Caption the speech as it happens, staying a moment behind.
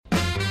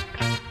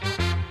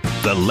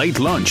The Late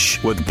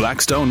Lunch with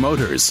Blackstone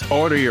Motors.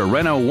 Order your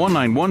Renault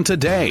 191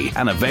 today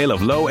and avail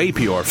of low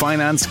APR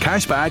finance,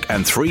 cashback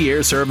and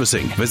 3-year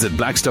servicing. Visit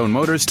Blackstone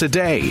Motors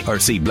today or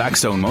see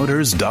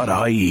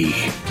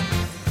blackstonemotors.ie.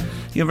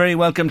 You're very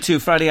welcome to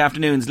Friday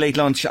afternoon's Late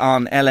Lunch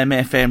on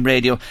LMFM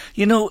Radio.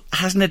 You know,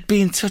 hasn't it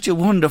been such a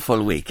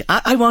wonderful week?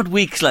 I want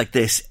weeks like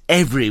this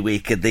every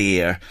week of the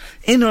year.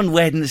 In on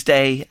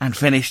Wednesday and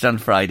finished on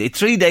Friday.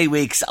 3-day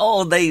weeks,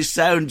 oh, they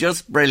sound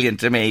just brilliant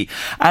to me.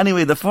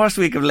 Anyway, the first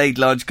week of Late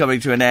Lunch coming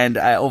to an end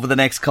over the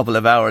next couple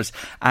of hours.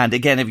 And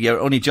again, if you're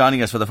only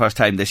joining us for the first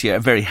time this year, a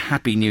very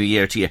happy new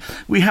year to you.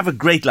 We have a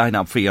great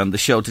lineup for you on the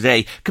show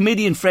today.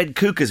 Comedian Fred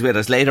Cook is with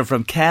us later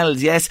from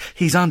Kells. Yes,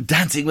 he's on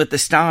Dancing with the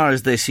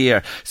Stars this year.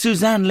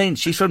 Suzanne Lynch,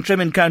 she's from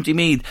Trim in County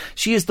Meath.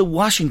 She is the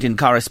Washington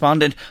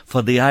correspondent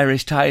for the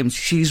Irish Times.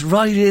 She's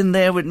right in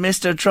there with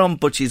Mr.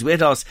 Trump, but she's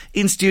with us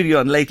in studio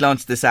on Late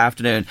Lunch this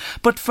afternoon.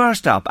 But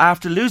first up,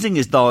 after losing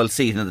his Dáil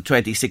seat in the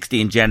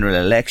 2016 general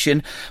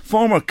election,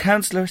 former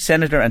councillor,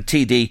 senator and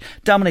TD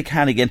Dominic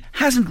Hannigan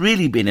hasn't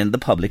really been in the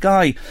public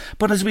eye.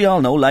 But as we all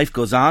know, life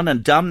goes on,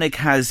 and Dominic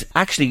has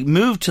actually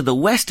moved to the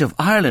west of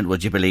Ireland,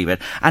 would you believe it,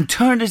 and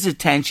turned his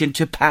attention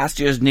to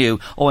pastures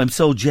new. Oh, I'm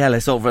so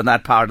jealous over in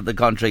that part of the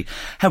country.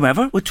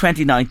 However, with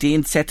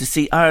 2019 set to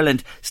see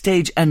Ireland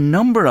stage a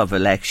number of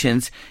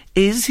elections,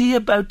 is he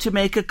about to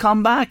make a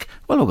comeback?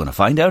 Well, we're going to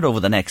find out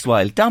over the next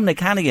while. Dominic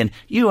Hannigan,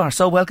 you are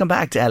so welcome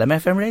back to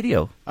LMFM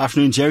Radio.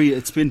 Afternoon, Jerry.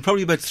 It's been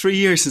probably about 3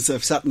 years since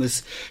I've sat in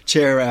this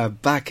chair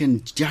back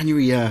in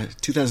January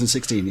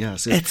 2016. Yeah,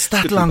 so it's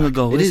that long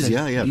ago, It is is, it?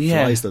 yeah.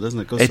 It flies though,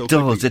 doesn't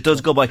it? It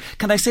does go by.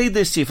 Can I say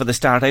this to you for the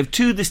start? I have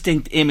two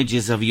distinct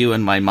images of you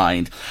in my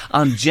mind.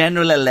 On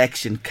general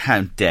election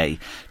count day,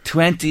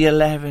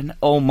 2011,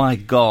 oh my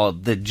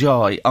God, the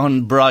joy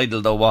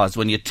unbridled there was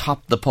when you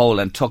topped the poll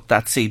and took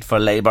that seat for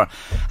Labour.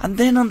 And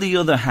then on the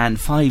other hand,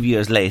 5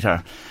 years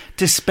later,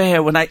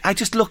 despair when I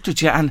just looked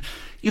at you and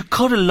you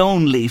cut a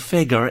lonely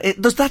figure.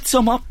 Does that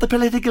sum up the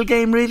political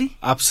game, really?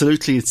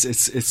 Absolutely. It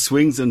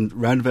swings and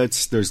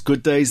roundabouts. There's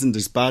good days and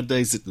there's bad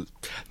days.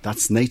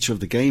 That's the nature of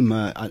the game,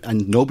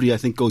 and nobody, I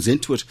think, goes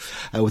into it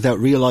without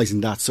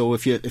realising that. So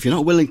if you're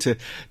not willing to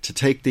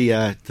take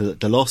the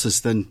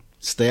losses, then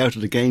stay out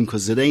of the game,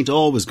 because it ain't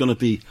always going to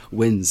be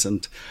wins,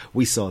 and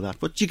we saw that.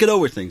 But you get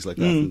over things like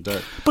that. And,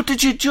 but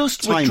did you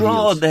just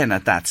withdraw heals. then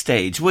at that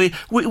stage? Were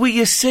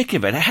you sick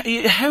of it?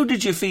 How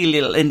did you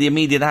feel in the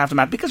immediate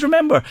aftermath? Because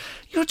remember,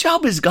 your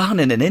job is gone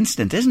in an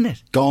instant, isn't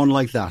it? Gone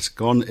like that,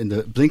 gone in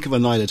the blink of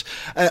an eyelid.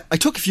 I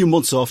took a few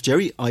months off,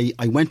 Jerry. I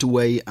went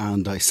away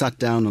and I sat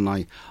down and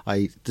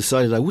I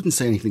decided I wouldn't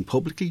say anything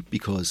publicly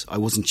because I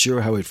wasn't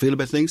sure how I'd feel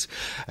about things.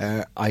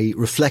 I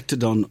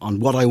reflected on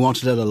what I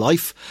wanted out of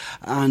life,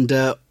 and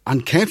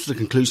came to the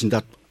conclusion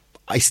that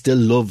I still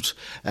loved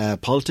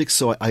politics,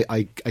 so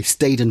I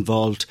stayed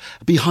involved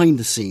behind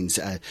the scenes,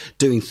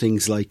 doing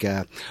things like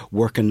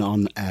working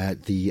on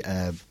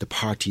the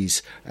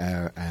party's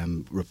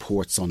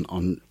reports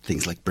on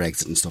things like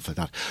Brexit and stuff like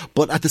that.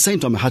 But at the same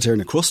time, I had to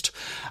earn a crust,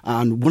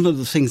 and one of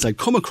the things I'd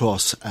come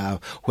across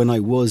when I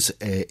was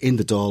in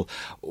the Dáil,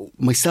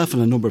 myself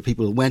and a number of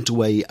people went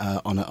away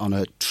on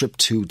a trip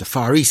to the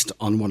Far East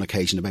on one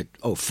occasion about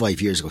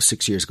 6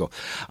 years ago,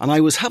 and I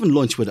was having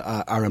lunch with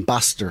our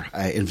ambassador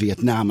in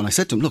Vietnam, and I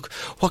said to him, look,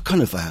 what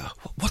kind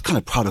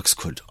of products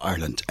could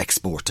Ireland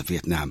export to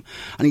Vietnam?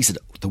 And he said,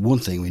 the one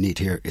thing we need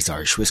here is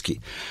Irish whiskey.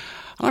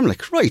 And I'm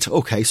like, right,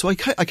 okay. So I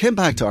came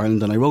back to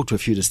Ireland and I wrote to a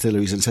few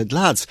distilleries and said,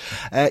 lads,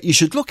 you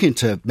should look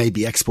into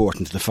maybe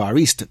exporting to the Far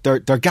East. They're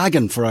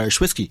gagging for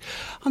Irish whiskey.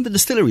 And the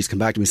distilleries came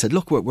back to me and said,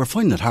 look, we're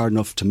finding it hard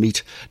enough to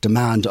meet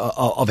demand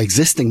of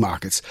existing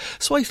markets.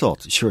 So I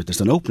thought, sure, there's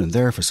an opening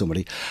there for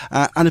somebody.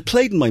 And it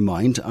played in my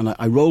mind, and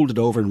I rolled it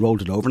over.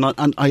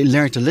 And I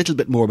learned a little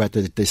bit more about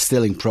the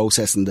distilling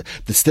process and the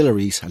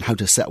distilleries and how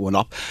to set one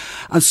up.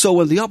 And so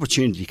when the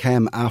opportunity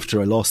came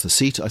after I lost the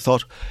seat, I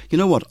thought, you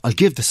know what, I'll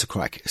give this a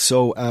crack.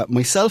 So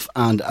myself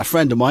and a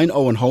friend of mine,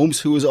 Owen Holmes,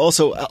 who is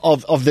also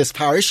of this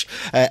parish,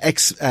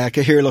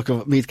 ex-Cathaoirleach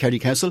of Meath County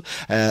Council,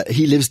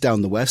 he lives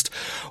down the west.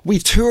 We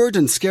toured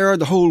and scoured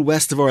the whole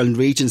west of Ireland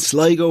region,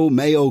 Sligo,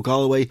 Mayo,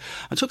 Galway.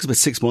 It took us about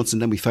 6 months,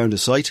 and then we found a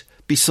site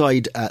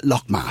beside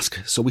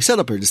Lochmask. So we set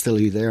up our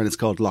distillery there, and it's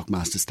called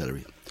Lochmask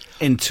Distillery.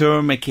 In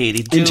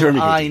Tourmakeady.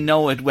 I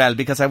know it well,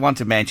 because I want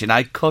to mention,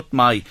 I cut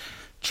my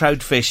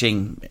trout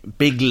fishing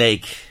big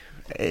lake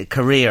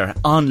career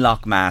on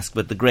Lochmask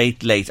with the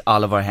great late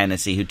Oliver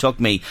Hennessy, who took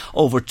me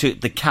over to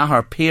the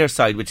Cahir Pier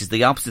side, which is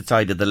the opposite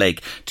side of the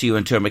lake to you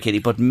in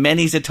Tourmakeady. But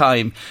many's a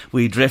time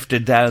we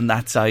drifted down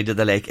that side of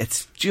the lake.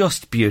 It's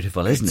just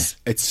beautiful, isn't it?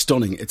 It's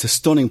stunning. It's a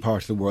stunning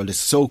part of the world. It's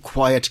so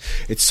quiet.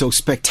 It's so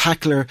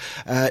spectacular.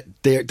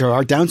 There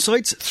are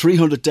downsides,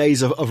 300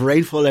 days of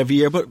rainfall every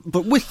year, but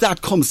with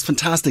that comes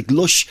fantastic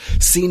lush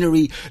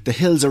scenery. The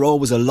hills are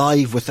always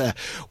alive with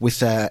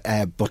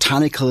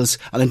botanicals,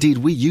 and indeed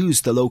we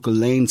use the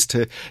local lanes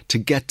to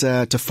get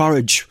to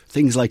forage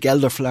things like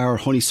elderflower,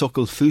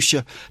 honeysuckle,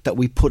 fuchsia that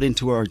we put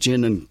into our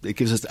gin, and it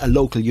gives us a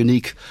local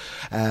unique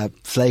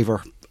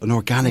flavour an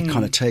organic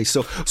kind of taste.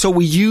 So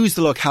we use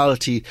the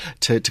locality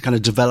to kind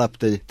of develop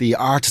the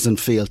artisan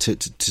feel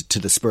to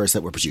the spirits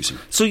that we're producing.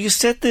 So you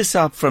set this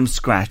up from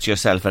scratch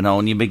yourself, and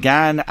Owen. You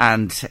began,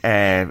 and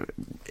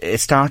a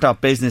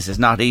start-up business is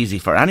not easy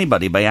for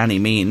anybody by any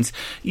means.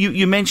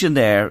 You mentioned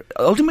there,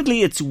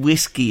 ultimately it's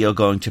whiskey you're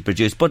going to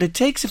produce, but it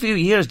takes a few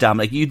years,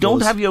 Dominic. You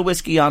don't have your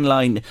whiskey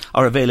online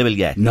or available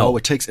yet. No,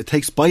 it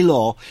takes by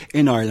law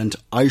in Ireland,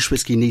 Irish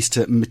whiskey needs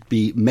to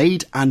be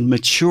made and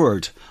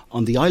matured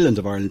on the island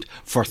of Ireland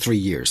for 3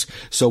 years.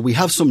 So we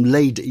have some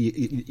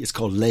it's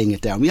called laying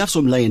it down. We have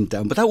some laying it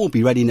down, but that won't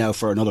be ready now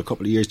for another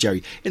couple of years,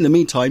 Jerry. In the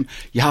meantime,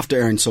 you have to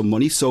earn some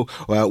money. So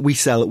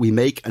we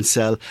make and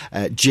sell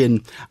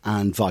gin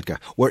and vodka.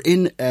 We're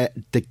in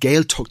the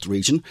Gaeltacht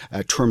region,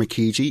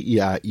 Turmakiji.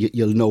 Yeah,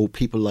 you'll know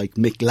people like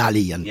Mick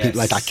Lally and people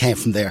like that came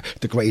from there,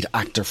 the great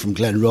actor from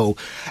Glenroe.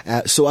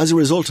 So as a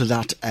result of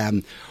that,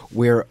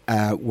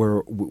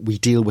 we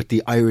deal with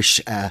the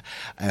Irish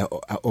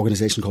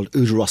organisation called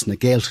Údarás na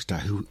Gaeltachta,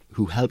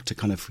 who help to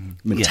kind of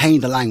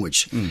maintain the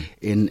language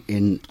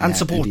in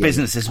support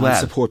business as well. And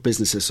support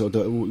businesses. So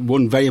the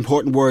one very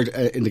important word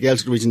in the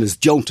Gaeltacht region is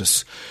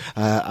Jontas,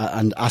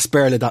 and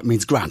Asperla, that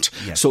means grant.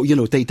 Yes. So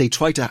they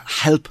try to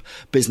help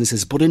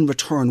businesses, but in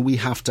return we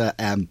have to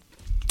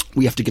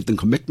give them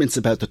commitments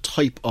about the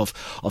type of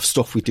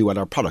stuff we do at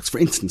our products. For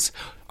instance,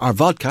 our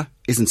vodka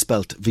isn't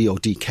spelt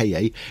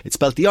V-O-D-K-A, it's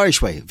spelt the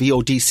Irish way,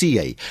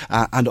 V-O-D-C-A,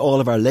 and all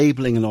of our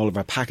labelling and all of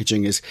our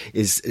packaging is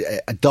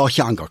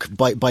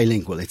Dáithangach,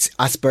 bilingual. It's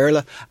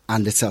Asperla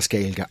and it's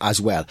Ascailga as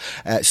well.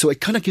 So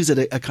it kind of gives it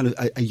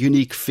a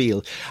unique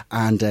feel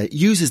and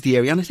uses the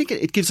area, and I think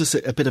it gives us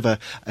a bit of a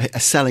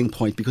selling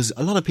point, because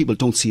a lot of people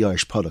don't see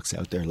Irish products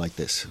out there like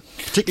this,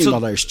 particularly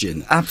not Irish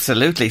gin.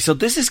 Absolutely. So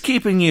this is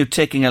keeping you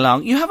ticking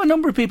along. You have a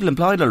number of people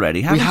employed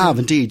already, haven't you? We have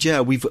indeed,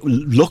 yeah.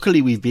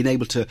 Luckily we've been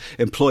able to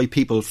employ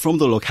people from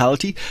the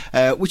locality,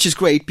 which is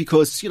great,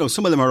 because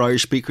some of them are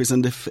Irish speakers,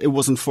 and if it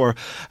wasn't for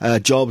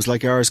jobs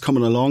like ours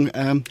coming along,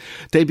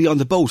 they'd be on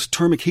the boat.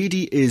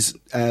 Turmakidi is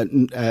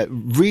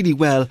really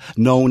well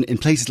known in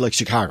places like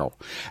Chicago.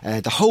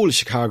 The whole of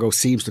Chicago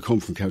seems to come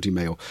from County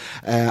Mayo,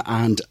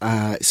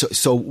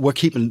 so we're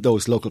keeping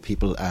those local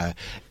people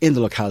in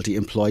the locality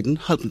employed and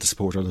helping to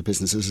support other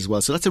businesses as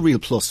well. So that's a real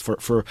plus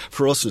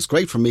for us. It's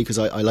great for me, because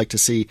I like to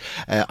see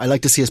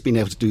us being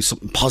able to do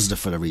something positive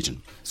for the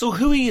region. So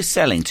who are you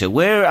selling to?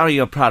 Where are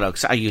your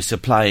products? Are you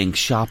supplying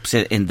shops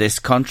in this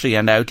country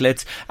and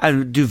outlets?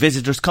 And do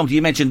visitors come to you?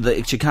 You mentioned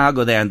the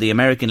Chicago there and the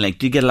American link.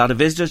 Do you get a lot of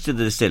visitors to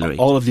the distillery?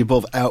 All of the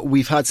above.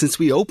 We've had, since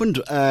we opened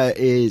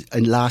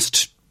in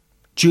last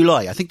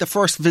July, I think the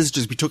first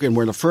visitors we took in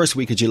were in the first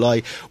week of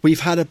July. We've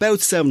had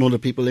about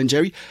 700 people in,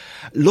 Jerry.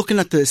 Looking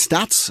at the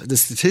stats, the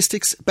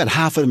statistics, about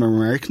half of them are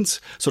Americans,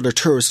 so they're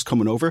tourists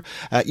coming over.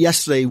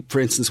 Yesterday, for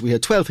instance, we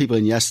had 12 people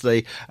in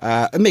yesterday,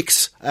 a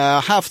mix.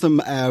 Half of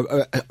them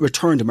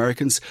returned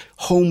Americans,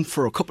 home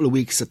for a couple of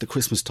weeks at the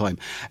Christmas time.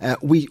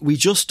 We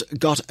just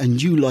got a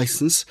new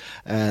licence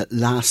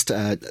last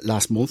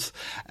month.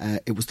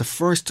 It was the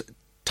first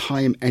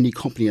time any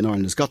company in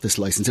Ireland has got this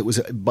licence. It was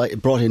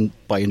brought in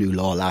by a new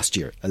law last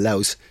year.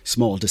 Allows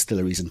small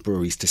distilleries and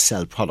breweries to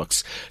sell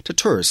products to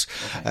tourists.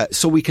 Okay.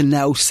 So we can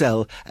now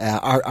sell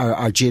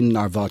our gin and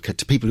our vodka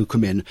to people who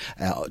come in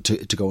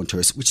to go on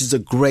tours, which is a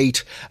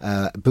great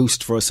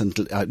boost for us, and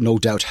no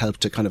doubt help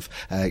to kind of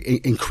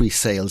increase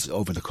sales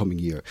over the coming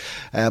year.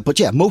 But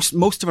yeah,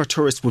 most of our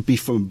tourists would be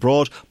from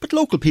abroad, but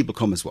local people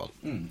come as well.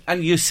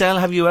 And you sell,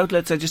 have you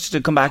outlets? Just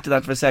to come back to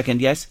that for a second,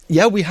 yes?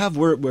 Yeah, we have.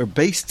 We're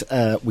based,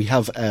 we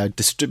have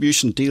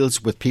distribution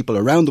deals with people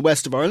around the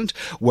west of Ireland.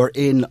 We're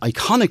in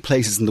iconic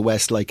places in the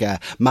west, like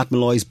Matt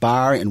Malloy's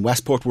Bar in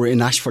Westport. We're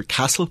in Ashford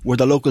Castle. We're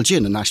the local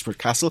gin in Ashford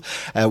Castle.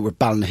 We're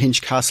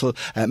Ballinhinch Castle.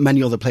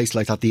 Many other places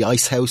like that. The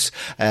Ice House,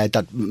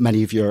 that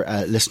many of your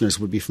listeners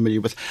would be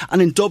familiar with.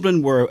 And in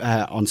Dublin, we're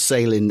on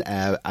sale in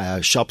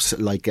shops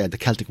like the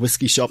Celtic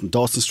Whisky Shop in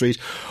Dawson Street,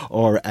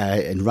 or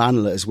in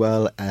Ranelagh as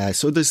well.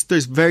 So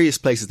there's various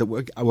places that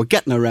we're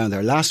getting around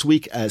there. Last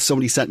week,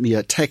 somebody sent me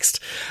a text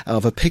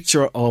of a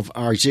picture of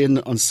our gin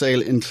on sale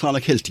in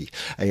Clonakilty,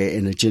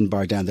 in a gin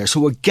bar down there.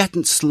 So we're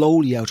getting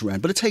slowly out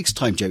around, but it takes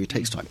time, Jerry, it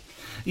takes time.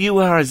 You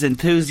are as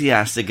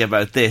enthusiastic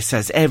about this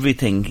as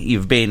everything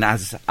you've been,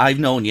 as I've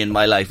known you in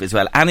my life as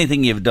well.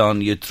 Anything you've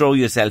done, you throw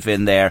yourself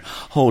in there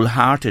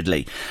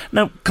wholeheartedly.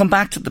 Now, come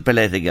back to the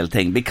political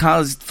thing,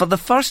 because for the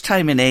first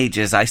time in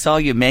ages, I saw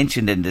you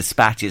mentioned in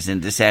dispatches in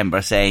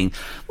December saying,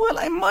 well,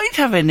 I might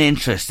have an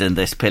interest in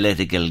this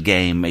political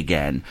game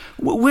again.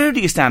 Where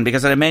do you stand?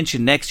 Because I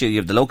mentioned next year you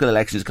have the local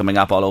elections coming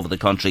up all over the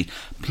country,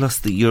 plus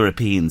the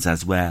Europeans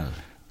as well.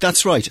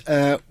 That's right.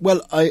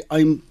 Well,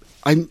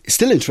 I'm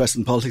still interested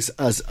in politics,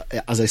 as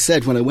I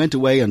said when I went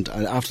away, and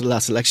after the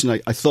last election,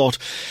 I thought,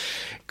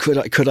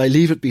 could I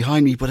leave it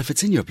behind me? But if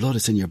it's in your blood,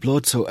 it's in your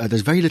blood. So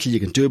there's very little you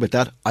can do about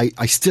that.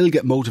 I still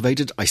get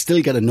motivated. I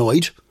still get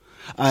annoyed.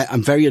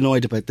 I'm very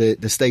annoyed about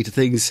the state of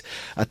things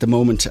at the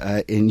moment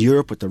in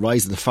Europe with the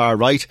rise of the far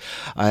right.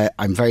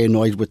 I'm very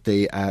annoyed with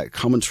the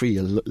commentary,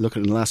 look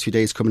at in the last few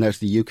days coming out of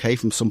the UK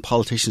from some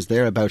politicians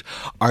there about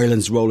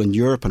Ireland's role in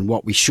Europe and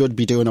what we should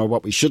be doing or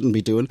what we shouldn't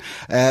be doing.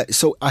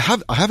 So I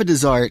have a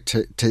desire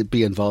to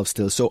be involved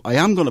still. So I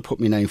am going to put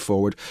my name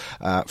forward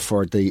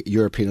for the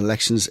European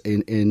elections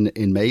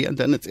in May, and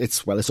then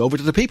it's over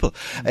to the people.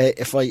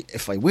 If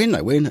I win,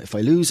 I win. If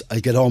I lose, I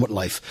get on with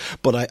life.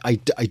 But I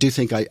do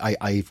think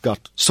I've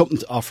got something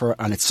to offer,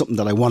 and it's something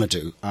that I want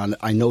to do. And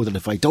I know that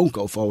if I don't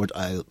go forward,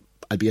 I'll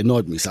be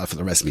annoyed with myself for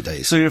the rest of my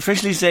days. So you're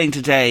officially saying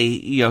today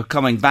you're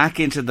coming back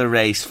into the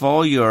race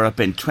for Europe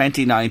in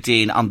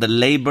 2019 on the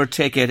Labour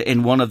ticket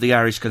in one of the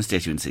Irish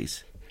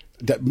constituencies?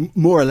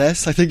 More or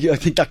less. I think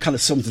that kind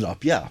of sums it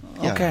up. Yeah.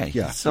 Okay.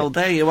 Yeah. So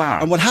there you are.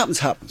 And what happens,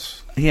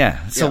 happens.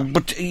 Yeah. So,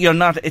 but you're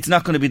not. It's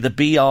not going to be the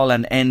be all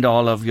and end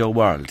all of your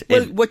world.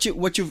 Well, what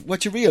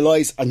you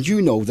realise, and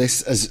you know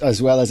this as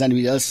well as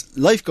anybody else,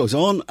 life goes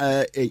on.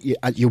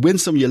 You win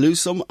some, you lose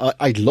some.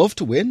 I'd love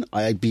to win.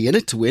 I'd be in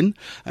it to win.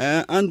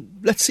 And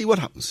let's see what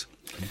happens.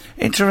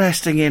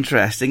 Interesting,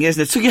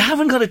 isn't it? So you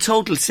haven't got a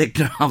total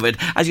sickener of it.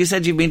 As you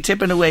said, you've been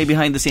tipping away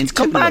behind the scenes.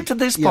 Come back to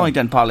this point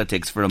in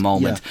politics for a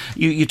moment.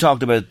 Yeah. You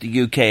talked about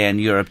the UK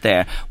and Europe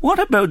there. What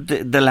about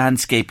the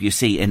landscape you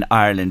see in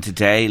Ireland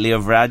today?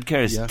 Leo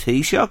Varadkar is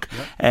Taoiseach.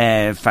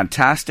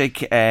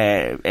 Fantastic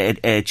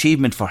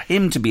achievement for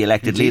him to be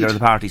elected leader of the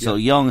party so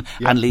young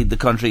and lead the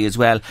country as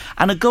well.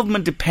 And a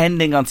government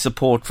depending on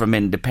support from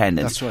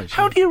independents. That's right.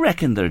 How do you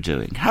reckon they're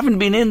doing? Having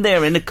been in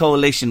there in a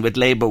coalition with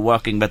Labour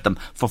working with them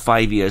for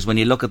 5 years, when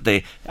you look at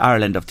the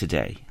Ireland of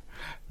today?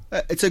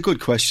 It's a good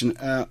question.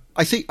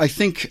 I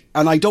think,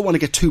 and I don't want to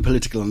get too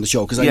political on the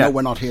show because I know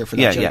we're not here for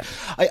that.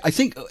 I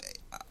think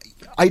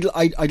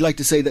I'd like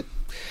to say that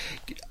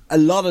a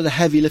lot of the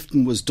heavy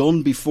lifting was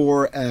done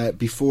before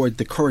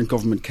the current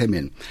government came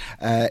in.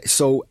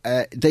 So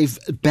they've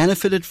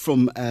benefited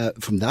from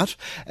that.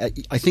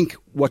 I think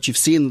what you've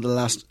seen in the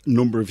last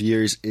number of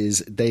years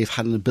is they've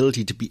had an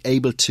ability to be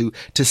able to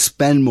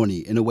spend money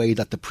in a way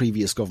that the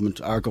previous government,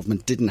 our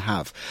government, didn't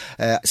have.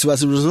 So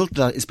as a result of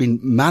that, it's been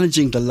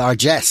managing the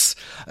largesse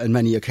on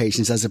many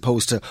occasions as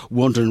opposed to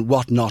wondering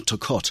what not to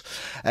cut.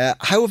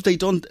 How have they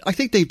done? I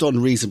think they've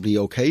done reasonably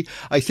okay.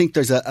 I think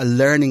there's a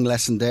learning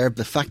lesson there.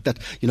 The fact that,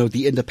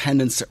 the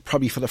independents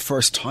probably for the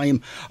first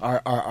time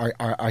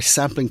are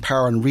sampling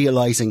power and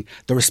realising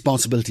the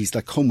responsibilities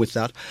that come with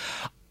that.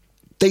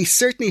 They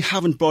certainly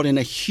haven't brought in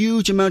a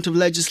huge amount of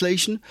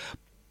legislation,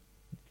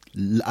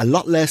 a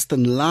lot less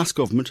than the last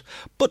government,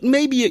 but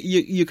maybe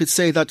you could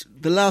say that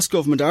the last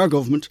government, our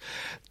government,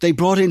 they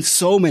brought in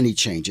so many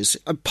changes,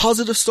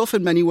 positive stuff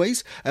in many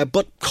ways,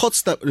 but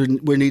cuts that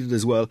were needed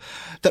as well,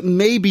 that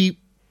maybe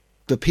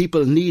the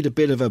people need a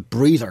bit of a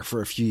breather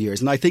for a few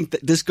years. And I think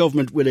that this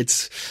government, with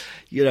its,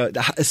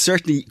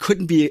 certainly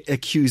couldn't be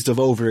accused of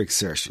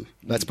overexertion.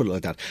 Let's put it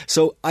like that.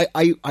 So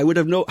I would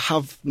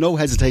have no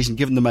hesitation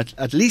giving them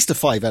at least a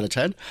 5 out of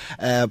 10.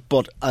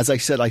 But as I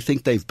said, I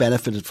think they've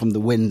benefited from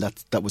the win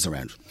that was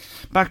around.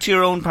 Back to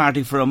your own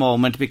party for a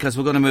moment, because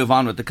we're going to move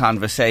on with the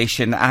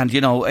conversation. And,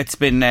 it's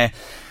been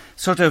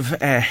sort of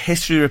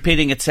history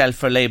repeating itself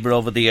for Labour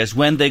over the years.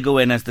 When they go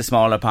in as the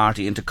smaller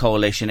party into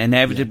coalition,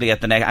 inevitably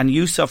at the next, and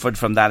you suffered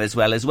from that as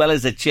well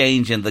as a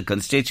change in the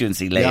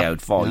constituency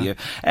layout for you.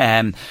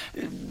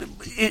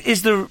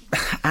 Is there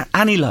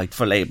any light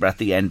for Labour at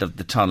the end of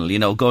the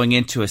tunnel, going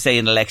into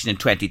an election in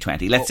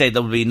 2020? Let's say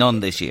there will be none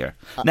this year.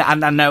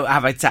 And now,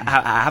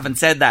 having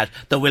said that,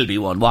 there will be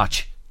one.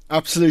 Watch.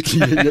 Absolutely,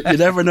 you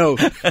never know.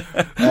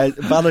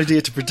 Bad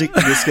idea to predict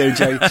in this game,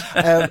 Jerry.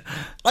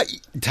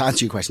 To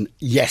answer your question,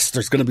 yes,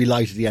 there's going to be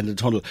light at the end of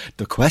the tunnel.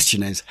 The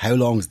question is, how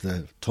long is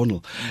the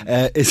tunnel?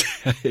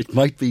 It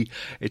might be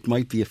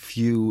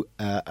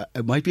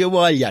a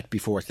while yet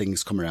before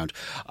things come around.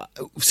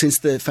 Since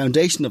the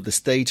foundation of the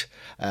state,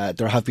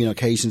 there have been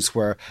occasions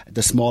where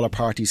the smaller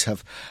parties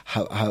have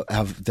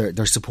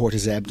their support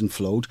has ebbed and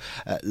flowed.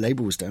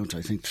 Labour was down to,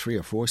 I think, 3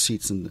 or 4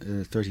 seats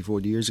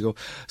 40 years ago.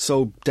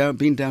 So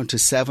being down to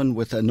 7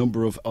 with a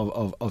number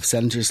of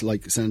senators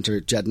like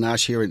Senator Jed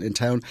Nash here in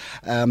town.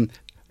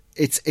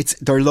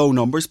 They're low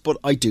numbers, but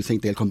I do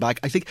think they'll come back.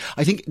 I think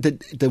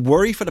the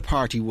worry for the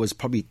party was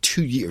probably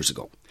 2 years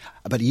ago,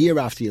 about a year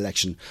after the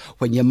election,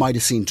 when you might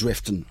have seen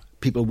drifting,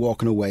 people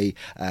walking away,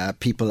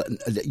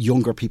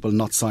 younger people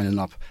not signing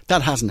up.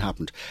 That hasn't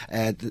happened.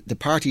 The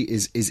party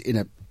is in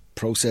a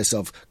process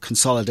of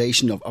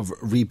consolidation, of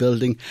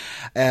rebuilding,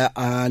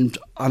 and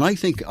I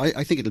think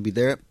it'll be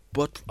there.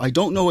 But I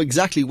don't know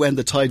exactly when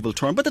the tide will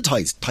turn. But the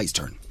tides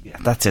turn. Yeah,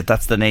 that's it.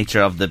 That's the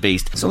nature of the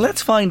beast. So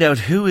let's find out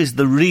who is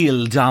the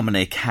real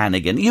Dominic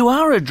Hannigan. You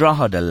are a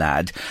Drogheda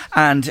lad,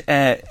 and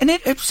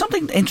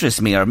something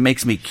interests me or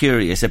makes me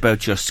curious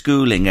about your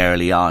schooling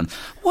early on.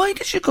 Why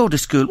did you go to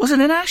school? Was it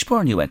in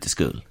Ashbourne you went to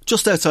school?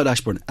 Just outside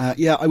Ashbourne. I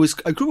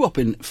grew up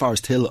in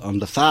Forest Hill on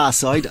the far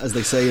side, as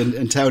they say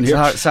in town here.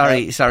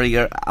 Sorry,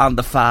 you're on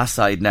the far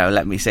side now.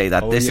 Let me say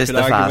that. This is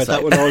the far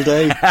side. You can argue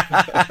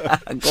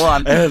about that one all day. Go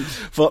on.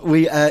 But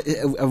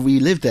we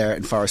lived there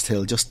in Forest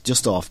Hill,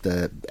 just off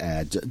the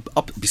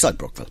up beside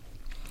Brookville.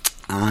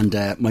 And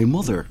my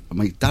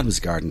dad was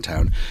a garden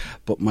town,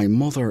 but my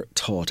mother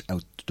taught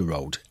out the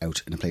road,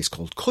 out in a place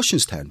called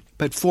Cushinstown,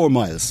 about 4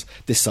 miles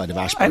this side of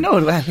Ashbourne. I know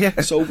it well,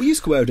 yeah. So we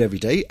used to go out every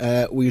day.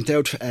 We went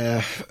out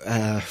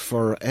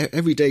for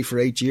every day for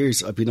 8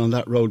 years. I've been on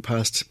that road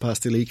past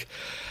the Leak.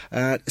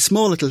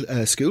 Small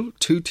little school,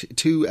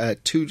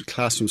 two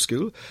classroom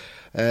school.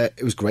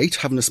 It was great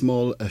having a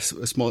small.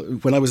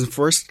 When I was in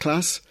first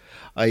class,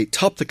 I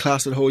topped the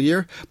class for the whole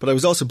year, but I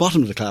was also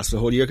bottom of the class for the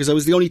whole year because I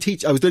was the only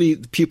teacher. I was the only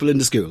pupil in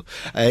the school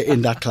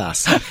in that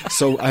class.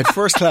 So I had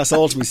first class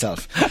all to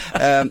myself,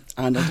 and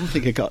I don't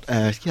think I got.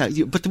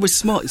 But there was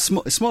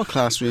small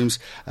classrooms,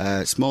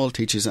 small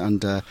teachers,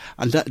 and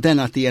then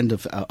at the end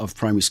of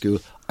primary school,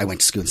 I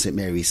went to school in St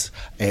Mary's,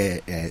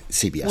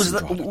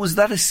 CBS. Was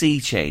that a sea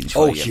change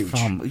for you? Huge.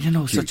 From,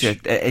 huge. Such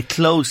a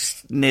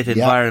close-knit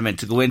environment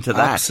to go into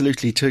that.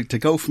 Absolutely. To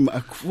go from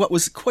what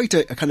was quite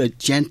a kind of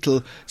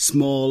gentle,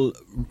 small,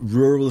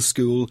 rural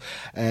school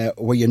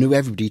where you knew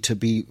everybody to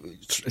be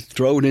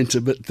thrown into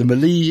the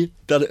melee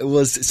that it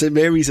was St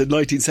Mary's in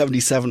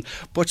 1977.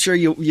 But sure,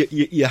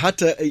 you had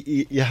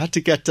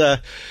to get...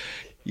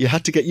 You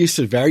had to get used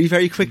to it very,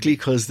 very quickly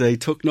because they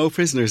took no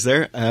prisoners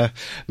there.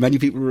 Many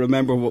people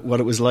remember what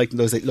it was like in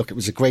those days. Look, it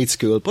was a great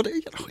school, but they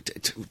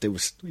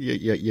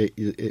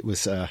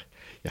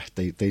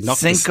knocked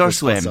sink or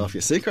swim off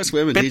you. Sink or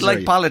swim, a bit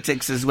like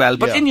politics as well.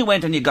 But then you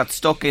went and you got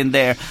stuck in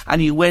there,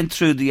 and you went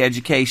through the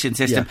education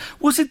system. Yeah.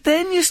 Was it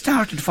then you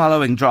started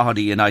following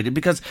Drogheda United?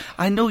 Because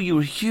I know you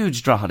were a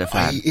huge Drogheda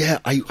fan.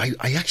 I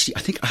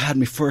think I had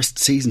my first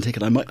season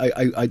ticket.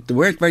 There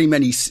weren't very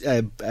many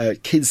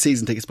kids'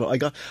 season tickets, but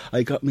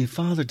I got my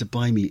father to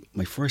buy me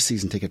my first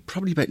season ticket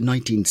probably about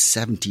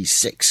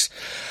 1976,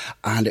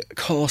 and it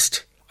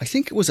cost, I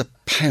think it was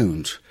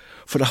 £1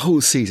 for the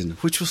whole season,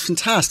 which was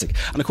fantastic.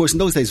 And of course, in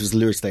those days it was the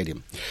Lure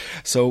Stadium.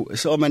 So I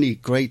saw many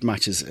great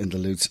matches in the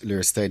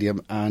Lure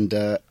Stadium, and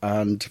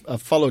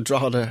I've followed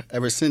Drogheda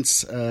ever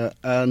since.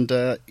 And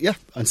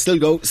still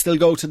go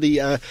to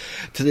the.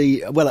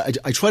 Well,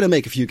 I try to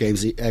make a few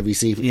games every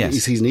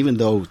season, even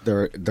though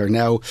they're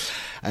now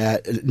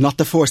not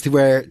the force they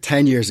were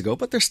 10 years ago,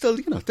 but they're still,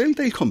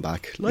 they'll come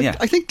back.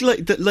 I think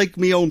like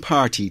my own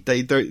party,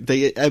 they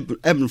ebb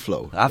and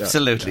flow.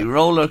 Absolutely,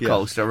 roller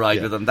coaster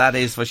ride with them. That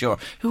is for sure.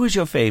 Who is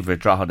your favourite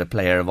Drogheda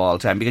player of all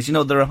time? Because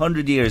they're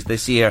 100 years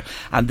this year,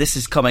 and this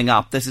is coming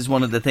up. This is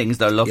one of the things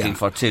they're looking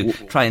for to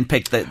try and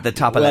pick the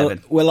top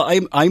 11. Well,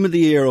 I'm in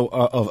the era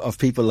of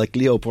people like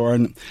Leo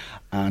Byrne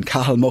and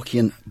Cathal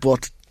Muckian,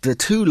 but the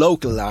two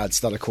local lads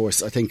that, of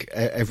course, I think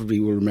everybody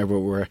will remember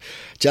were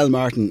Gel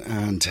Martin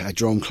and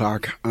Jerome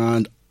Clark.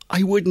 And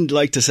I wouldn't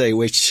like to say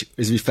which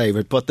is my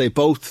favourite, but they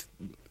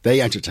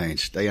entertained.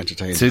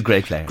 Two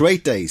great players.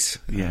 Great days.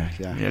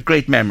 Yeah,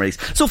 great memories.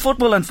 So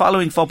football and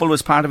following football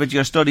was part of it,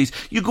 your studies.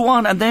 You go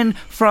on, and then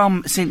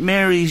from St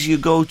Mary's you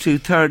go to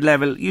third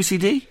level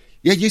UCD?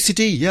 Yeah,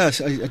 UCD, yes.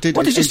 I did.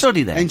 What did you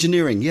study there?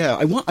 Engineering, yeah.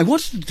 I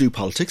wanted to do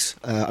politics.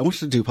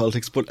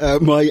 But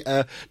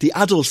the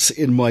adults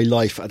in my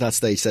life at that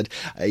stage said,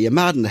 you're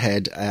mad in the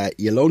head,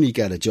 you'll only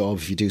get a job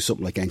if you do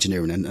something like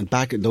engineering. And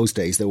back in those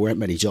days, there weren't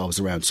many jobs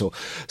around. So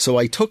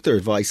I took their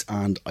advice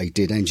and I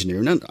did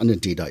engineering. And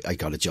indeed, I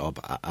got a job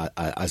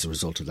as a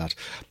result of that.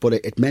 But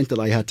it meant that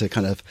I had to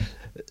kind of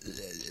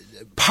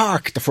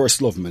park the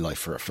first love of my life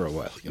for a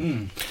while.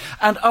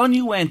 And on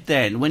you went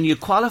then. When you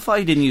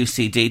qualified in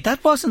UCD,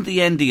 that wasn't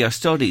the end of your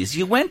studies.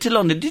 You went to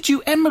London. Did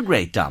you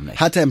emigrate, Dominic?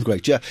 Had to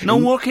emigrate, yeah. No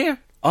work here?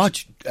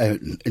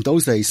 In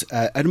those days,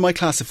 out of my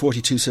class of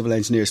 42 civil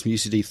engineers from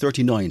UCD,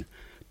 39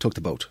 took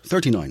the boat.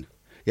 39.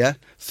 Yeah,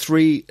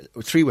 three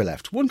were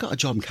left. One got a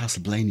job in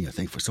Castleblaney, I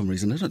think, for some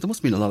reason. There must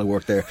have been a lot of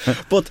work there.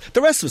 But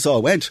the rest of us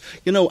all went,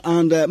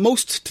 and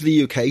most to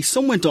the UK.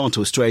 Some went on to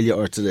Australia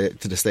or to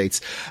the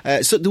States.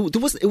 So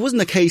it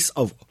wasn't a case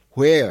of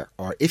where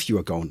or if you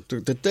were going.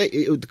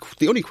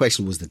 The only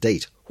question was the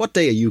date. What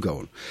day are you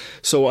going?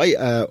 So I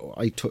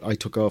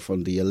took off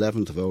on the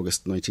 11th of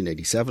August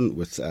 1987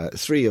 with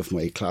 3 of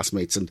my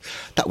classmates, and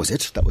that was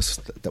it. That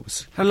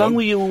was. How long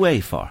were you away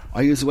for?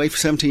 I was away for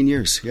 17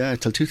 years. Yeah,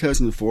 till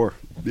 2004.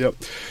 Yep.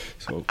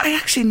 So I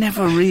actually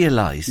never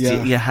realised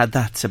you had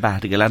that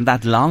sabbatical, and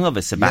that long of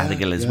a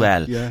sabbatical as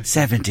well. Yeah.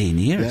 17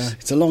 years. Yeah,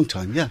 it's a long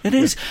time, yeah. It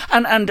is.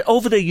 And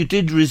over there you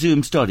did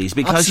resume studies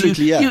because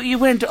you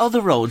went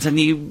other roads, and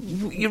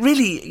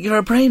you're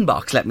a brain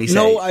box, let me say.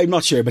 No, I'm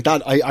not sure, but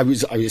that I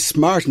was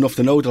smart enough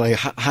to know that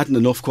I hadn't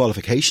enough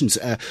qualifications.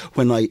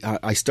 When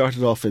I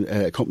started off in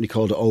a company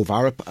called Ove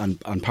Arup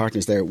and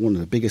Partners there, one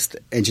of the biggest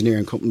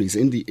engineering companies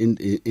in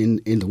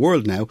the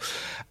world now.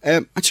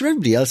 And sure,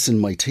 everybody else in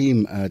my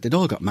team, they'd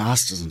all got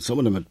masters, and some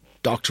of them had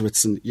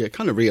doctorates, and you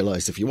kind of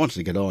realised if you wanted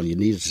to get on, you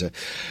needed to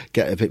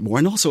get a bit more.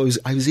 And also,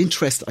 I was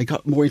interested. I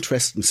got more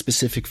interested in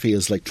specific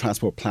fields like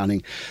transport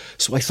planning.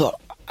 So I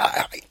thought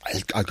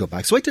I'll go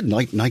back. So I did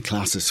night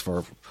classes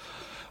for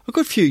a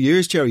good few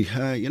years, Jerry.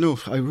 I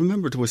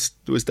remember there was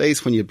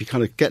days when you'd be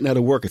kind of getting out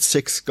of work at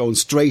 6, going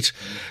straight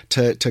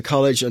to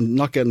college, and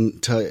not getting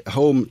to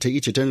home to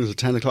eat your dinner till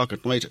 10 o'clock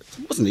at night. It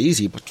wasn't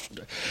easy, but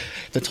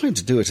the time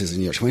to do it is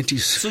in your 20s.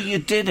 So you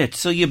did it.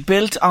 So you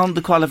built on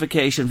the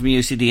qualification from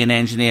UCD in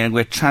engineering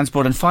with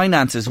transport and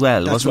finance as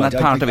well. That's wasn't right.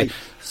 that part of it?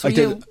 So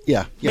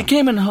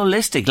became an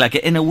holistic, like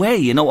in a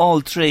way, all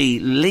three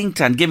linked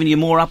and giving you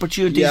more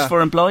opportunities for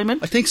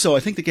employment? I think so.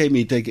 I think they gave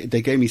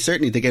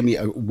me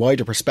a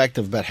wider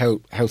perspective about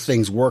how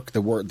things work,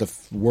 the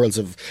worlds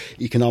of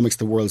economics,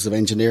 the worlds of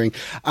engineering,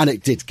 and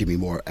it did give me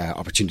more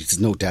opportunities.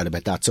 There's no doubt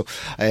about that.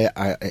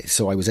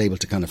 So I was able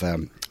to kind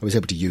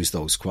of use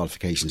those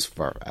qualifications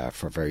for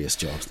various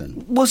jobs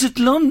then. Was it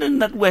London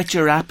that whet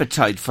your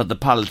appetite for the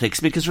politics?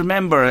 Because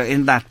remember,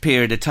 in that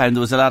period of time,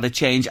 there was a lot of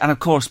change, and of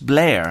course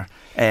Blair.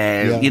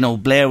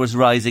 Blair was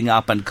rising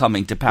up and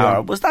coming to power. Yeah.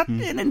 Was that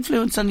an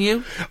influence on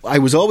you? I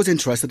was always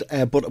interested,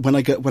 but when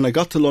I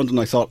got to London,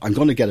 I thought I'm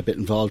going to get a bit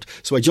involved.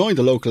 So I joined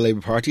the local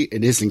Labour Party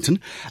in Islington,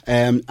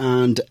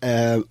 and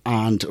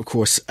of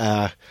course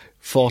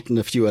fought in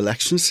a few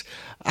elections.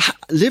 I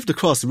lived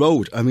across the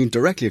road,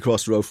 directly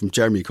across the road from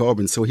Jeremy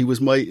Corbyn, so he was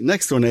my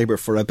next door neighbour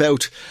for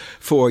about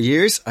 4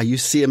 years. I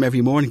used to see him every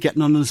morning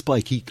getting on his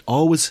bike. He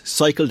always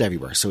cycled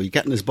everywhere, so he'd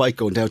get on his bike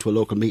going down to a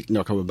local meeting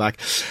or coming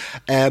back.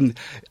 And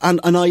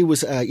I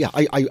was, I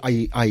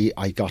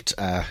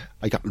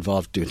got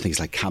involved doing things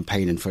like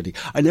campaigning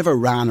I never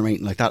ran or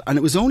anything like that. And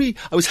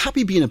I was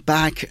happy being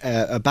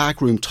a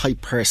backroom type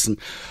person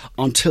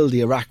until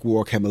the Iraq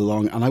war came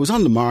along. And I was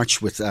on the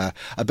march with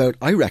about,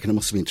 I reckon it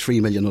must have been 3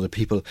 million other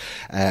people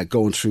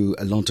going through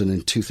London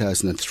in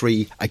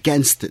 2003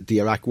 against the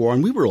Iraq war.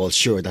 And we were all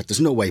sure that there's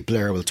no way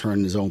Blair will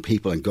turn his own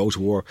people and go to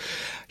war.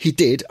 He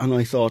did. And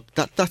I thought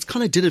that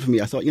kind of did it for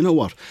me. I thought, you know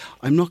what?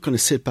 I'm not going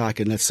to sit back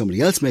and let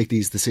somebody else make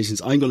these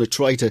decisions. I'm going to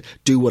try to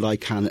do what I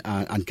can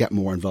and get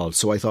more involved.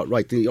 So I thought,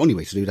 right, the only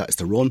way to do that is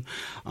to run.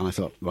 And I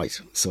thought, right,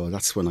 so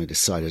that's when I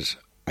decided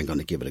I'm going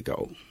to give it a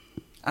go.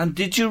 And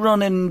did you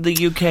run in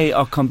the UK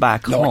or come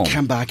back home? No, I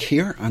came back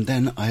here, and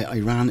then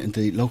I ran in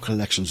the local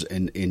elections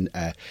in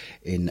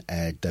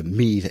the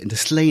Meath, in the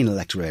Slane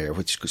electorate area,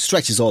 which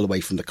stretches all the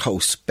way from the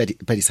coast,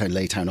 Bettystown,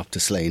 Laytown, up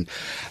to Slane,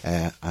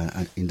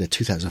 in the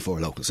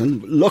 2004 locals,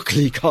 and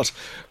luckily got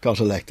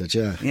elected.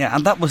 Yeah, yeah,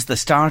 and that was the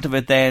start of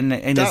it. Then,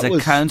 as a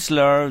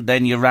councillor,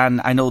 then you ran.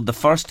 I know the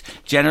first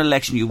general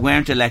election you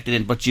weren't elected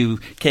in, but you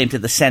came to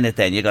the Senate.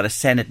 Then you got a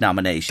Senate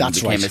nomination. That's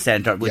became right. a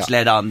senator, which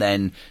led on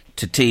then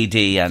to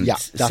TD and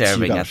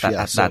serving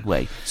that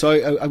way. So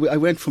I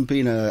went from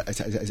being a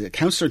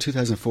councillor in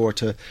 2004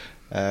 to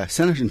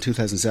Senator in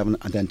 2007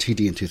 and then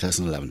TD in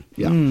 2011.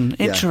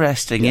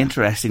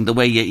 Interesting the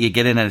way you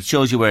get in, and it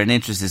shows you where an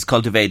interest is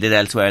cultivated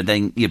elsewhere, and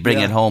then you bring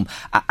it home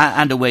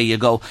and away you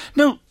go.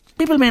 Now,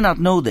 people may not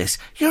know this.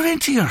 You're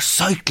into your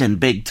cycling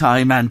big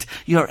time and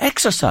your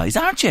exercise,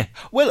 aren't you?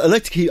 Well, I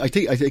like to keep. I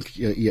think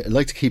you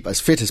like to keep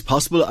as fit as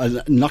possible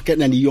and not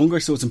getting any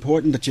younger. So it's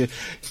important that you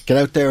get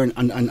out there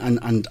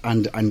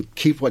and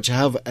keep what you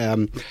have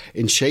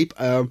in shape.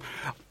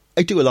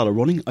 I do a lot of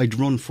running. I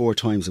run 4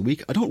 times a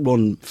week. I don't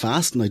run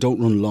fast and I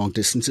don't run long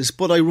distances,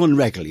 but I run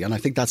regularly, and I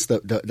think that's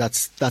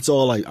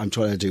all I'm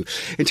trying to do.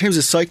 In terms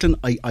of cycling,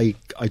 I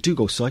do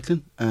go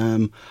cycling.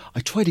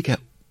 I try to get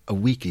a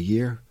week a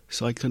year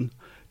cycling,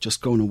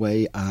 just going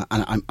away,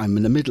 and I'm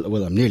in the middle.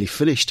 Well, I'm nearly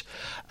finished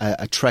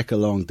a trek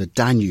along the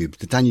Danube.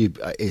 The Danube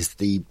is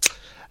the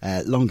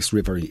longest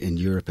river in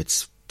Europe.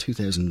 It's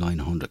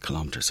 2,900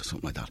 kilometres or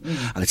something like that,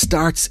 and it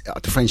starts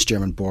at the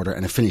French-German border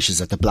and it finishes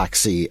at the Black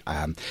Sea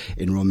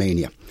in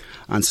Romania.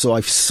 And so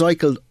I've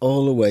cycled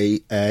all the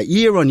way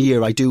year on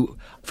year. I do.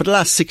 For the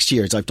last 6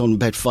 years, I've done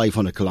about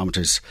 500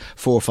 kilometres,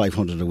 400 or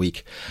 500 a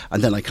week.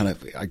 And then I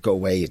go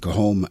away, go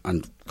home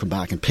and come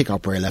back and pick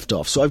up where I left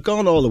off. So I've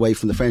gone all the way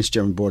from the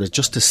French-German border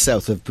just to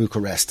south of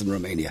Bucharest in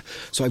Romania.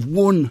 So I've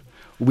one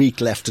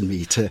week left in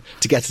me to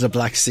get to the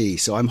Black Sea.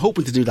 So I'm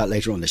hoping to do that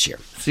later on this year.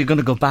 So you're going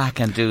to go back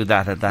and do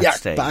that at that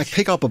stage? Yeah,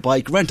 pick up a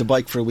bike, rent a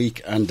bike for a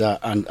week and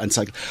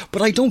cycle.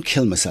 But I don't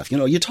kill myself.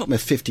 You talk about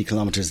 50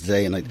 kilometres a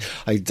day, and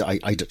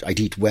I'd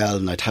eat well,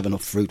 and I'd have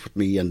enough fruit with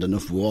me and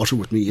enough water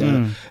with me.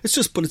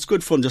 But it's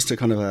good fun just to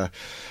kind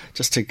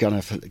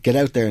of get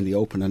out there in the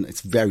open, and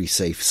it's very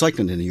safe.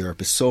 Cycling in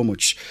Europe is so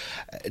much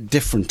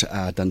different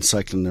than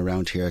cycling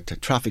around here. The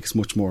traffic's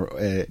much more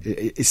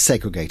is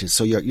segregated,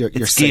 so you're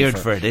it's safer. Geared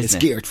for it, isn't it? It's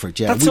geared for it.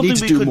 Yeah, that's something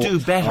we could do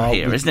better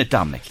here, isn't it,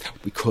 Dominic?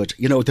 We could.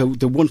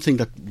 The one thing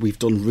that we've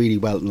done really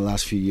well in the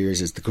last few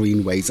years is the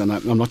greenways, and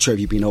I'm not sure if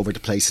you've been over to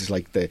places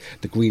like the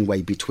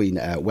greenway between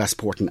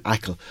Westport and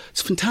Achill.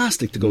 It's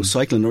fantastic to go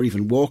cycling or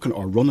even walking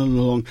or running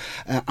along,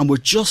 and we're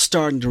just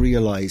starting to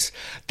realise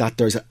that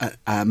there's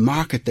a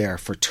market there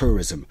for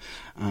tourism.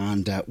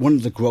 And one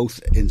of the growth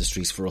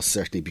industries for us,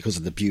 certainly because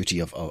of the beauty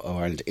of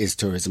Ireland, is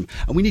tourism.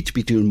 And we need to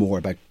be doing more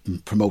about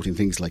promoting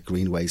things like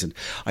greenways. And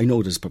I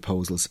know there's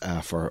proposals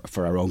for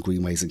our own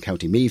greenways in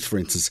County Meath, for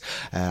instance.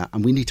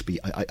 And we need to be,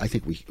 I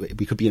think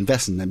we could be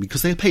investing in them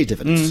because they'll pay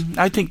dividends.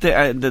 I think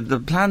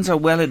the plans are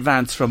well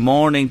advanced from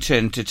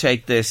Mornington to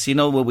take this,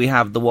 where we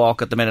have the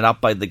walk at the minute up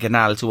by the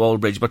canal to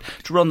Old Bridge, but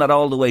to run that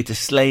all the way to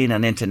Slane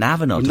and into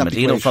Navan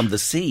ultimately, from the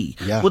sea.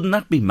 Yeah. Wouldn't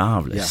that be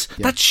marvellous?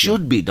 Yeah, that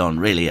should be done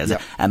really as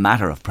a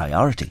matter of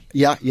priority.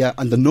 Yeah,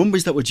 and the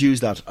numbers that would use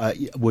that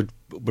would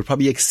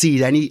probably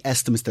exceed any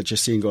estimates that you're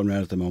seeing going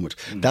around at the moment.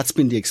 That's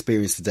been the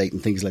experience to date in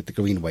things like the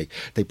Greenway.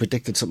 They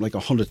predicted something like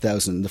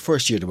 100,000. In the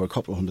first year, there were a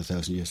couple of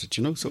 100,000 used.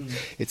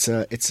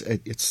 So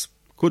it's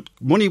good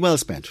money well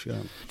spent. Yeah.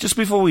 Just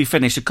before we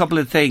finish, a couple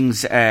of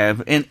things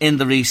in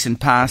the recent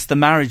past. The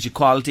marriage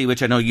equality,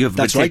 which I know you have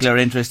particular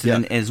interest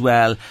in as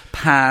well,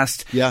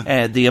 passed.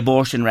 Yeah. The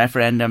abortion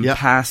referendum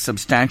passed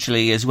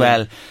substantially as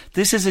well.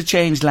 This is a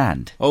changed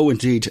land. Oh,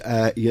 indeed.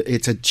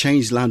 It's a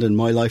changed land in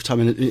my lifetime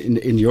and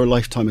in your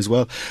lifetime as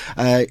well.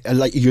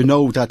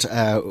 That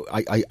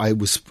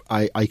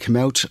I came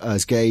out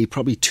as gay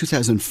probably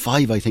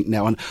 2005, I think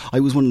now, and I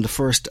was one of the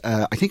first.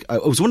 I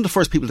was one of the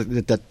first people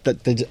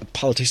that did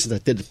politicians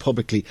that did it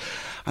publicly,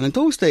 and in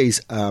those days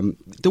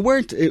there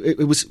weren't.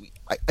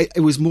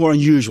 It was more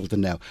unusual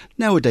than now.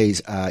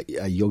 Nowadays,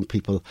 young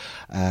people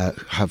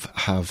have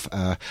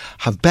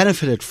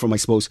benefited from, I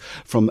suppose,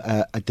 from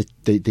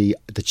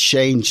the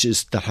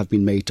changes that have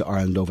been made to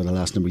Ireland over the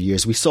last number of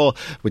years. We saw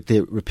with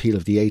the repeal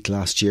of the 8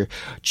 last year,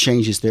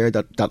 changes there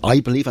that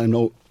I believe, I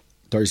know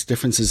there's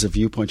differences of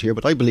viewpoint here,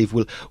 but I believe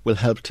will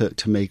help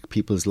to make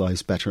people's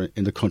lives better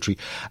in the country.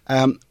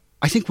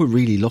 I think we're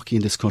really lucky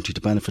in this country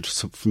to benefit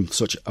from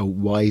such a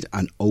wide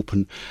and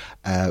open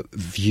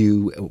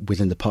view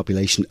within the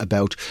population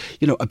about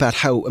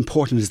how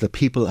important it is that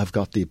people have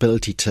got the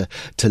ability to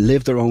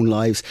live their own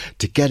lives,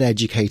 to get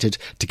educated,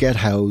 to get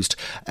housed,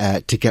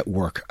 to get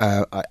work.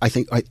 I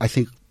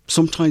think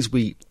sometimes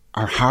we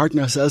are hard on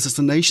ourselves as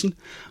a nation,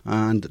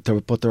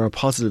 but there are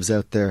positives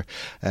out there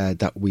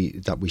that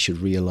we should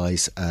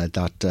realise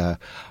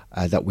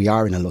that we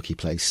are in a lucky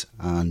place,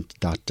 and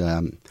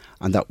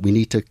that we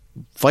need to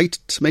fight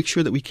to make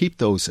sure that we keep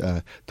those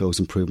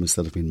improvements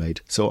that have been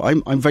made. So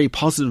I'm very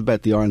positive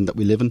about the Ireland that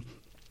we live in.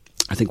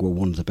 I think we're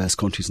one of the best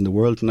countries in the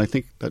world, and I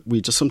think that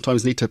we just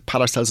sometimes need to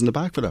pat ourselves on the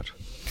back for that.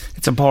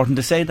 It's important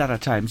to say that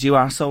at times. You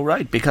are so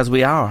right, because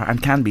we are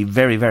and can be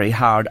very, very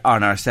hard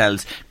on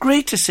ourselves.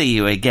 Great to see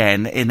you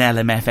again in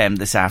LMFM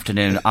this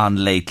afternoon on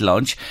Late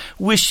Lunch.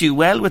 Wish you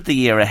well with the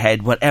year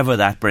ahead, whatever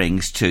that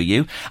brings to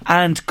you,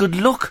 and good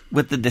luck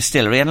with the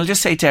distillery. And I'll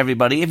just say to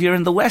everybody, if you're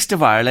in the west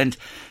of Ireland,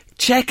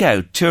 check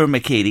out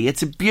Tourmakeedy.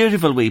 It's a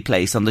beautiful wee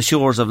place on the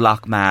shores of Lough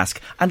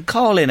Mask, and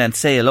call in and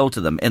say hello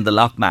to them in the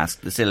Lough Mask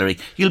distillery.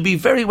 You'll be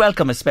very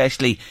welcome,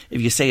 especially if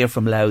you say you're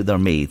from Louth or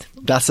Meath.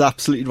 That's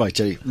absolutely right,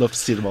 Jerry. Love to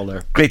see them all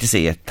there. Great to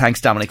see you.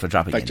 Thanks, Dominic, for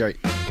dropping in. Thanks, Jerry.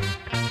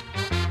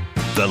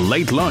 The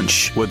Late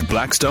Lunch with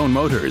Blackstone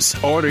Motors.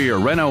 Order your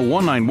Renault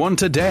 191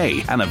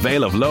 today and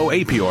avail of low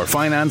APR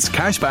finance,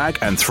 cashback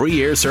and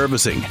 3-year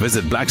servicing.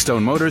 Visit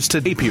Blackstone Motors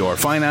today. APR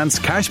finance,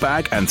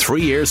 cashback and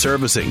 3-year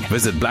servicing.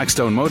 Visit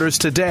Blackstone Motors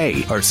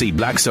today or see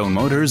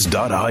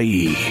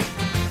blackstonemotors.ie.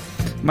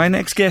 My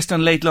next guest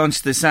on Late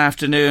Lunch this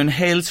afternoon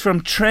hails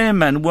from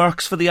Trim and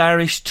works for the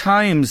Irish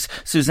Times.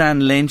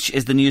 Suzanne Lynch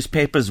is the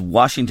newspaper's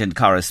Washington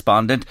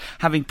correspondent,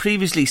 having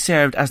previously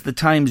served as the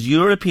Times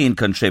European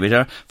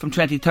contributor from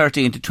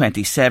 2013 to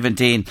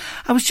 2017.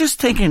 I was just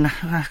thinking,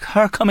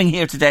 her coming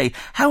here today,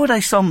 how would I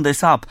sum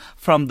this up?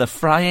 From the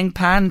frying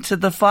pan to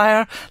the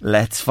fire?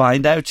 Let's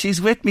find out. She's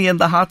with me in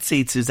the hot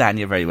seat. Suzanne,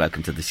 you're very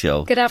welcome to the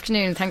show. Good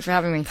afternoon. Thanks for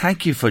having me.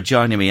 Thank you for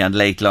joining me on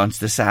Late Lunch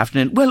this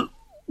afternoon. Well,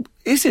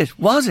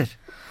 was it?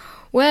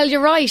 Well,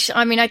 you're right.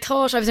 I mean, I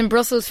thought I was in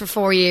Brussels for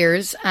 4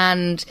 years,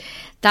 and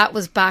that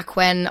was back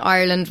when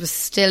Ireland was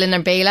still in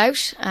a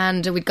bailout,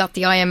 and we'd got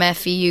the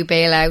IMF EU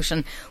bailout,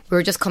 and we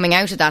were just coming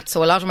out of that.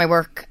 So a lot of my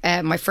work,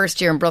 my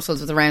first year in Brussels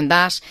was around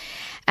that.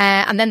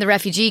 And then the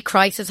refugee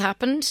crisis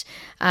happened,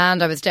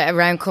 and I was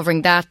around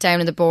covering that down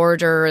in the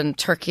border and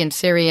Turkey and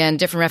Syria and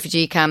different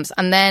refugee camps.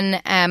 And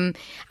then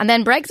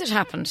Brexit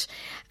happened.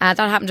 That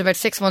happened about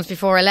 6 months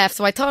before I left.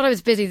 So I thought I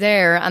was busy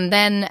there. And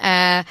then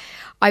I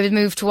was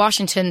moved to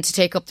Washington to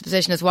take up the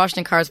position as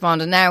Washington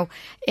correspondent. Now,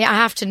 I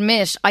have to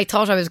admit, I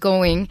thought I was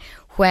going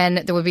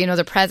when there would be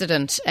another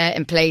president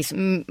in place.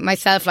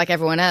 Myself, like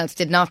everyone else,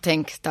 did not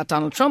think that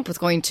Donald Trump was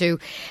going to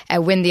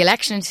win the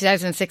election in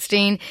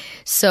 2016.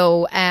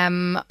 So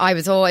I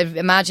was always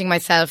imagining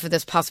myself for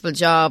this possible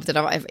job that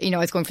I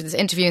was going for this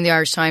interview in the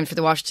Irish Times for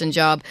the Washington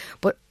job,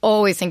 but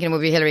always thinking it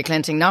would be Hillary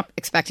Clinton, not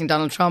expecting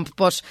Donald Trump.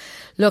 But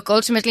look,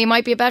 ultimately it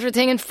might be a better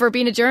thing for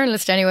being a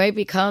journalist anyway,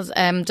 because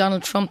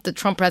Donald Trump, the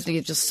Trump presidency,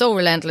 is just so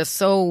relentless,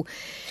 so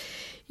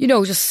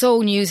just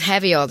so news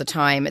heavy all the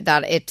time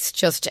that it's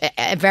just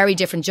a very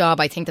different job,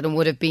 I think, than it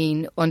would have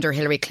been under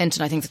Hillary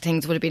Clinton. I think that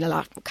things would have been a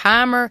lot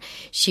calmer.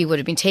 She would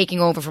have been taking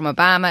over from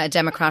Obama, a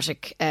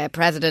Democratic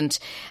president,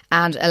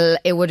 and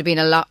it would have been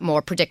a lot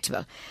more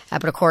predictable.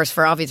 But of course,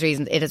 for obvious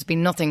reasons, it has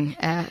been nothing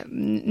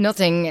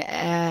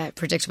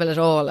predictable at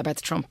all about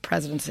the Trump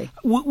presidency.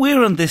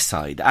 We're on this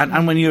side,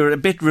 and when you're a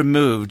bit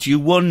removed, you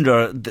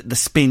wonder the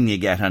spin you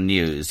get on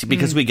news,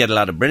 because we get a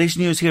lot of British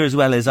news here as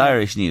well as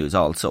Irish news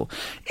also.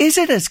 Is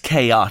it as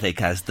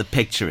chaotic as the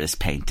picture is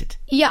painted?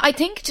 Yeah, I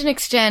think to an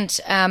extent,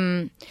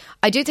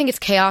 I do think it's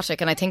chaotic,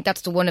 and I think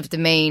that's one of the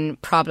main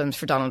problems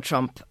for Donald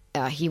Trump.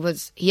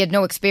 He had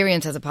no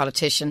experience as a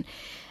politician,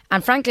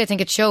 and frankly I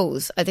think it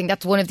shows. I think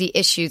that's one of the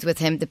issues with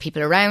him, the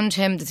people around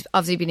him. There's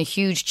obviously been a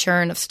huge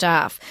churn of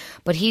staff,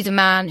 but he's a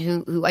man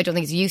who I don't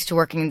think is used to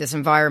working in this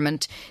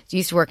environment. He's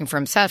used to working for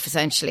himself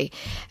essentially,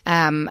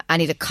 and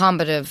he's a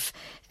combative,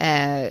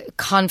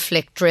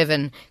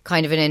 conflict-driven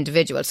kind of an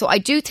individual. So I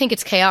do think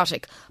it's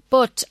chaotic,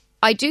 but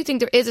I do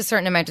think there is a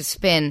certain amount of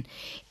spin.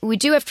 We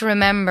do have to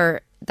remember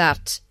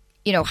that,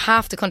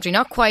 half the country,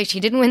 not quite,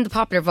 he didn't win the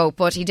popular vote,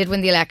 but he did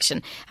win the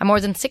election. And more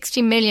than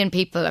 60 million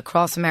people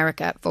across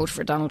America voted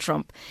for Donald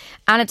Trump.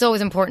 And it's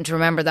always important to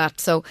remember that.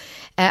 So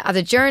as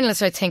a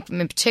journalist, I think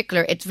in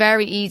particular, it's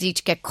very easy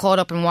to get caught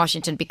up in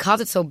Washington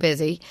because it's so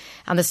busy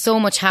and there's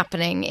so much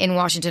happening in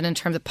Washington in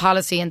terms of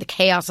policy and the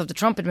chaos of the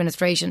Trump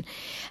administration.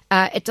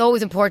 It's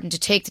always important to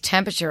take the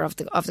temperature of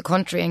the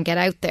country and get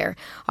out there.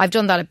 I've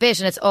done that a bit,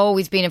 and it's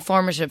always been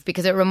informative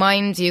because it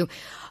reminds you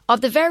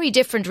of the very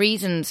different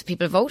reasons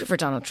people voted for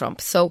Donald Trump.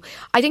 So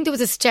I think there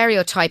was a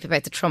stereotype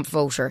about the Trump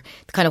voter,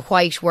 the kind of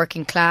white,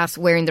 working class,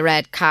 wearing the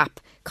red cap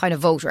kind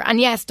of voter.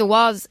 And yes, that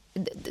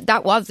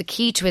was the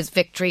key to his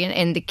victory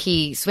in the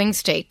key swing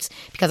states,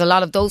 because a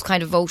lot of those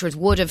kind of voters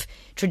would have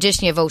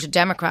traditionally voted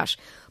Democrat.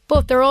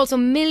 But there are also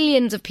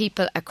millions of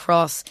people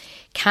across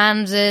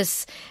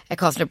Kansas,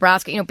 across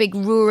Nebraska, big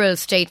rural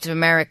states of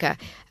America,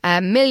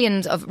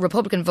 millions of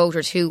Republican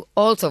voters who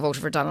also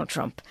voted for Donald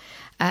Trump.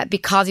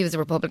 Because he was a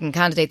Republican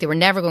candidate, they were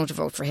never going to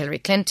vote for Hillary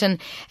Clinton.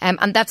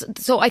 And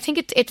so I think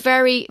it's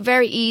very,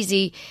 very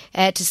easy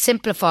to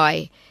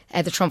simplify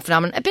the Trump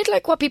phenomenon, a bit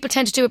like what people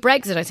tend to do with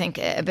Brexit, I think,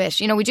 a bit.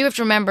 We do have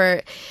to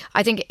remember,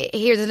 I think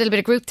here's a little bit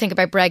of groupthink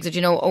about Brexit,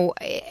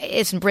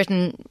 isn't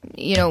Britain,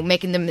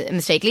 making the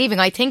mistake leaving?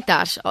 I think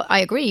that,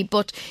 I agree,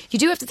 but you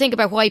do have to think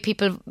about why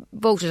people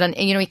voted, and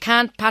you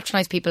can't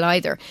patronise people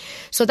either.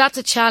 So that's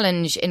a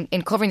challenge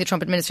in covering the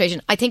Trump administration.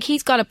 I think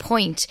he's got a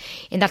point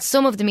in that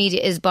some of the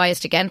media is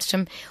biased against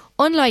him.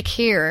 Unlike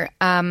here,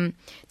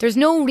 there's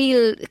no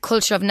real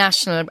culture of a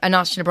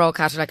national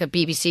broadcaster like a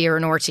BBC or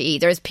an RTE.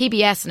 There is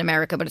PBS in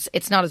America, but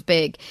it's not as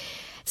big.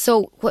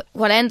 So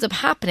what ends up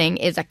happening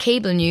is that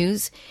cable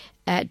news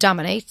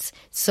dominates.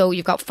 So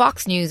you've got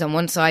Fox News on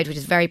one side, which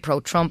is very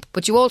pro-Trump,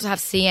 but you also have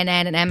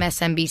CNN and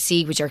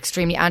MSNBC, which are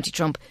extremely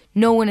anti-Trump.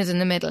 No one is in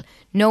the middle.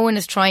 No one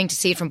is trying to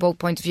see it from both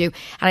points of view.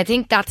 And I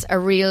think that's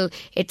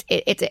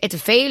it's a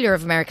failure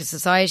of American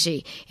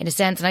society in a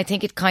sense. And I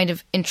think it kind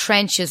of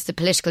entrenches the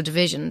political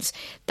divisions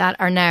that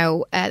are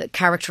now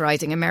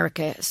characterising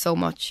America so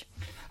much.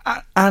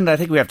 And I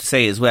think we have to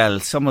say as well,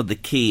 some of the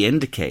key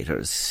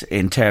indicators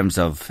in terms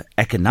of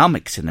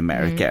economics in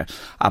America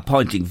are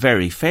pointing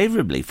very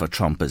favourably for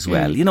Trump as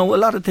well. A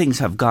lot of things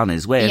have gone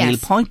his way, and he'll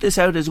point this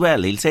out as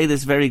well. He'll say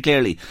this very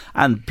clearly,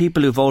 and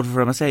people who voted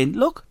for him are saying,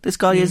 look, this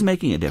guy is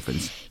making a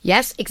difference.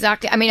 Yes,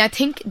 exactly. I mean, I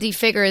think the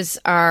figures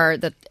are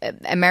that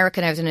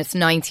America now is in its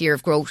 9th year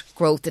of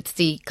growth. It's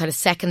the kind of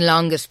second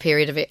longest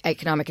period of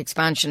economic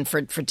expansion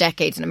for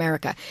decades in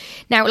America.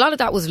 Now, a lot of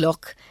that was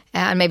luck.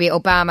 And maybe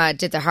Obama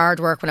did the hard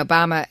work when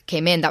Obama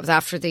came in. That was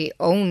after their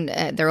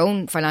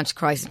own financial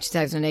crisis in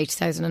 2008,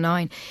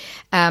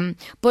 2009.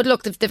 But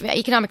look, the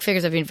economic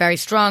figures have been very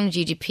strong.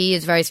 GDP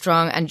is very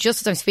strong. And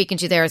just as I'm speaking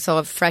to you there, I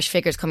saw fresh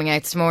figures coming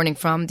out this morning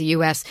from the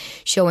US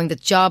showing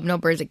that job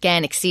numbers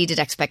again exceeded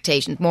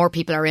expectations. More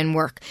people are in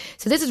work.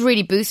 So this is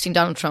really boosting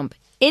Donald Trump.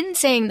 In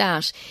saying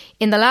that,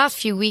 in the last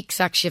few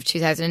weeks, actually, of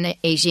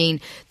 2018,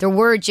 there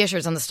were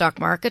jitters on the stock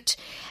market.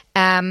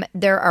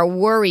 There are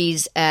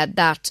worries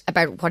that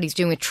about what he's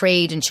doing with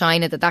trade in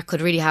China, that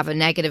could really have a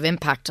negative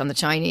impact on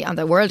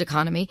the world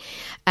economy.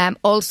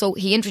 Also,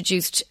 he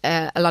introduced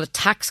a lot of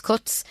tax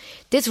cuts.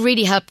 This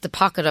really helped the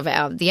pocket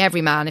of the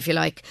everyman, if you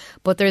like.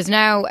 But there's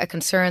now a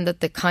concern that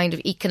the kind of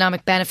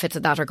economic benefits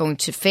of that are going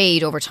to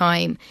fade over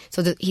time.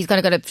 So that he's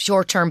going to get a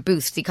short-term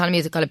boost. The economy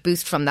has got a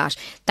boost from that.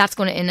 That's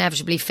going to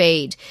inevitably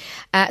fade.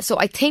 So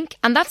I think,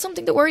 and that's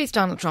something that worries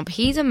Donald Trump.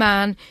 He's a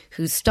man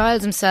who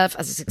styles himself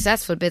as a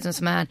successful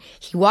businessman.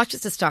 He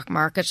watches the stock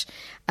market.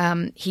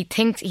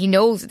 He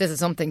knows that this is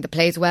something that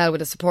plays well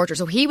with his supporters.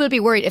 So he will be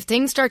worried if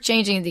things start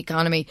changing in the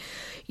economy.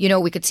 You know,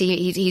 we could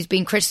see he's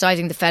been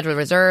criticising the Federal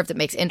Reserve that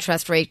makes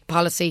interest rate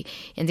policy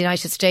in the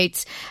United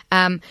States.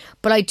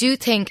 But I do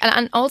think,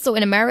 and also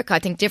in America, I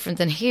think different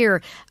than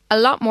here, a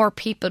lot more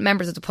people,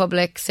 members of the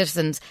public,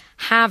 citizens,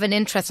 have an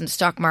interest in the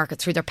stock market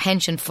through their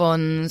pension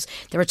funds,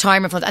 their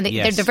retirement funds, and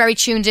they're very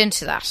tuned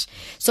into that.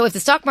 So if the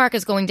stock market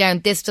is going down,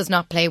 this does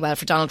not play well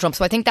for Donald Trump.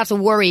 So I think that's a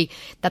worry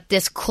that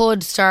this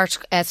could start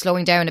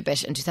slowing down a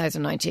bit in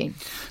 2019.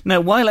 Now,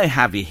 while I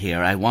have you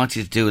here, I want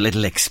you to do a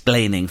little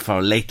explaining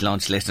for Late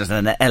Lunch listeners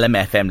and the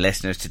LMFM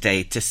listeners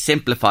today to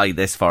simplify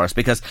this for us,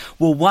 because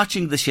we're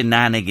watching the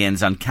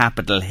shenanigans on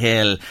Capitol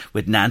Hill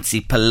with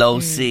Nancy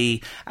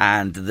Pelosi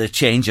and the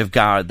change of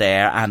guard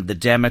there, and the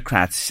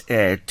Democrats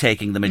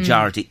taking the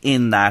majority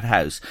in that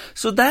house.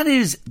 So that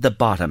is the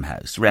bottom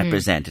house,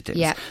 representatives.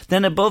 Yeah.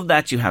 Then above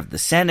that you have the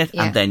Senate,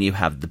 and then you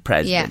have the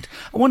president.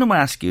 I want to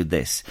ask you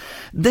this.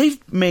 They've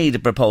made a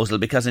proposal,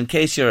 because in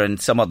case you're in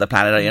some other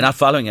planet or you're not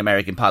following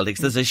American politics,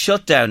 there's a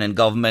shutdown in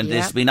government.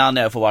 It's been on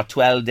there for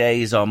 12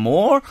 days or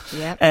more.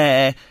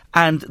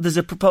 And there's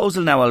a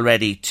proposal now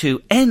already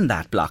to end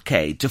that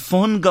blockade, to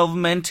fund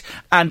government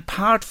and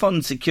part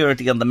fund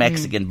security on the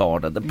Mexican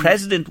border. The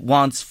president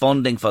wants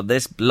funding for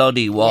this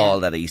bloody wall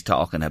that he's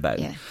talking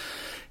about.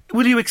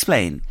 Will you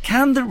explain?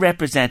 Can the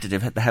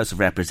representative at the House of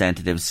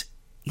Representatives,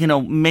 you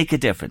know, make a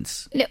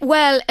difference?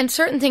 Well, and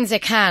certain things they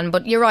can,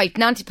 but you're right.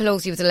 Nancy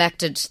Pelosi was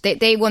elected.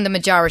 They won the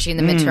majority in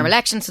the midterm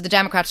election, so the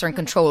Democrats are in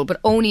control, but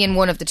only in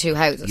one of the two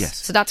houses.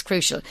 So that's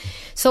crucial.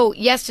 So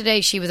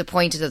yesterday she was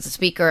appointed as the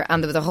Speaker,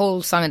 and there was a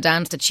whole song and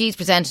dance that she's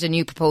presented a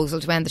new proposal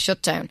to end the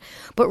shutdown.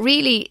 But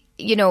really,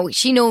 you know,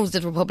 she knows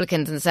that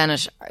Republicans in the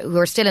Senate, who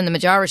are still in the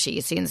majority,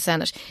 you see, in the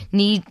Senate,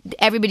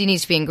 everybody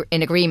needs to be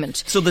in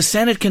agreement. So the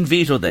Senate can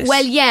veto this?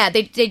 Well, yeah,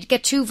 they'd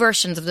get two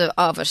versions of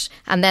it,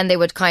 and then they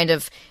would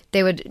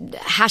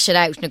hash it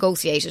out,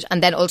 negotiate it,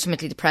 and then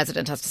ultimately the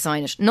president has to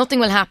sign it. Nothing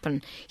will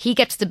happen. He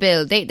gets the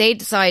bill. They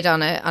decide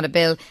on a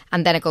bill,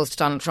 and then it goes to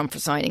Donald Trump for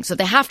signing. So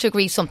they have to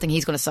agree something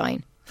he's going to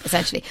sign,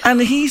 essentially.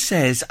 And he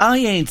says, I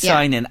ain't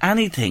signing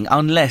anything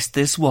unless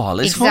this wall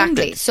is funded.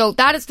 Exactly. So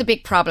that is the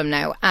big problem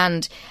now.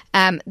 And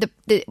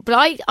but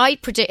I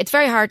predict it's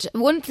very hard.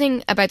 One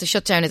thing about the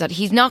shutdown is that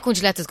he's not going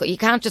to let this go. You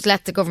can't just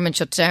let the government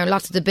shut down.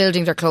 Lots of the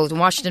buildings are closed in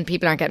Washington.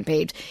 People aren't getting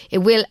paid. It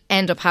will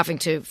end up having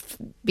to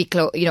be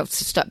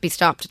be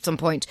stopped at some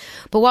point.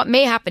 But what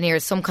may happen here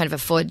is some kind of a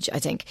fudge, I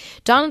think.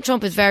 Donald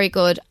Trump is very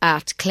good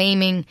at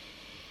claiming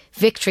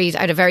victories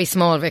out of very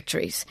small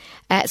victories.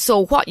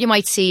 So what you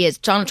might see is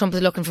Donald Trump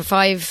is looking for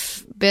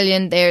 $5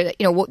 billion.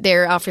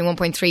 They're offering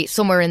 1.3,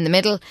 somewhere in the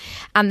middle.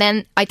 And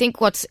then I think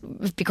what's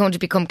going to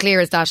become clear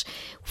is that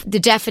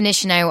the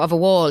definition now of a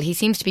wall, he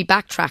seems to be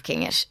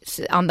backtracking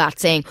it on that,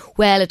 saying,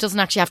 well, it doesn't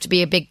actually have to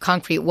be a big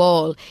concrete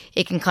wall.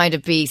 It can kind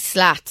of be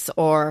slats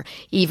or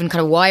even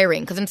kind of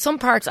wiring. Because in some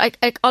parts,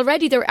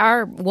 already there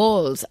are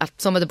walls at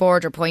some of the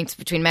border points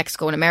between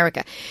Mexico and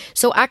America.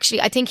 So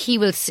actually, I think he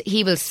will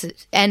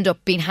end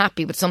up being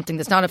happy with something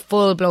that's not a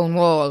full-blown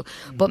wall,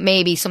 but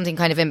maybe something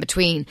kind of in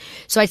between.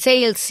 So I'd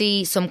say you'll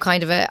see some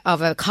kind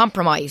of a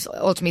compromise.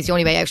 Ultimately, is the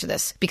only way out of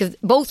this, because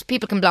both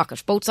people can block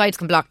it. Both sides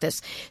can block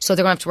this, so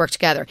they're going to have to work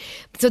together.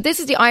 So this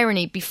is the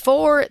irony.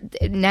 Before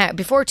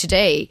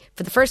today,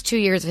 for the first 2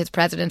 years of his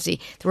presidency,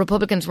 the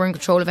Republicans were in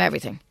control of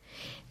everything.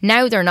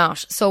 Now they're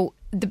not. So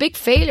the big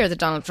failure that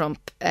Donald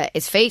Trump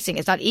is facing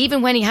is that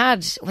even when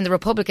the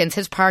Republicans,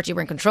 his party,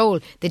 were in control,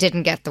 they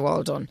didn't get the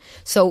wall done.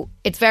 So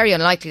it's very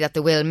unlikely that they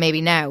will, maybe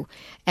now,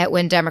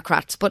 when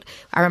Democrats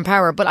are in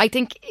power. But I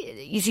think,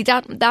 you see,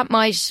 that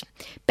might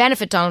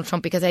benefit Donald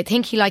Trump, because I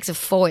think he likes a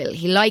foil.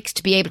 He likes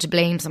to be able to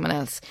blame someone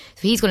else.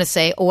 So he's going to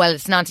say, oh, well,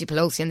 it's Nancy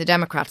Pelosi and the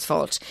Democrats'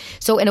 fault.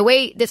 So in a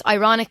way, this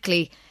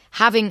ironically,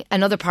 having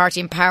another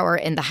party in power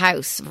in the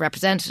House of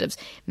Representatives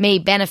may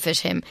benefit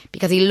him,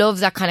 because he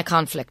loves that kind of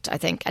conflict, I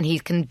think, and he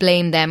can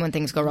blame them when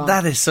things go wrong.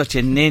 That is such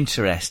an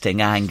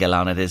interesting angle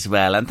on it as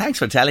well, and thanks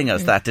for telling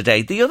us that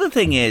today. The other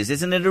thing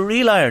isn't it a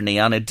real irony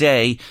on a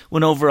day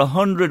when over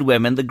 100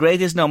 women, the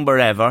greatest number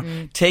ever,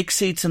 take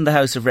seats in the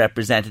House of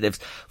Representatives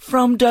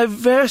from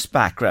diverse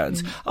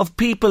backgrounds of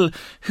people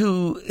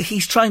who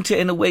he's trying to,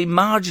 in a way,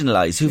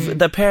 marginalise, who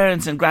their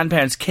parents and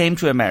grandparents came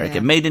to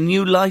America, made a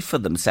new life for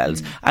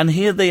themselves, and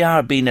here they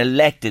are being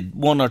elected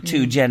one or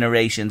two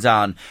generations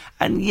on,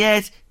 and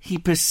yet he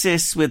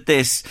persists with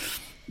this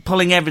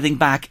pulling everything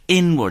back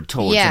inward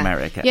towards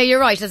America. Yeah, you're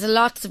right. There's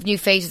lots of new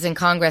faces in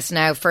Congress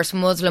now. First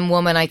Muslim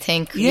woman, I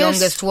think. Yes.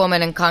 Youngest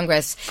woman in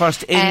Congress.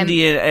 First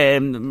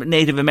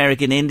Native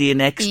American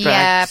Indian extract.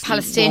 Yeah,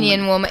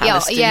 Palestinian woman.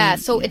 Palestinian. Yeah,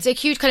 so it's a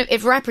huge kind of,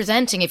 it's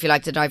representing, if you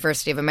like, the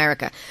diversity of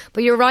America.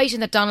 But you're right in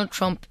that Donald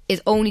Trump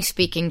is only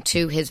speaking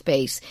to his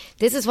base.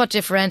 This is what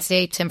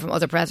differentiates him from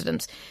other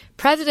presidents.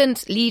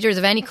 President leaders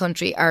of any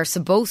country are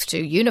supposed to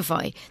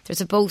unify. They're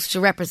supposed to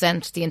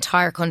represent the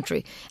entire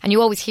country. And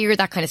you always hear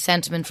that kind of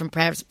sentiment from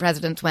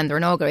presidents when they're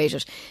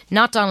inaugurated.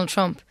 Not Donald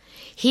Trump.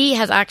 He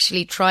has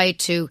actually tried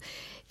to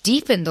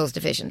deepen those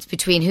divisions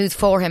between who's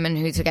for him and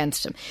who's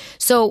against him.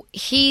 So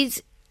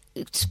he's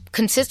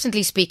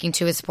consistently speaking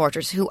to his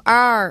supporters who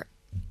are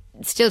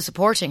still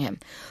supporting him.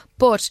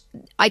 But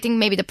I think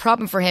maybe the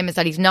problem for him is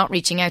that he's not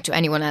reaching out to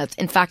anyone else.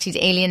 In fact, he's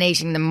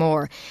alienating them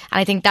more.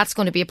 And I think that's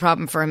going to be a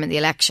problem for him in the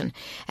election,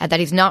 that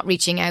he's not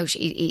reaching out.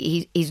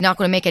 He's not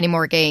going to make any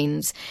more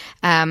gains.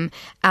 And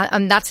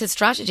that's his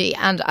strategy.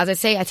 And as I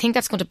say, I think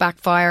that's going to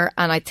backfire.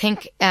 And I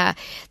think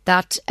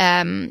that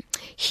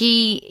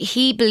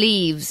he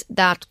believes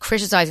that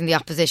criticising the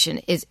opposition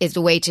is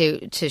the way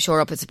to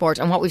shore up his support.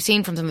 And what we've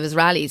seen from some of his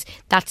rallies,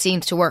 that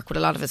seems to work with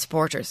a lot of his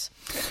supporters.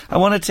 I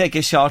want to take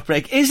a short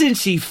break. Isn't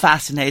she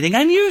fascinating?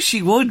 I knew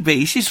she would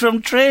be. She's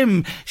from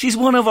Trim. She's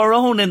one of our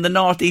own in the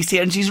northeast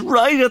here, and she's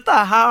right at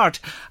the heart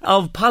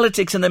of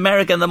politics in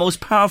America and the most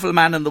powerful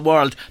man in the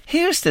world.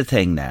 Here's the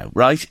thing now,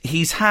 right?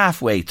 He's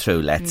halfway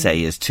through, let's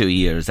say, his 2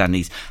 years, and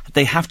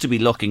they have to be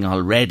looking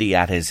already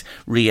at his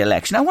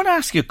re-election. I want to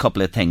ask you a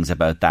couple of things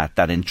about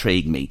that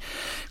intrigue me.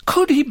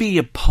 Could he be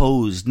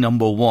opposed,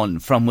 number one,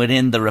 from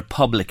within the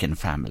Republican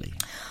family?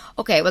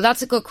 Okay, well,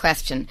 that's a good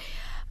question.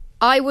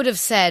 I would have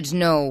said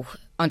no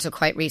until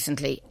quite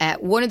recently.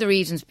 One of the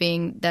reasons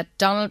being that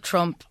Donald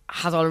Trump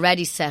has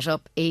already set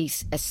up a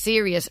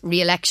serious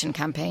re-election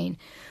campaign,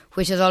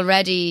 which has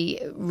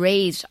already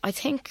raised, I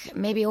think,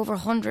 maybe over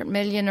 100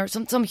 million or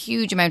some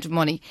huge amount of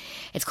money.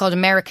 It's called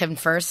American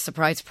First,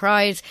 surprise,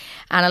 surprise.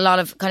 And a lot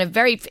of kind of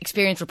very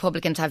experienced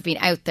Republicans have been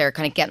out there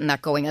kind of getting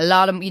that going. You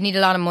need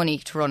a lot of money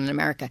to run in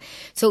America.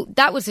 So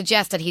that would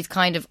suggest that he's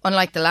kind of,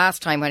 unlike the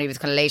last time when he was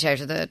kind of late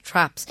out of the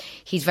traps,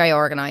 he's very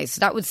organised. So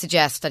that would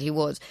suggest that he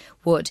would.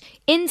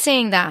 In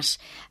saying that,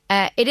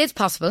 it is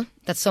possible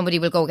that somebody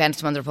will go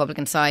against him on the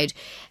Republican side.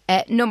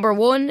 Number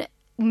one,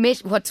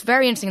 what's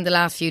very interesting in the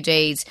last few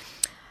days,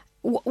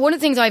 one of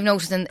the things I've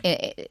noticed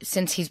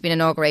since he's been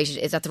inaugurated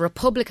is that the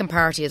Republican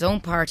Party, his own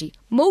party,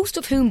 most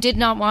of whom did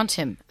not want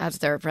him as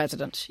their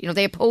president,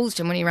 they opposed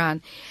him when he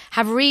ran,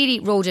 have really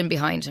rode in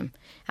behind him.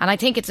 And I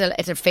think it's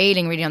a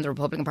failing really on the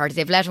Republican Party.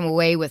 They've let him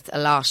away with a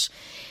lot.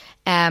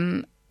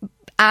 But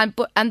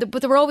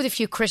there were always a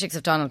few critics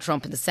of Donald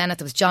Trump in the Senate.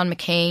 There was John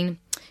McCain,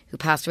 who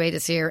passed away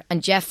this year,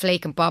 and Jeff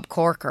Flake and Bob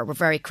Corker were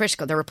very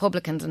critical. They're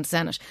Republicans in the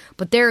Senate,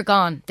 but they're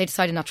gone. They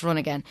decided not to run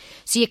again.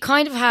 So you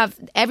kind of have,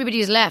 everybody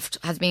who's left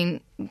has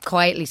been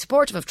quietly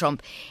supportive of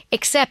Trump,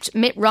 except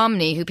Mitt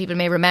Romney, who people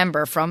may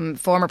remember from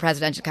former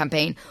presidential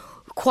campaign,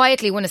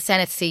 quietly won a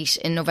Senate seat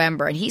in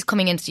November, and he's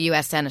coming into the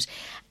US Senate.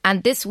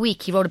 And this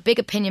week he wrote a big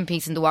opinion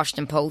piece in the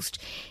Washington Post,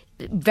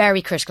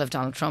 very critical of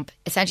Donald Trump,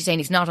 essentially saying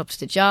he's not up to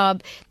the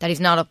job, that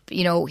he's not up,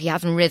 he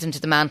hasn't risen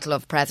to the mantle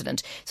of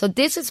president. So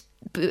this is,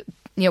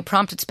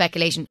 prompted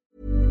speculation.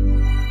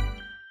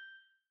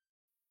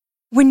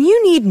 When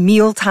you need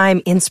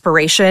mealtime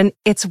inspiration,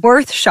 it's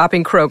worth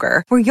shopping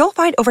Kroger, where you'll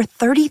find over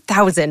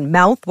 30,000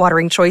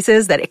 mouth-watering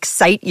choices that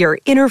excite your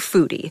inner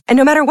foodie. And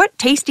no matter what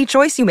tasty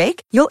choice you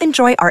make, you'll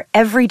enjoy our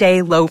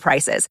everyday low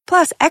prices,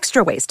 plus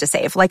extra ways to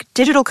save, like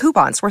digital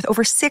coupons worth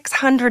over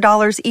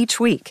 $600 each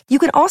week. You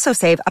can also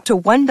save up to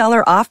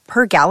 $1 off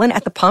per gallon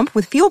at the pump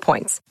with fuel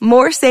points.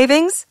 More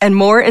savings and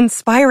more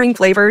inspiring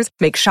flavors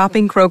make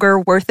shopping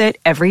Kroger worth it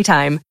every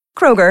time.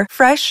 Kroger,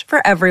 fresh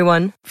for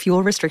everyone.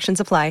 Fuel restrictions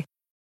apply.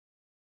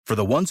 For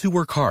the ones who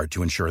work hard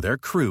to ensure their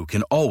crew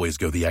can always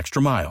go the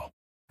extra mile,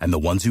 and the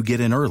ones who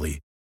get in early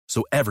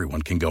so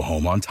everyone can go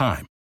home on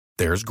time,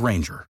 there's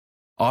Grainger,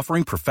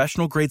 offering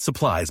professional-grade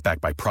supplies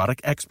backed by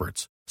product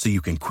experts so you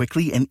can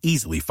quickly and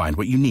easily find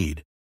what you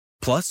need.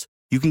 Plus,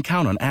 you can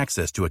count on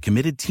access to a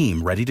committed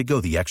team ready to go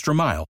the extra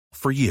mile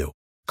for you.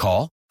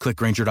 Call, click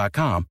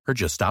Grainger.com, or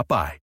just stop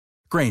by.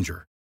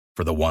 Grainger,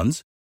 for the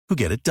ones who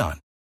get it done.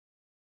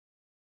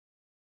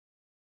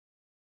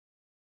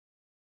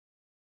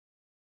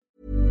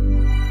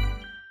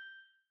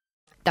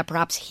 That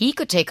perhaps he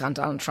could take on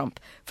Donald Trump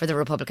for the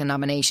Republican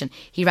nomination.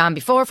 He ran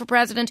before for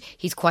president.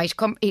 He's quite,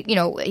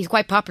 he's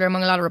quite popular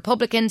among a lot of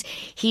Republicans.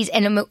 He's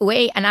in a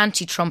way an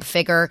anti-Trump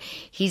figure.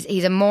 He's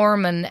a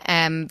Mormon,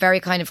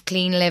 very kind of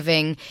clean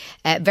living,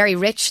 very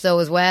rich though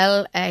as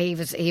well. He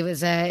was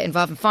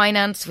involved in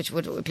finance, which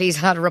would please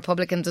a lot of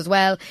Republicans as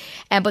well.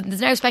 But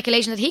there's now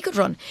speculation that he could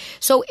run.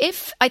 So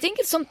I think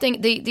it's something.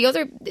 The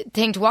other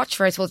thing to watch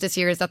for, I suppose, this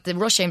year is that the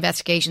Russia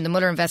investigation, the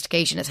Mueller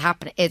investigation,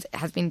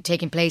 has been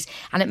taking place,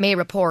 and it may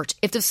report.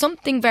 If there's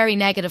something very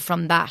negative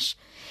from that,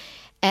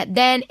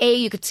 then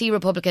you could see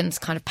Republicans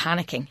kind of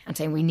panicking and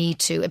saying we need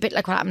to, a bit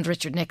like what happened to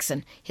Richard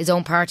Nixon. His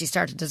own party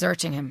started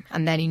deserting him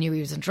and then he knew he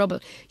was in trouble.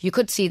 You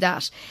could see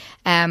that.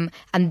 And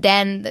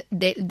then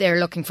they're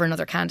looking for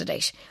another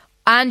candidate.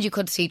 And you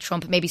could see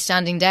Trump maybe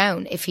standing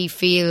down if he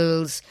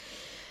feels,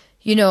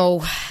 you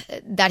know,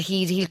 that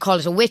he'll call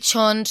it a witch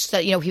hunt,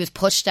 that, you know, he was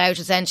pushed out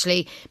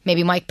essentially.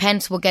 Maybe Mike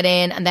Pence will get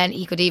in and then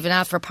he could even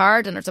ask for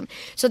pardon or something.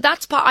 So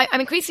I'm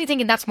increasingly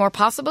thinking that's more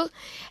possible.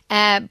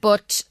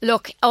 But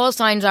look, all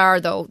signs are,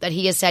 though, that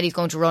he has said he's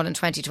going to run in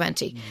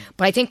 2020.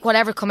 But I think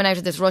whatever coming out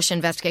of this Russia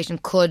investigation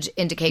could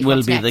indicate will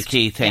what's be next. the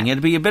key thing. Yeah.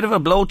 It'd be a bit of a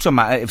blow to him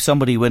if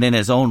somebody within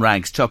his own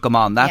ranks took him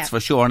on, that's for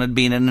sure. And it'd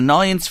been an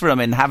annoyance for him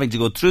in having to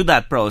go through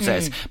that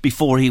process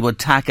before he would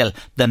tackle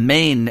the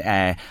main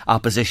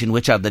opposition,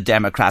 which are the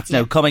Democrats.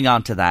 Now, coming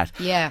on to that.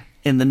 Yeah.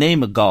 In the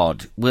name of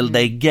God, will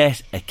they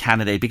get a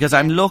candidate? Because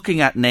I'm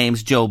looking at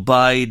names, Joe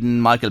Biden,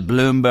 Michael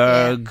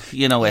Bloomberg,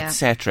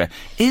 etc.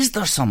 Is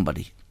there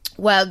somebody?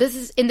 Well, this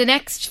is in the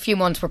next few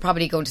months. We're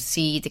probably going to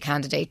see the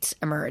candidates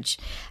emerge.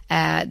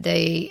 By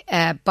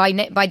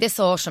this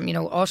autumn,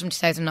 autumn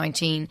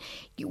 2019,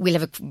 we'll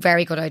have a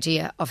very good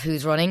idea of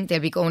who's running.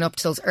 They'll be going up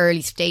to those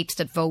early states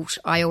that vote,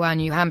 Iowa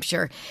and New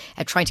Hampshire,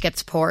 trying to get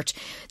support.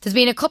 There's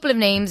been a couple of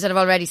names that have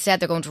already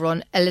said they're going to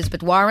run.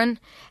 Elizabeth Warren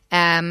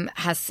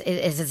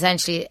is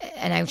essentially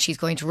announced she's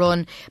going to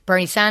run.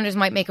 Bernie Sanders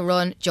might make a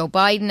run. Joe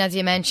Biden, as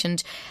you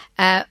mentioned.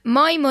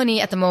 My money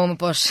at the moment,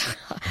 but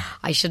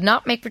I should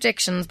not make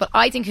predictions, but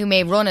I think who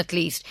may run at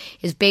least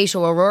is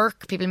Beto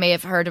O'Rourke. People may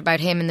have heard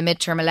about him in the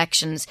midterm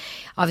elections.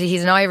 Obviously,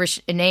 he's an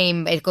Irish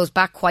name. It goes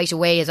back quite a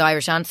way, his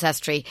Irish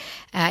ancestry.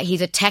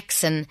 He's a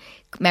Texan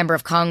member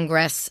of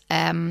Congress,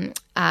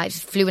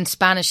 fluent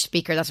Spanish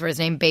speaker. That's where his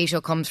name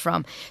Beto comes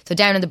from. So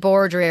down in the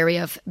border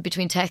area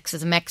between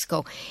Texas and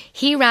Mexico.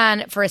 He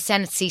ran for a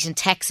Senate seat in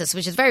Texas,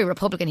 which is very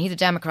Republican. He's a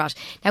Democrat.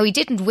 Now, he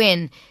didn't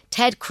win.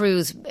 Ted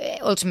Cruz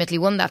ultimately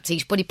won that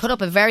seat, but he put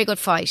up a very good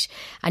fight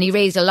and he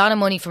raised a lot of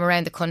money from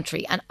around the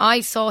country. And I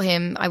saw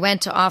him, I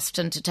went to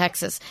Austin, to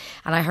Texas,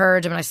 and I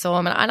heard him and I saw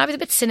him, and I was a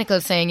bit cynical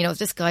saying, is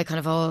this guy kind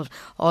of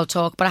all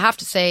talk? But I have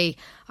to say,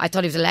 I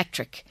thought he was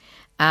electric.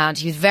 And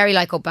he was very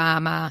like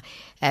Obama,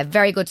 a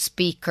very good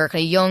speaker,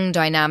 kind of young,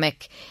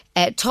 dynamic,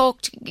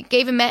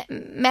 gave a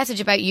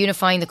message about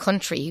unifying the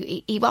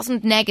country. He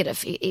wasn't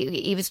negative.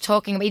 He was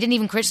talking about, he didn't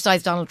even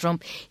criticise Donald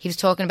Trump. He was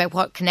talking about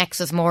what connects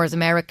us more as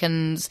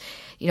Americans,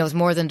 is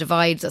more than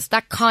divides us.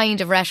 That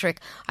kind of rhetoric,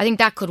 I think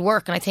that could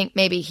work. And I think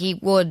maybe he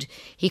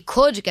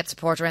could get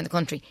support around the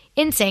country.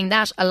 In saying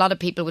that, a lot of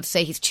people would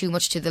say he's too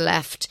much to the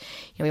left.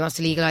 He wants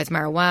to legalise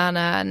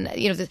marijuana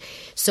and,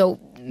 so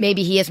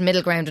maybe he is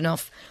middle ground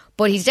enough.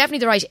 But he's definitely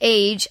the right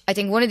age. I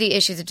think one of the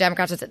issues of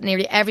Democrats is that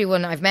nearly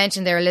everyone I've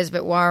mentioned there,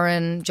 Elizabeth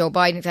Warren, Joe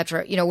Biden,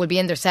 etc., will be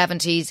in their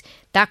 70s.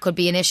 That could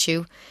be an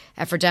issue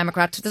for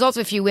Democrats. There's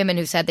also a few women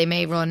who said they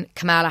may run.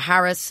 Kamala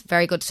Harris,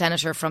 very good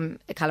senator from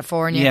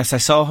California. Yes, I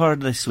saw her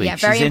this week. Yeah,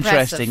 very She's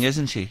impressive. Interesting,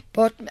 isn't she?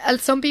 But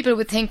some people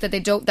would think that they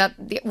don't.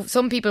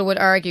 Some people would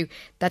argue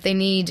that they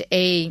need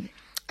a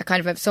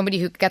kind of somebody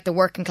who could get the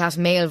working class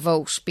male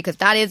vote, because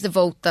that is the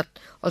vote that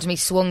ultimately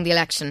swung the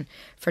election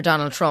for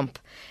Donald Trump.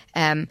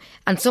 And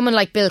someone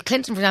like Bill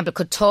Clinton, for example,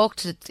 could talk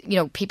to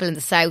people in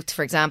the South,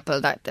 for example,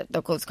 that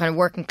those kind of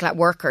working class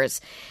workers,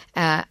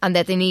 and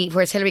that they need.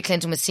 Whereas Hillary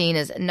Clinton was seen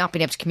as not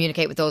being able to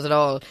communicate with those at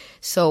all.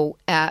 So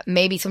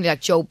maybe somebody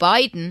like Joe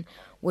Biden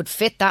would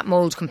fit that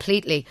mould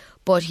completely.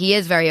 But he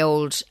is very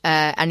old,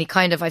 and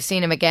I've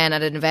seen him again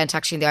at an event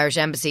actually in the Irish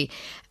Embassy,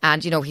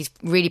 and he's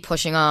really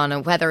pushing on.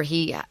 And whether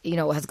he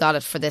has got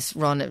it for this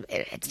run,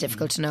 it's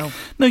difficult to know.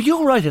 No,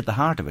 you're right at the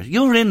heart of it.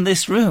 You're in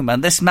this room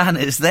and this man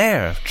is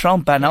there,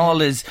 Trump and all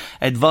his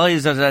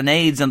advisors and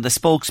aides and the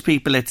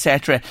spokespeople,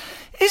 etc.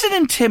 Is it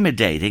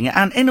intimidating?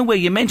 And in a way,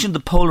 you mentioned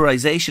the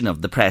polarisation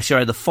of the press.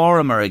 You're the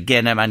forumer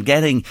again, and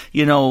getting,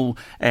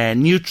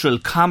 neutral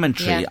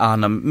commentary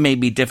on him may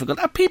be difficult.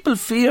 Are people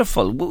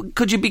fearful?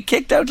 Could you be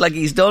kicked out like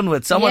he's done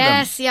with some of them?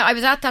 Yes, yeah. I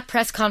was at that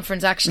press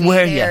conference actually.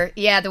 Were there.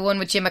 you? Yeah, the one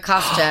with Jim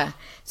Acosta.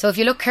 So if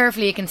you look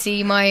carefully, you can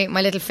see my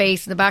little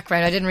face in the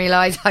background. I didn't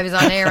realise I was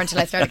on air until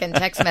I started getting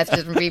text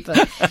messages from people.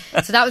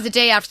 So that was the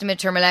day after the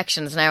midterm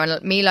elections now.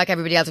 And me, like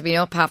everybody else, had been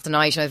up half the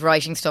night and I was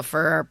writing stuff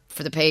for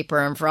the paper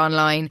and for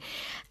online.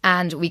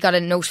 And we got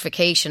a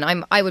notification.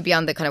 I would be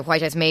on the kind of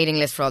White House mailing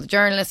list for all the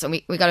journalists. And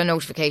we got a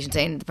notification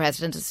saying the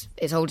president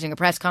is holding a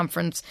press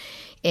conference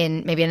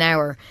in maybe an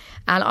hour.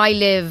 And I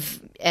live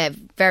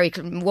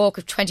walk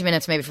of 20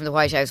 minutes maybe from the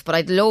White House, but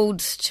I'd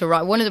loads to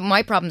write. One of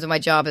my problems in my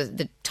job is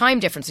the time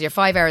difference. So you're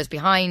 5 hours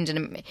behind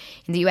in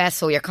the US,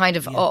 so you're kind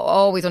of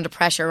always under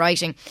pressure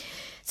writing.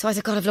 So I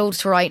said, God, I've loads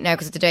to write now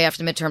because it's the day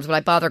after the midterms. Will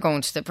I bother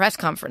going to the press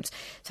conference?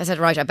 So I said,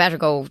 right, I better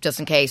go just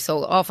in case.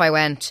 So off I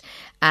went,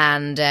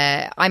 and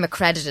I'm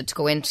accredited to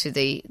go into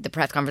the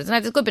press conference. And I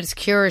have a good bit of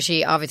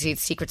security. Obviously, the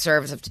Secret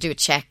Service have to do a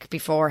check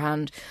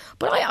beforehand.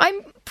 But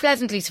I'm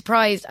pleasantly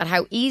surprised at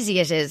how easy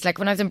it is. Like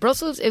when I was in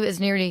Brussels, it was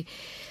nearly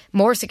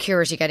more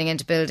security getting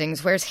into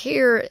buildings. Whereas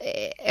here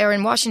or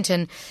in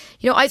Washington,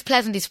 I was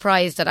pleasantly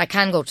surprised that I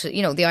can go to,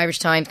 the Irish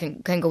Times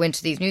can go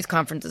into these news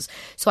conferences.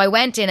 So I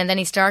went in, and then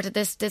he started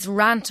this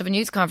rant of a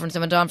news conference that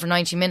went on for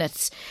 90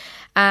 minutes.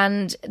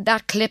 And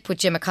that clip with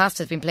Jim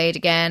Acosta has been played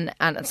again,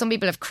 and some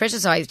people have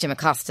criticised Jim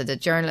Acosta, the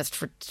journalist,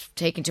 for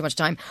taking too much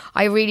time.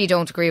 I really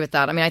don't agree with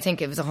that. I mean, I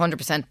think it was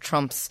 100%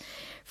 Trump's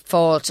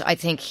fault. I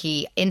think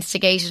he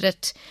instigated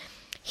it.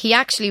 He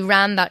actually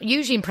ran that.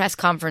 Usually in press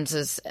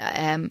conferences,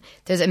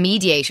 there's a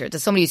mediator.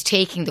 There's somebody who's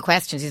taking the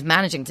questions, who's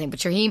managing things.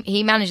 But sure,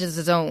 he manages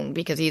his own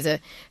because he's a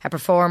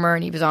performer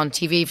and he was on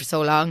TV for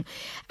so long.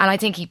 And I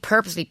think he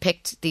purposely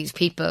picked these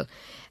people,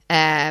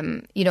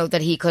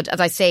 that he could, as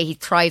I say, he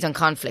thrives on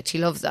conflict. He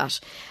loves that.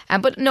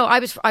 But no, I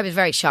was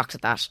very shocked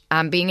at that.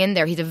 Being in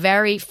there, he's a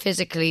very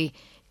physically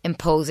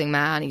imposing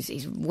man.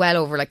 He's well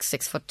over like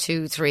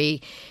 6'2",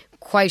 3".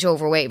 Quite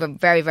overweight, but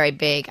very, very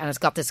big, and has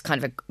got this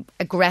kind of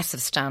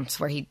aggressive stance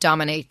where he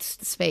dominates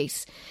the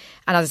space.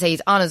 And as I say,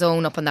 he's on his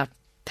own up on that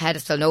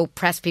pedestal, no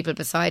press people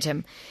beside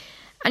him.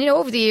 And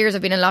over the years,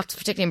 I've been in lots,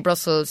 particularly in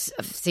Brussels,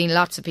 I've seen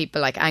lots of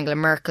people like Angela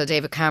Merkel,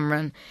 David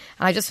Cameron,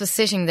 and I just was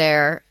sitting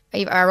there,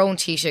 our own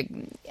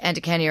Taoiseach,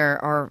 Enda Kenny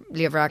or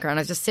Leo Varadkar, and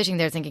I was just sitting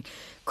there thinking,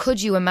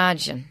 could you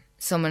imagine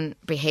someone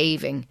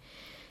behaving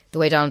the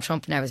way Donald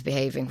Trump now is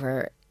behaving,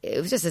 where it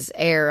was just this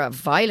air of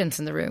violence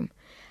in the room?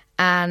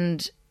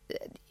 And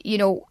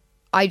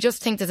I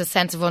just think there's a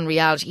sense of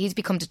unreality. He's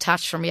become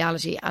detached from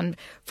reality and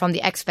from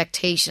the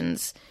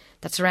expectations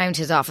that surround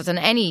his office and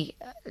any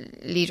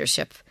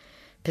leadership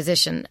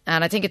position.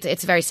 And I think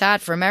it's very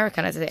sad for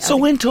America.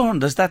 So in turn,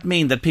 does that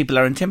mean that people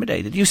are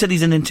intimidated? You said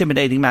he's an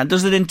intimidating man.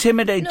 Does it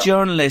intimidate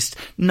journalists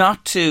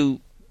not to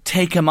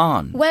take him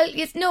on? Well,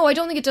 no, I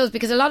don't think it does,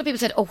 because a lot of people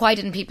said, why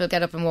didn't people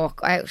get up and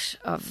walk out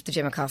of the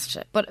Jim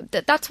Acosta? But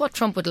that's what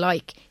Trump would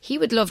like. He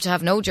would love to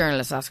have no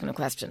journalists asking a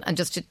question and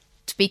just to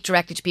speak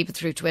directly to people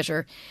through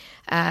Twitter,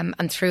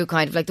 and through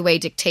kind of like the way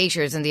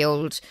dictators in the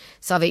old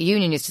Soviet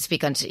Union used to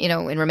speak on,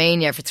 in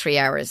Romania for 3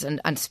 hours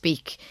and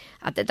speak.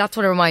 That's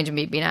what it reminded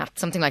me of being at,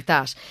 something like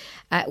that.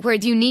 Where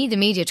you need the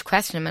media to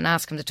question him and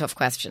ask him the tough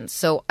questions.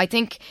 So I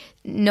think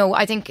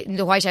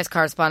the White House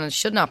correspondents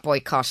should not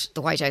boycott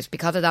the White House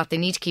because of that. They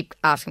need to keep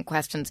asking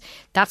questions.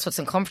 That's what's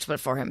uncomfortable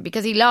for him,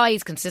 because he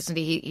lies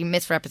consistently. He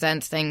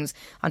misrepresents things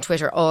on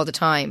Twitter all the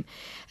time.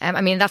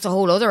 That's a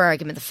whole other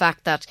argument, the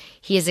fact that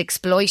he has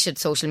exploited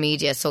social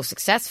media so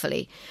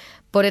successfully.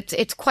 But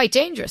it's quite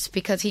dangerous,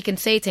 because he can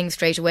say things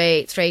straight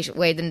away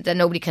that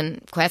nobody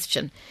can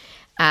question.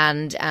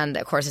 And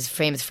of course his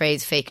famous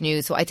phrase, fake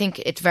news. So I think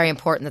it's very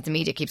important that the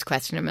media keeps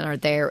questioning him and are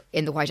there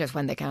in the White House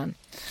when they can.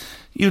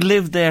 You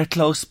lived there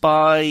close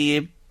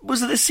by.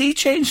 Was it a sea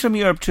change from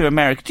Europe to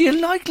America? Do you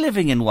like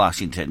living in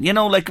Washington?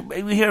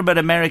 We hear about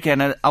America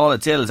and all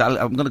its ills. I'm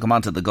going to come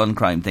on to the gun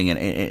crime thing in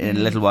a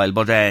little while,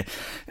 but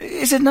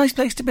is it a nice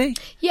place to be?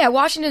 Yeah,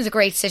 Washington's a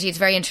great city. It's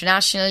very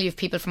international. You have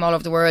people from all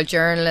over the world,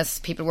 journalists,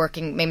 people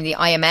working, maybe the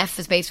IMF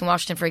is based in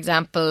Washington, for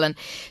example, and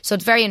so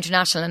it's very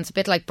international, and it's a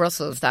bit like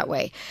Brussels that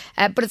way.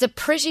 But it's a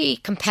pretty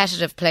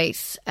competitive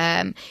place.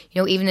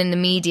 Even in the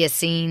media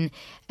scene,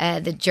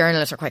 the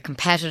journalists are quite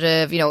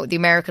competitive. The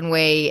American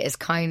way is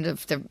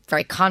they're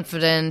very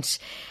confident.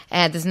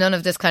 There's none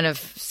of this kind of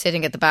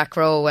sitting at the back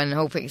row and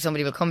hoping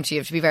somebody will come to you.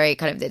 You have to be very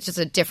it's just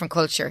a different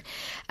culture.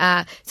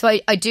 So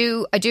I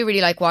do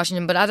really like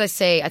Washington. But as I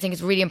say, I think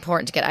it's really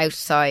important to get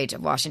outside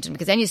of Washington,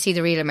 because then you see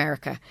the real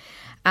America.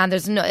 And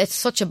it's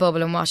such a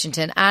bubble in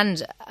Washington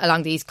and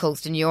along the East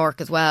Coast in New York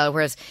as well.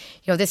 Whereas,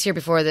 this year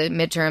before the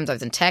midterms, I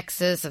was in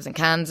Texas, I was in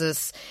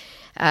Kansas,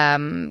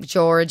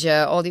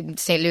 Georgia, all the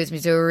St. Louis,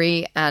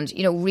 Missouri, and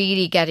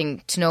really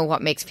getting to know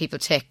what makes people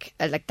tick.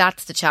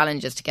 That's the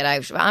challenge, is to get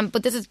out.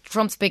 But this is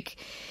Trump's big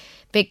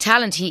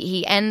talent.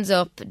 He ends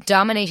up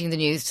dominating the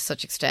news to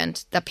such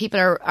extent that people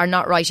are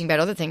not writing about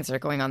other things that are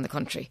going on in the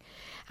country,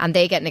 and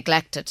they get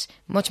neglected.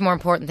 Much more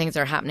important things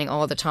are happening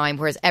all the time,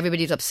 whereas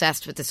everybody's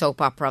obsessed with the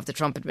soap opera of the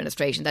Trump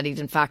administration, that he's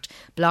in fact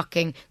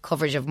blocking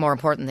coverage of more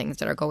important things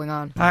that are going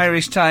on.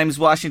 Irish Times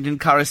Washington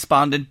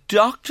correspondent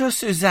Dr.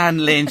 Suzanne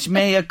Lynch,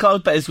 mea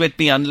culpa, is with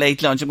me on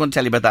Late Lunch. I'm going to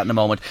tell you about that in a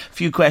moment. A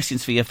few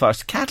questions for you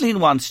first. Kathleen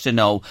wants to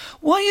know,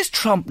 why is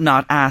Trump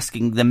not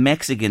asking the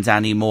Mexicans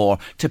anymore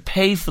to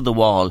pay for the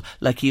wall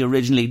like he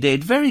originally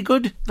did? Very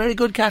good,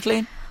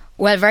 Kathleen.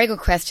 Well, very good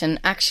question.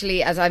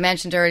 Actually, as I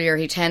mentioned earlier,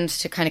 he tends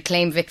to kind of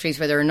claim victories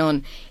where there are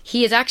none.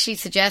 He has actually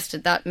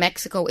suggested that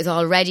Mexico is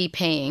already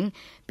paying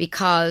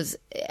because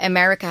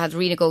America has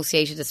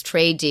renegotiated this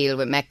trade deal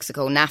with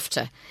Mexico,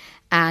 NAFTA.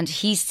 And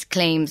he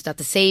claims that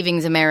the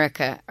savings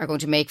America are going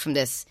to make from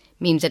this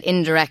means that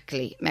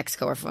indirectly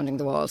Mexico are funding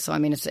the wall. So,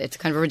 it's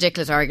kind of a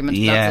ridiculous argument.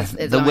 Yeah,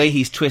 the way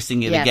he's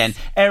twisting it again.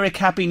 Eric,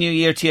 Happy New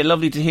Year to you.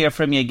 Lovely to hear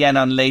from you again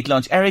on Late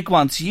Lunch. Eric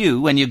wants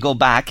you, when you go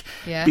back,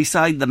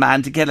 beside the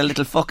man, to get a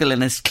little fuckle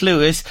in his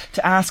clues,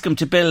 to ask him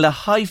to build a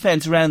high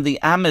fence around the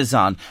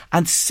Amazon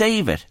and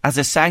save it as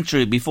a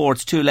sanctuary before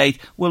it's too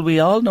late. Well, we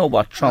all know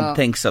what Trump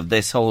thinks of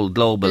this whole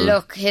global...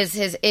 Look,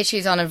 his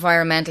issues on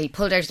environmental, he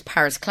pulled out of the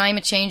Paris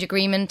Climate Change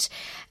Agreement.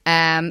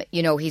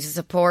 He's a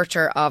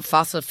supporter of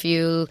fossil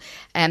fuel.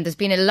 There's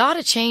been a lot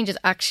of changes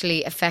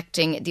actually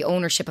affecting the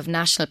ownership of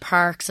national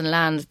parks and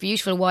land,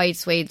 beautiful wide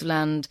swathes of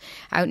land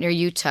out near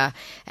Utah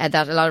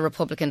that a lot of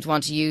Republicans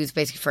want to use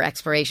basically for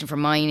exploration, for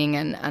mining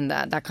and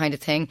that kind of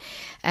thing,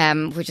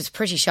 which is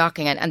pretty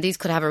shocking. And these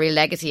could have a real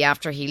legacy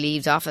after he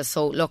leaves office.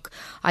 So look,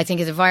 I think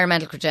his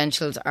environmental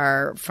credentials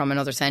are from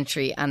another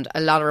century, and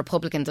a lot of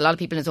Republicans, a lot of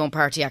people in his own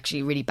party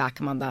actually really back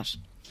him on that.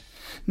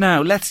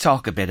 Now, let's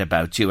talk a bit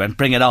about you and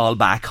bring it all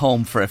back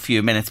home for a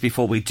few minutes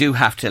before we do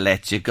have to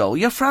let you go.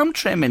 You're from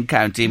Trim in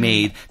County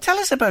Meath. Tell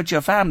us about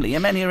your family. How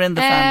many are in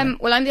the family?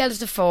 Well, I'm the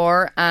eldest of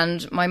 4,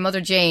 and my mother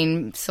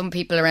Jane, some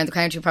people around the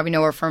country probably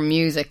know her from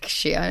music.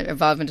 She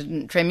involved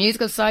in Trim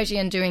Musical Society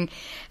and doing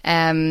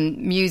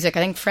music.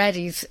 I think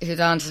Freddie's, who's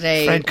on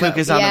today. Fred Cook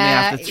is on in the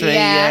After 3,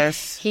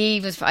 yes.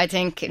 He was, I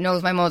think,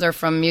 knows my mother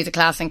from music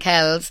class in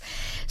Kells.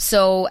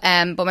 So,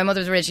 but my mother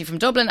was originally from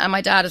Dublin and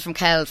my dad is from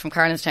Kells, from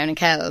Carlinstown in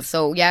Kells.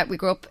 So, yeah, we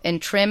grew up in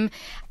Trim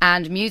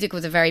and music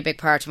was a very big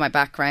part of my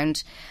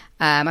background.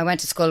 I went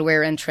to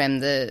Sculware in Trim,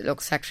 the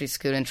local secondary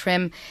school in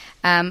Trim.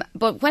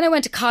 But when I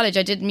went to college,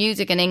 I did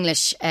music and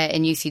English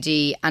in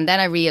UCD, and then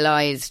I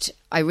realised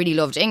I really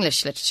loved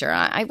English literature.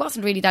 I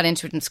wasn't really that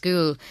into it in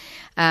school,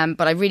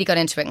 but I really got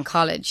into it in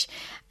college.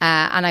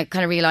 And I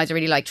kind of realised I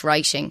really liked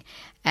writing.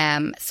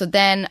 So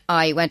then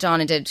I went on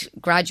and did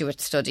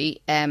graduate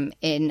study I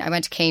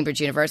went to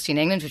Cambridge University in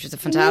England, which was a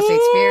fantastic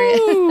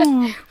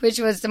experience, which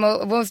was the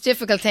most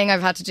difficult thing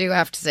I've had to do, I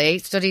have to say.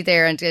 Studied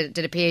there and did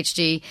a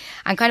PhD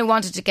and kind of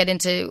wanted to get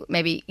into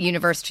maybe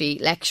university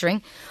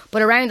lecturing.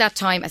 But around that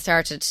time I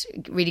started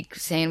really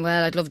saying,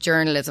 well, I'd love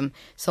journalism.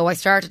 So I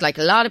started, like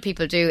a lot of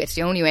people do, it's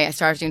the only way, I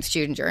started doing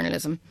student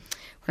journalism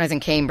when I was in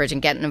Cambridge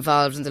and getting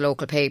involved in the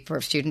local paper,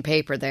 student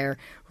paper there,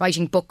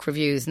 writing book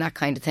reviews and that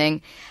kind of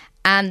thing.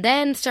 And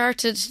then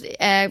started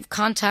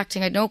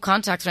contacting, I had no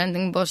contacts or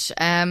anything, but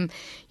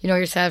you know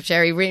yourself,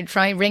 Jerry,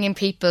 ringing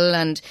people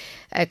and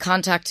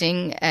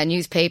contacting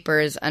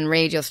newspapers and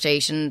radio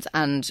stations.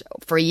 And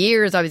for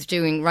years I was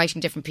writing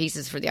different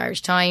pieces for the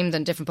Irish Times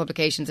and different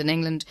publications in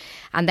England.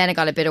 And then I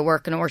got a bit of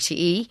work in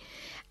RTE.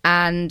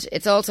 And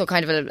it's also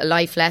kind of a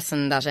life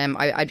lesson that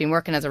I'd been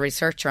working as a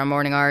researcher on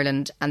Morning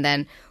Ireland. And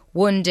then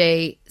one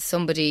day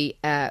somebody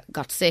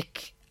got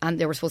sick. And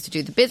they were supposed to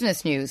do the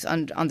business news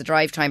on the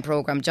drive time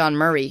programme. John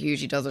Murray, who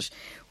usually does it,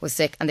 was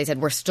sick. And they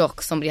said, we're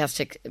stuck. Somebody has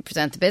to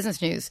present the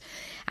business news.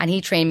 And he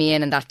trained me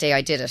in, and that day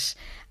I did it.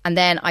 And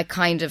then I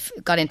kind of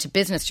got into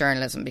business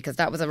journalism because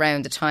that was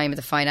around the time of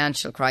the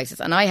financial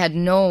crisis. And I had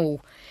no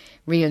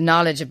real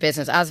knowledge of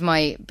business, as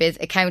my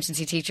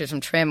accountancy teachers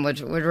from Trim would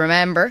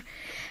remember.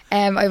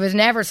 I was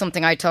never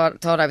something I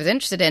thought I was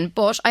interested in,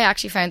 but I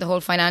actually found the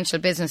whole financial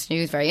business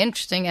news very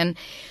interesting. And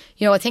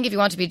you know, I think if you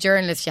want to be a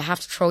journalist, you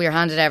have to throw your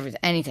hand at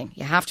anything.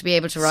 You have to be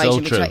able to write.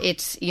 So true.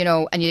 It's, you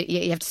know, and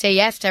you have to say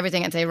yes to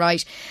everything and say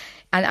right.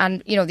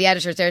 And you know, the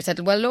editors there said,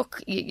 well,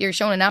 look, you're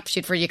showing an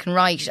aptitude for you can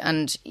write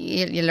and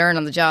you learn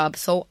on the job.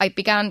 So I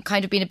began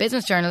kind of being a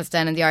business journalist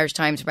then in the Irish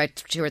Times for about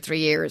 2 or 3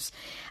 years.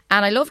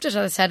 And I loved it, as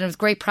I said, and it was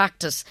great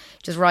practice,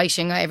 just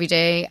writing every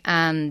day,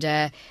 and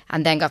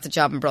then got the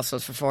job in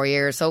Brussels for 4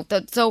 years. So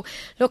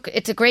look,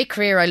 it's a great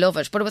career. I love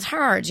it, but it was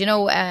hard. You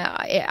know,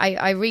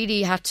 I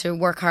really had to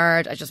work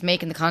hard at just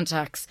making the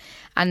contacts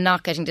and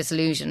not getting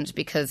disillusioned,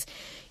 because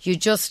you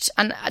just,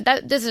 and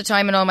this is a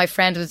time when all my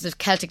friends was the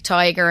Celtic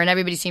Tiger and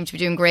everybody seemed to be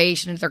doing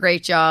great and their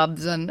great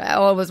jobs and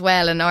all was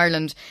well in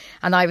Ireland,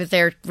 and I was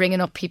there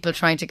ringing up people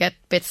trying to get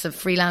bits of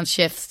freelance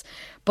shifts.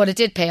 But it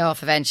did pay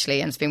off eventually,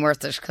 and it's been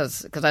worth it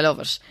because I love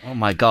it. Oh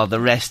my God, the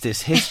rest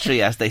is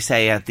history, as they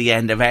say at the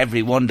end of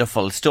every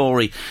wonderful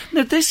story.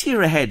 Now, this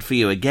year ahead for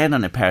you, again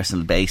on a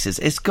personal basis,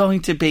 is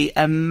going to be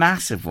a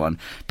massive one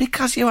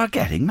because you are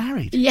getting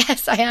married.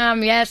 Yes, I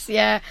am. Yes,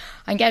 yeah.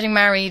 I'm getting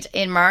married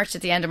in March,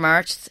 at the end of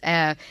March.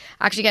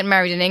 Actually getting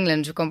married in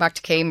England. We're going back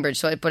to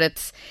Cambridge, but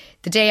it's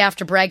the day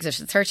after Brexit,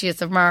 the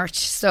 30th of March.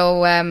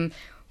 So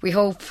we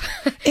hope.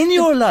 In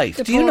your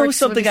life, do you know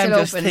something I'm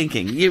just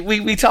thinking?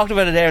 We talked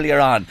about it earlier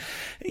on.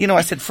 You know,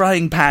 I said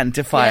frying pan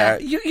to fire.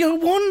 Yeah. You're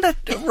one that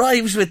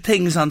arrives with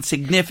things on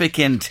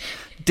significant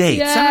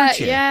dates, aren't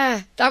you?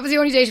 Yeah, that was the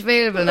only date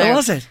available now. Oh,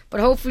 was it?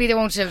 But hopefully they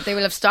will have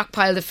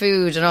stockpiled the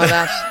food and all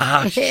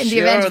that in the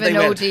event of a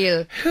no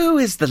deal. Who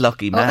is the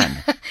lucky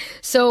man?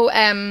 So,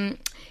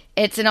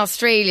 it's an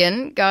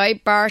Australian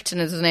guy, Barton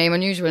is his name,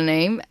 unusual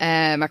name,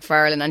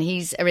 McFarlane, and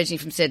he's originally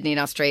from Sydney in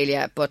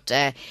Australia, but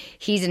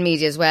he's in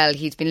media as well.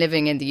 He's been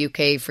living in the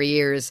UK for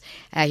years.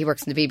 He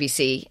works in the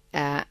BBC.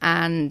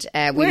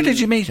 Where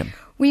did you meet him?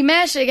 We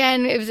met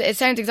again, it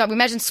sounds exotic, we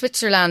met in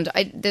Switzerland.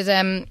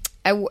 There's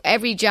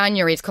every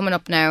January, it's coming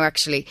up now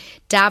actually,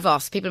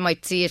 Davos, people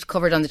might see it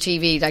covered on the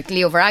TV, like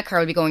Leo Varadkar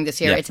will be going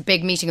this year. Yeah. It's a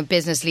big meeting of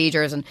business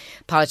leaders and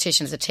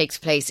politicians that takes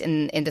place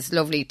in this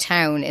lovely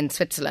town in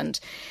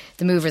Switzerland.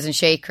 The movers and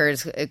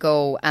shakers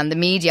go, and the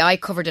media, I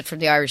covered it from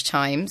the Irish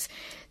Times.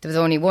 There was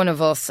only one of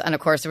us, and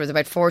of course there was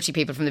about 40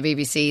 people from the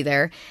BBC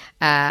there.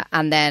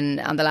 And then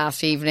on the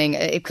last evening,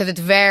 because it's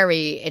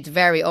very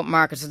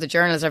upmarket, so the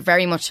journalists are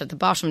very much at the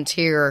bottom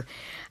tier,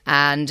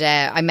 And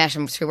I met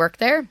him through work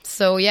there.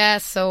 So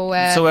so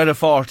out of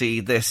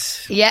 40,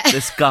 this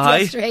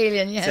guy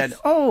Australian, yes. said,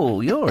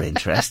 "Oh, you're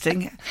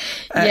interesting."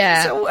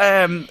 Yeah.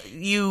 So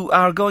you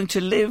are going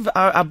to live?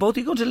 Are both of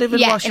you going to live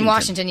in Washington? Yeah, in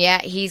Washington.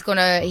 Yeah,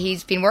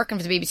 he's been working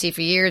for the BBC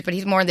for years, but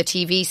he's more on the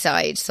TV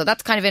side. So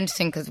that's kind of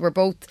interesting because we're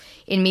both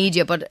in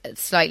media, but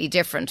slightly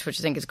different, which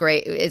I think is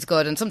great. Is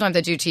good. And sometimes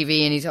I do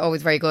TV, and he's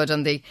always very good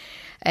on the.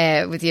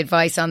 With the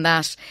advice on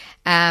that.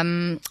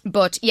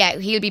 But yeah,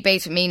 he'll be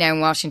based with me now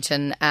in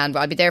Washington, and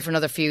I'll be there for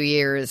another few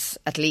years,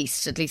 at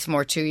least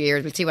more 2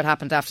 years. We'll see what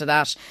happens after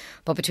that.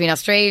 But between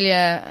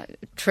Australia,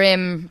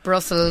 Trim,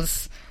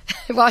 Brussels,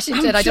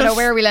 Washington, I don't know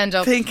where we'll end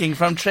up. Thinking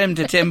from Trim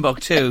to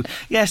Timbuktu.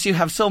 Yes, you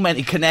have so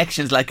many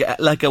connections, like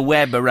a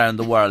web around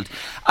the world.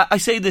 I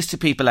say this to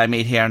people I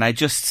meet here, and I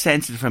just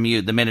sensed it from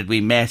you the minute we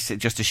met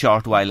just a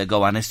short while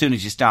ago, and as soon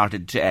as you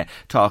started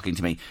talking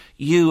to me,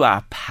 you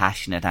are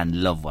passionate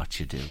and love what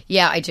you do.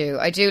 Yeah, I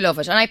do love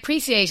it, and I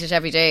appreciate it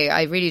every day.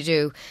 I really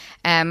do.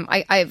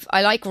 I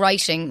like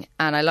writing,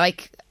 and I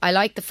like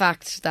the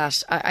fact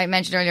that I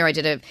mentioned earlier I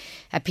did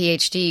a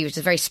PhD, which is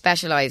a very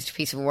specialised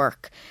piece of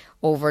work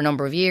over a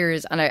number of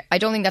years, and I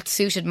don't think that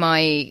suited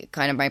my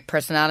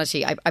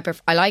personality.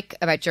 I like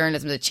about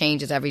journalism that it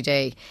changes every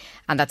day,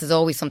 and that there's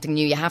always something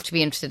new. You have to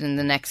be interested in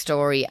the next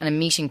story and in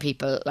meeting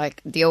people.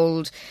 Like the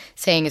old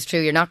saying is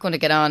true, you're not going to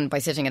get on by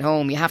sitting at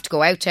home. You have to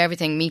go out to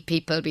everything, meet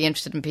people, be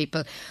interested in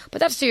people.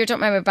 But that's true. You're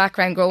talking about my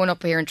background growing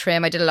up here in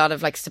Trim. I did a lot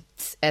of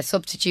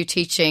substitute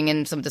teaching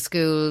in some of the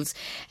schools,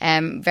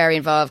 very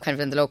involved kind of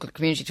in the local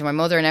community to my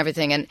mother and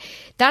everything. And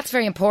that's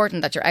very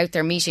important, that you're out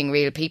there meeting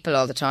real people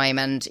all the time.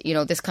 And,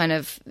 this kind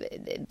of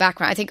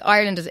background, I think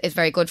Ireland is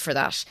very good for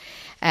that.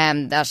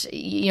 That, as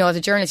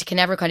a journalist, you can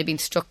never kind of be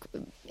stuck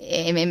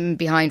in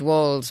behind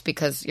walls,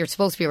 because you're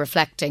supposed to be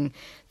reflecting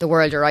the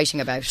world you're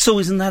writing about. So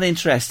isn't that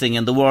interesting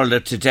in the world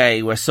of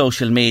today, where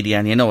social media,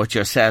 and you know it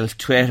yourself,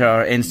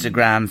 Twitter,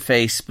 Instagram,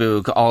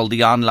 Facebook, all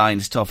the online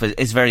stuff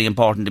is very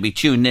important, to be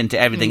tuned into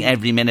everything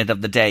every minute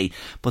of the day.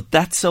 But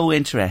that's so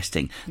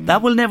interesting.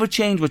 That will never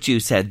change what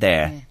you said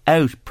there.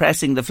 Out,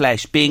 pressing the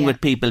flesh, being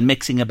with people,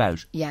 mixing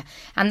about. Yeah,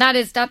 and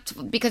that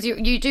because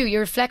you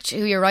reflect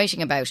who you're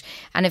writing about.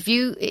 And if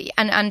you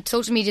and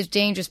social media is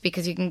dangerous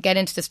because you can get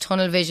into this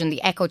tunnel vision,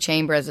 the echo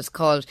chamber as it's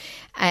called.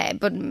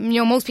 But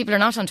most people are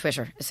not on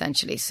Twitter,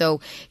 essentially,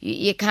 so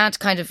you can't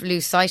kind of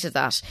lose sight of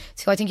that.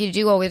 So I think you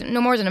do always,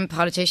 no more than a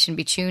politician,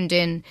 be tuned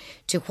in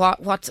to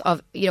what's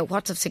of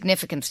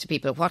significance to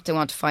people, what they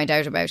want to find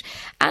out about.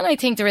 And I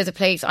think there is a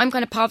place. I'm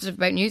kind of positive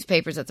about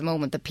newspapers at the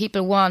moment, that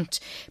people want,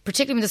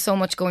 particularly when there's so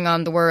much going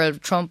on in the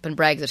world, Trump and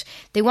Brexit,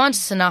 they want a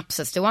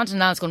synopsis, they want an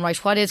analysis going, right,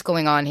 what is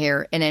going on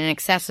here in an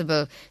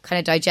accessible, kind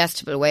of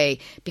digestible way,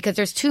 because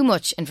there's too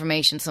much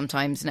information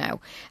sometimes now,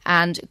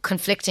 and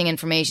conflicting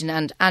information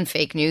and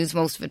fake news,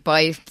 most of it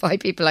by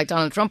people like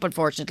Donald Trump,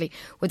 unfortunately,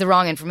 with the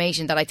wrong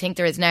information, that I think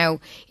there is now,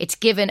 it's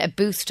given a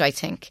boost, I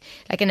think.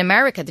 Like in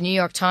America, the New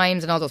York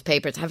Times and all those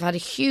papers have had a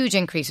huge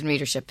increase in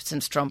readership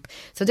since Trump.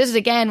 So this is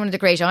again one of the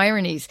great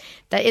ironies,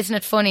 that isn't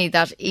it funny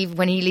that even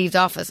when he leaves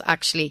office,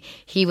 actually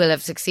he will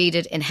have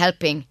succeeded in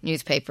helping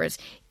newspapers,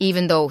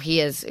 even though he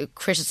has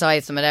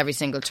criticised them at every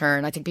single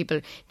turn. I think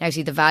people now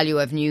see the value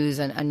of news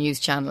and news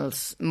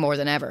channels more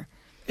than ever.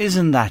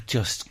 Isn't that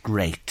just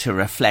great to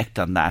reflect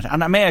on that?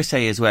 And may I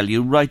say as well,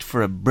 you write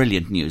for a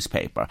brilliant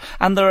newspaper,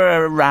 and there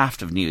are a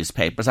raft of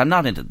newspapers. I'm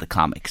not into the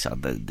comics or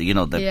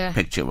the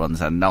picture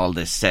ones and all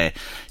this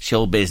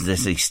show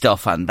businessy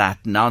stuff and that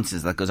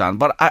nonsense that goes on.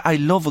 But I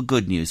love a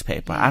good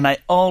newspaper, and I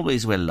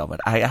always will love it.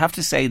 I have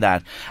to say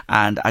that,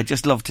 and I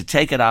just love to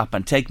take it up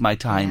and take my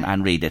time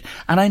and read it.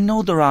 And I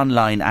know they're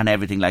online and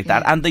everything like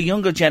that. And the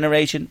younger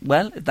generation,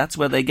 well, that's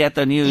where they get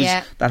their news.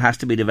 That has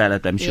to be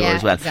developed, I'm sure,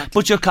 as well. Exactly.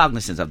 But you're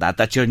cognizant of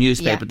that your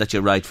newspaper that you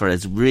write for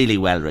is really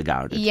well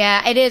regarded.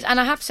 Yeah, it is. And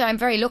I have to say, I'm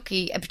very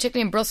lucky,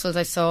 particularly in Brussels.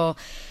 I saw,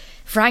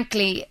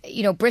 frankly,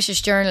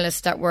 British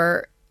journalists that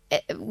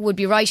would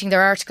be writing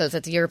their articles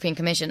at the European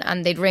Commission,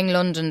 and they'd ring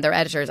London, their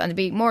editors, and they'd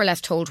be more or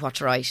less told what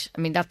to write.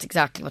 I mean, that's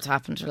exactly what's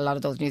happened to a lot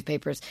of those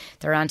newspapers.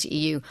 They're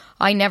anti-EU.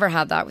 I never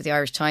had that with the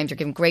Irish Times. You're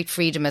given great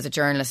freedom as a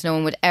journalist. No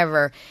one would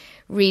ever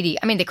really,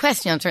 I mean, they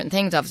question on certain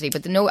things, obviously,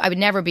 but I would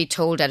never be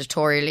told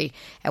editorially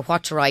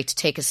what to write, to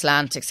take a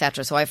slant,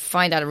 etc. So I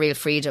find that a real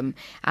freedom,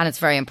 and it's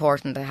very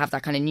important to have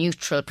that kind of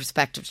neutral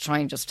perspective to try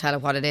and just tell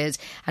it what it is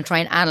and try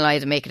and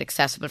analyse and make it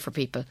accessible for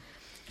people.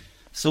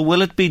 So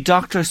will it be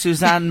Dr.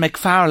 Suzanne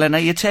McFarlane? Are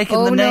you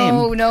taking the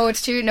name? No,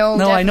 it's too... No,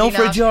 I know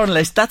for a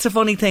journalist, that's a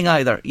funny thing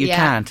either. You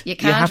can't. You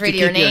have really, to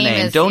keep your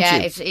name, don't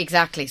you? It's,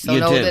 exactly. So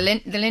the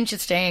Lynch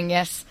is staying,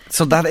 yes.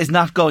 So that is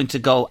not going to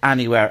go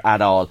anywhere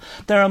at all.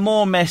 There are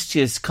more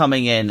messages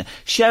coming in.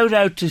 Shout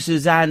out to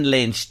Suzanne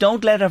Lynch.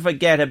 Don't let her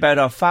forget about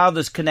her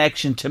father's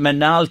connection to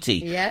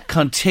Minalty. Yeah.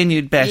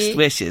 Continued best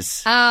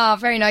wishes. Oh,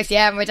 very nice.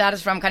 Yeah, my dad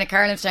is from kind of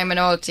Carlinstown,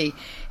 Minalty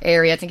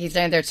area. I think he's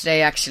down there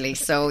today, actually.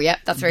 So, yeah,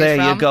 that's where he's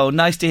from. There you go.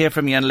 Nice to hear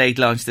from you on Late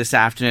Lunch this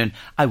afternoon.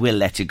 I will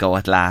let you go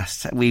at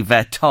last. We've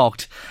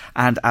talked,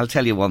 and I'll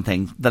tell you one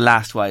thing. The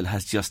last while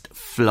has just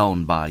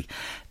flown by.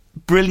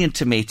 brilliant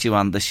to meet you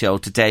on the show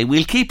today.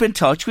 We'll keep in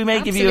touch. We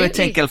may give you a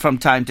tinkle from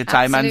time to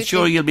time. I'm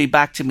sure you'll be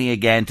back to me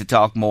again to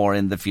talk more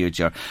in the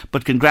future.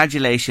 But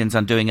congratulations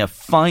on doing a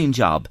fine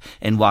job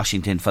in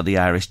Washington for the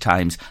Irish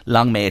Times.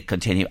 Long may it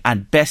continue.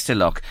 And best of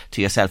luck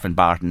to yourself and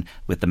Barton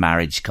with the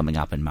marriage coming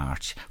up in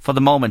March. For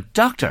the moment,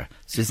 Dr.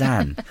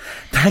 Suzanne,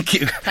 thank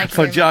you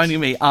for joining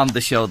me on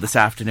the show this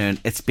afternoon.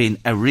 It's been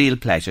a real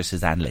pleasure,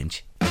 Suzanne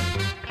Lynch.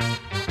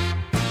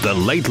 The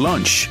Late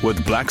Lunch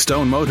with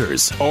Blackstone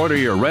Motors. Order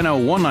your Renault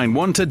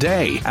 191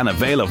 today and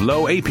avail of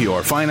low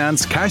APR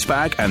finance,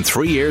 cashback and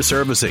 3-year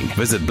servicing.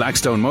 Visit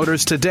Blackstone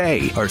Motors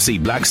today or see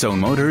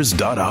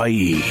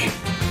blackstonemotors.ie.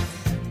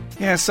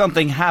 Yeah,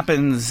 something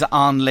happens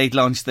on Late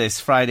Lunch this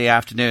Friday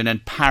afternoon in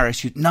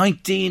Parachute.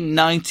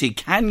 1990,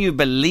 can you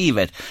believe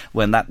it,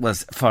 when that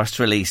was first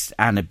released,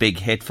 and a big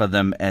hit for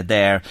them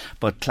there.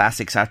 But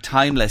classics are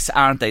timeless,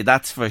 aren't they?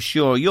 That's for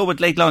sure. You're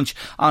with Late Lunch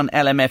on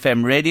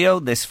LMFM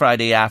Radio this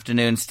Friday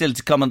afternoon. Still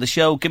to come on the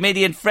show,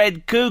 comedian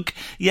Fred Cook.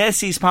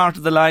 Yes, he's part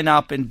of the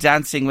lineup in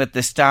Dancing with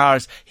the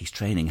Stars. He's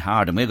training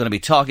hard, and we're going to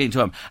be talking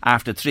to him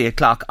after 3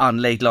 o'clock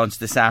on Late Lunch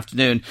this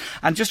afternoon.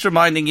 And just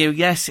reminding you,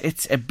 yes,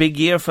 it's a big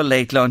year for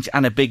Late Lunch,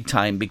 and a big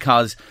time,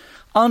 because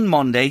on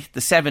Monday, the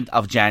 7th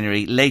of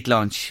January, Late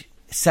Lunch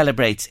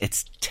celebrates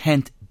its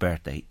 10th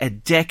birthday. A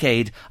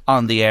decade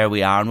on the air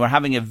we are, and we're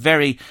having a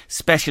very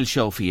special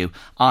show for you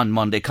on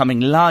Monday, coming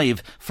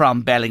live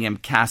from Bellingham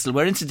Castle,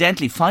 where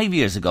incidentally 5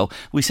 years ago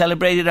we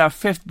celebrated our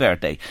 5th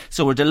birthday.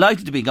 So we're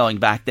delighted to be going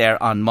back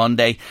there on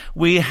Monday.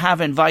 We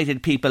have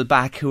invited people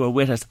back who were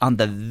with us on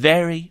the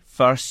very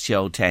first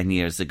show 10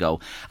 years ago.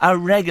 Our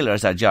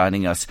regulars are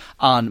joining us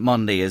on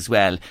Monday as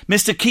well.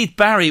 Mr. Keith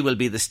Barry will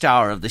be the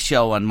star of the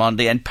show on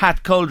Monday, and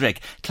Pat Coldrick,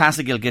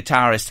 classical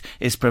guitarist,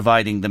 is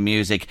providing the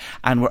music,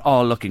 and we're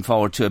all looking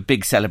forward to a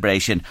big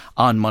celebration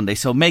on Monday.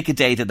 So make a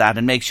date of that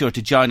and make sure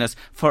to join us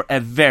for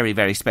a very,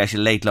 very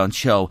special Late Lunch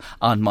show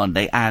on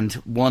Monday. And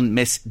one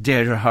Miss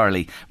Deirdre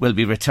Hurley will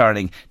be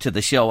returning to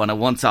the show on a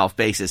once-off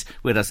basis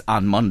with us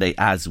on Monday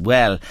as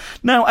well.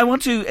 Now, I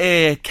want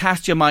to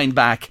cast your mind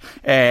back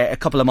a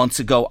couple of months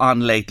ago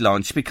on Late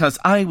Lunch, because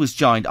I was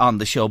joined on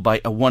the show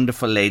by a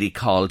wonderful lady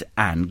called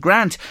Anne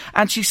Grant,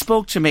 and she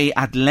spoke to me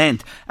at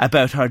length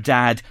about her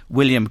dad,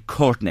 William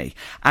Courtney,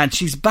 and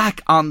she's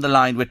back on the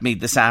line with me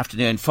this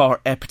afternoon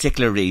for a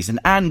particular reason.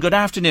 Anne, good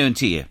afternoon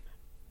to you.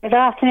 Good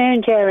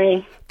afternoon,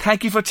 Jerry.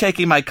 Thank you for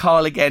taking my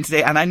call again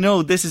today, and I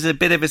know this is a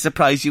bit of a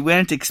surprise. You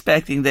weren't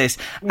expecting this.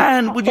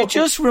 Anne, would you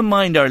just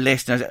remind our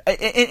listeners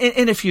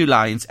in a few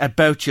lines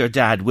about your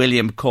dad,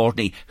 William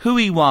Courtney, who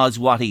he was,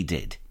 what he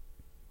did?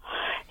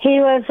 He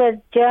was a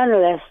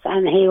journalist,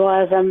 and he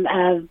was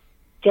a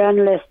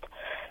journalist.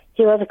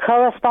 He was a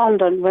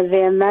correspondent with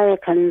the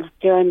Americans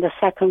during the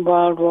Second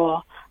World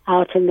War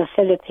out in the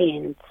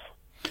Philippines.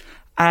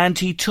 And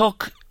he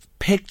took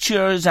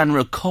pictures and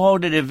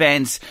recorded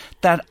events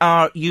that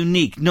are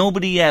unique.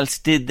 Nobody else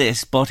did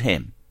this but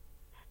him.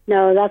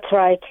 No, that's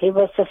right. He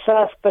was the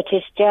first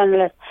British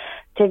journalist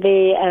to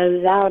be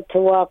allowed to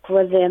work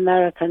with the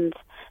Americans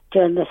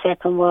during the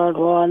Second World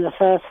War, and the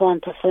first one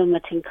to film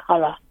it in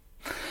colour.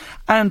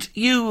 And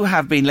you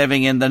have been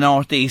living in the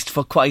northeast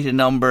for quite a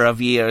number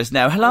of years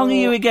now. How long are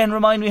you again?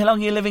 Remind me, how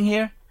long are you living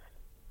here?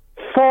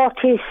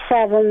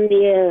 47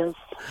 years.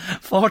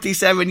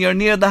 47, you're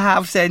near the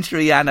half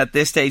century, Anne, at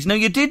this stage. Now,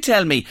 you did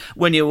tell me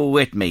when you were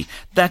with me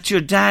that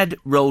your dad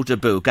wrote a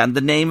book, and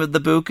the name of the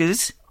book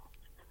is?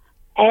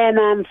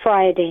 Airman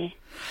Friday.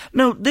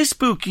 Now, this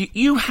book,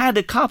 you had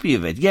a copy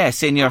of it,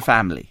 yes, in your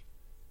family.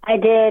 I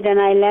did, and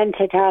I lent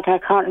it out. I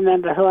can't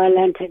remember who I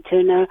lent it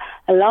to now,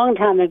 a long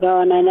time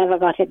ago, and I never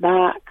got it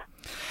back.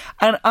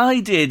 And I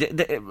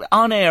did,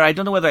 on air, I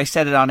don't know whether I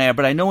said it on air,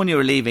 but I know when you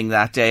were leaving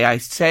that day, I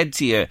said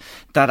to you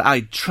that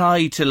I'd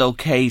try to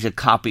locate a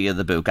copy of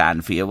the book,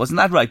 Anne, for you. Wasn't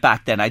that right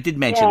back then? I did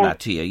mention that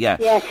to you, yeah.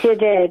 Yes, you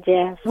did,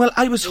 yes. Well,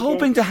 I was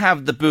hoping to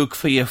have the book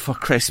for you for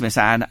Christmas,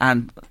 Anne,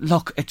 and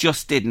look, it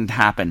just didn't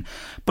happen.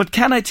 But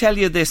can I tell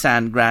you this,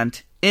 Anne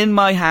Grant? In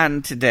my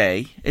hand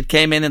today, it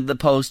came in the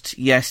post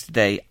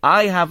yesterday,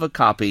 I have a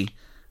copy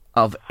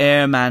of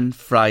Airman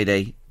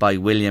Friday by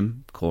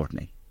William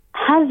Courtney.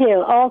 Have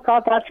you? Oh,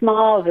 God, that's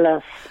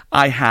marvellous.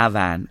 I have,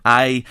 Anne.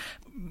 I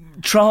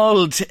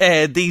trawled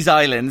these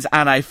islands,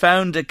 and I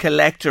found a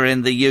collector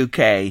in the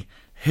UK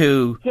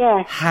who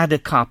had a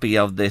copy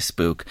of this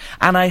book,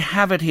 and I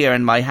have it here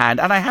in my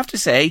hand, and I have to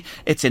say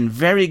it's in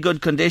very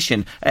good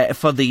condition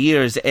for the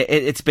years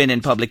it's been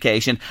in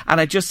publication. And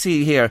I just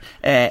see here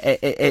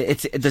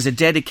there's a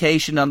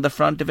dedication on the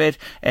front of it,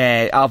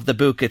 of the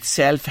book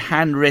itself,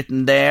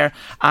 handwritten there,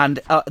 and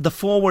the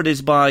foreword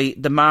is by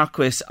the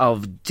Marquis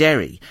of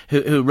Derry,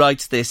 who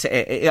writes this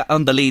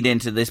on the lead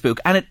into this book,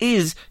 and it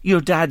is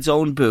your dad's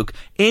own book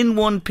in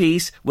one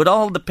piece with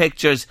all the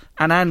pictures.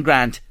 And Anne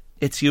Grant,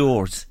 it's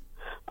yours.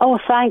 Oh,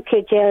 thank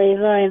you, Jerry,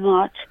 very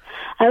much.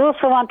 I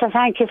also want to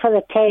thank you for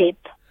the tape.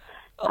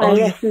 I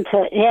listened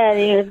to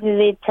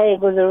the tape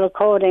with the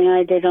recording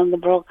I did on the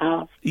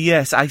broadcast.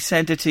 Yes, I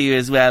sent it to you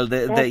as well.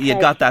 You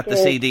got that, the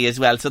CD as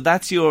well. So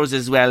that's yours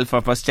as well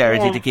for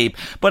posterity to keep.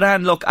 But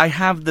Anne, look, I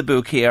have the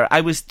book here.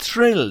 I was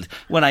thrilled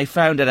when I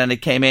found it and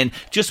it came in.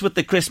 Just with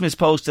the Christmas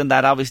post and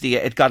that, obviously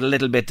it got a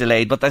little bit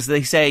delayed. But as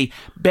they say,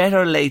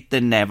 better late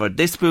than never.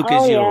 This book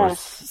is yours.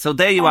 So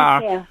there you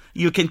are.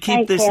 You can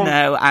keep this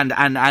now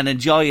and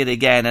enjoy it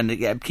again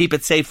and keep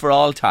it safe for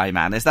all time,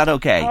 Anne. Is that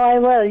okay? Oh, I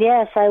will.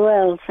 Yes, I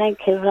will. Thank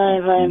you very,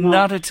 very much.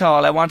 Not at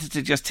all. I wanted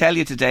to just tell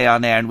you today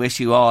on air and wish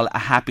you all a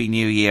happy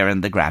new year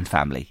and the Grant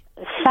family.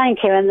 Thank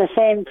you, and the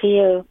same to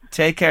you.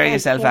 Take care of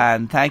yourself,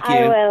 Anne. Thank you.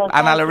 I will.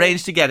 And I'll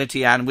arrange to get it to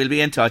you, Anne. We'll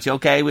be in touch,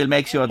 okay? We'll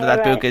make sure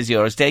that book is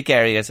yours. Take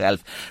care of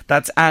yourself.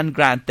 That's Anne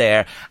Grant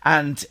there.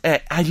 And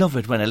I love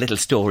it when a little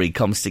story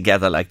comes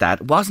together like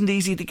that. It wasn't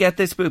easy to get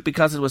this book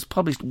because it was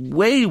published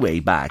way, way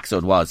back. So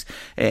it was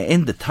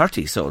in the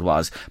 30s, so it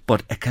was.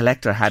 But a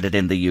collector had it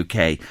in the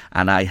UK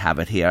and I have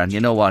it here. And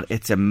you know what?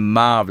 It's a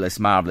marvellous,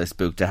 marvellous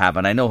book to have.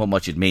 And I know how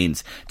much it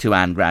means to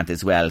Anne Grant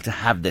as well to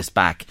have this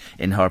back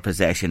in her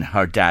possession,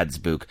 her dad's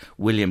book,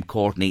 William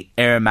Courtney,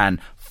 Airman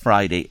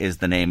Friday is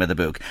the name of the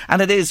book.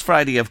 And it is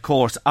Friday, of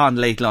course, on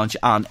Late Lunch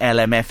on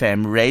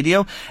LMFM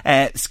radio.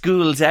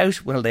 School's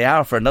out. Well, they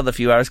are for another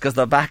few hours because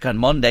they're back on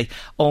Monday.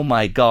 Oh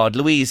my God.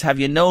 Louise, have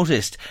you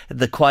noticed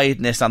the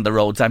quietness on the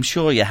roads? I'm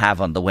sure you have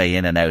on the way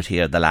in and out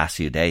here the last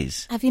few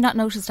days. Have you not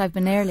noticed I've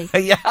been early?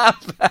 You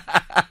have.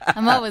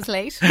 I'm always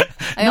late.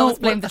 I always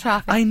blame the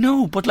traffic. I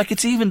know, but like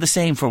it's even the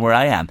same from where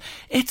I am.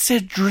 It's a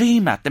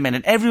dream at the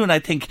minute. Everyone, I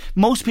think,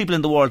 most people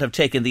in the world have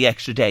taken the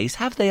extra days.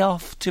 Have they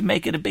off to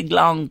make it a big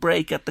long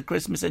break at the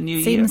Christmas and New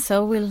Year? Seems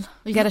so. We'll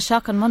get a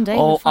shock on Monday.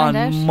 Oh, we'll find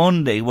on out.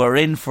 Monday we're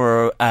in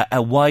for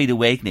a wide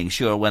awakening,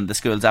 sure, when the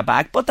schools are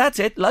back. But that's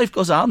it. Life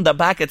goes on. They're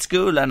back at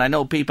school, and I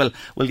know people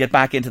will get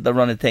back into the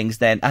run of things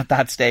then at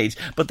that stage.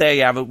 But there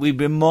you have it. We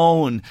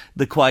bemoan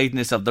the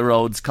quietness of the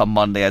roads come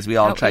Monday as we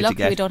all try to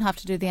get. We don't have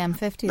to do the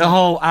M50.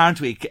 Oh,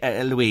 aren't we,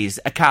 Louise?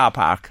 A car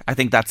park. I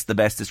think that's the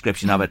best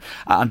description of it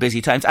on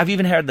busy times. I've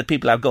even heard that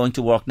people are going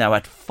to work now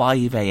at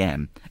 5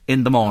 a.m.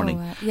 in the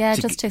morning.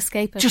 Just to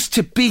escape it. Just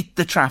to beat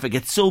the traffic.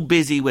 It's so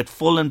busy with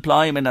full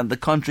employment and the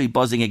country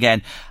buzzing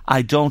again.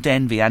 I don't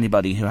envy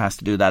anybody who has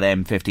to do that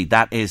M50.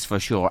 That is for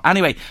sure.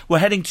 Anyway, we're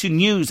heading to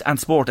news and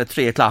sport at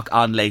 3 o'clock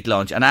on Late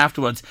Lunch. And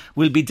afterwards,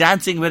 we'll be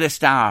dancing with a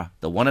star.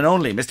 The one and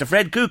only Mr.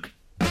 Fred Cook.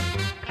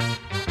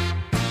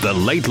 The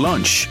Late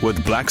Lunch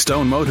with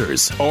Blackstone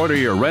Motors. Order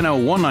your Renault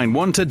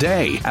 191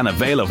 today and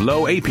avail of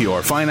low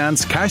APR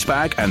finance,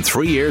 cashback and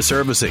 3-year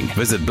servicing.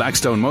 Visit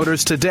Blackstone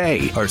Motors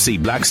today or see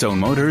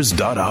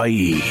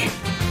blackstonemotors.ie.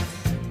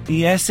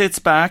 Yes, it's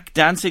back.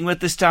 Dancing with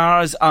the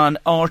Stars on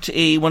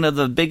RTE. One of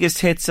the biggest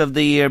hits of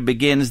the year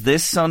begins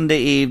this Sunday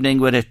evening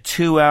with a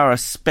 2-hour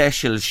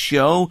special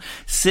show.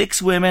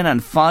 6 women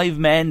and 5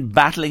 men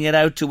battling it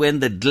out to win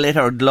the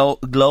Glitter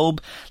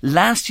Globe.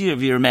 Last year,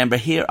 if you remember,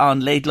 here on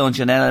Late Lunch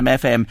on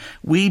LMFM,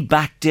 we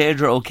backed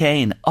Deirdre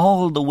O'Kane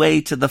all the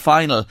way to the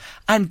final.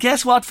 And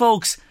guess what,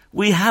 folks?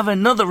 We have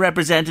another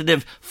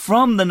representative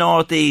from the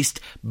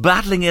Northeast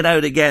battling it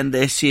out again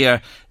this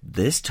year.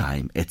 This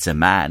time it's a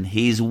man.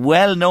 He's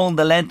well known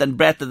the length and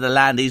breadth of the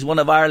land. He's one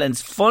of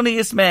Ireland's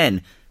funniest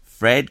men.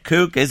 Fred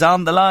Cook is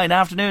on the line.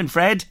 Afternoon,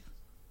 Fred.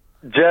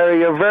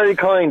 Jerry, you're very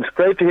kind.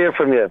 Great to hear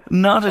from you.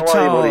 Not at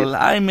all.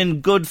 I'm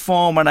in good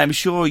form and I'm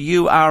sure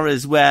you are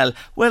as well.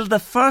 Well, the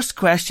first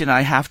question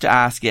I have to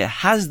ask you,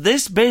 has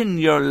this been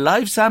your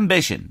life's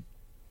ambition?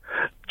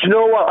 Do you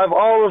know what? I've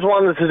always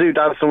wanted to do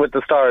Dancing with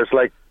the Stars.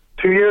 Like,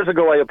 2 years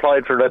ago I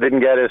applied for it, I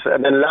didn't get it,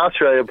 and then last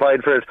year I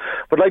applied for it,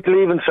 but like the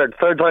leaving cert,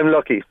 third time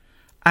lucky.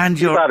 And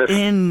you're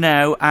in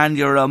now, and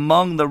you're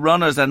among the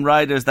runners and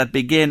riders that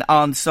begin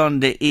on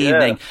Sunday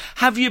evening. Yeah.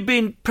 Have you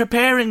been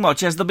preparing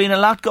much? Has there been a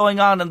lot going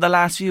on in the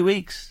last few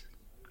weeks?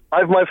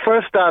 I've my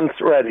first dance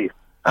ready,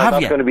 and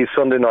that's going to be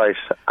Sunday night,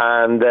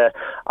 and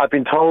I've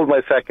been told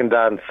my second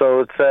dance, so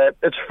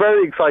it's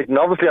very exciting.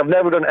 Obviously I've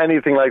never done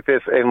anything like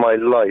this in my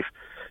life.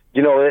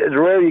 You know, it's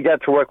rare you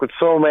get to work with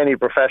so many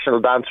professional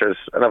dancers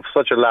and have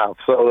such a laugh.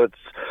 So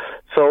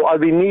I'll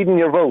be needing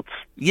your votes.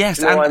 Yes,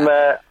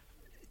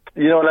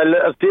 you know, and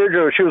as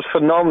Deirdre, she was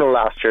phenomenal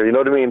last year. You know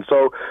what I mean?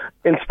 So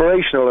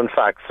inspirational, in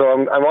fact. So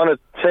I want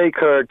to take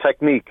her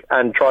technique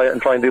and try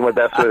and do my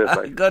best with it.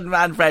 Like. Good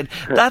man, Fred.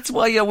 That's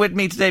why you're with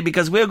me today,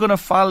 because we're going to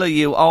follow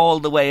you all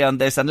the way on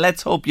this, and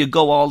let's hope you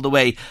go all the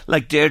way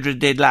like Deirdre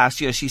did last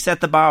year. She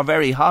set the bar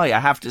very high, I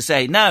have to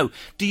say. Now,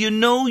 do you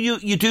know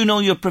you do know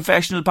your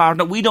professional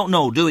partner? We don't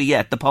know, do we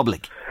yet? The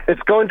public.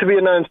 It's going to be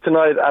announced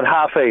tonight at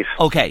 8:30.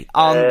 Okay.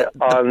 On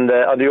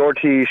the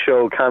RTE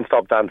show Can't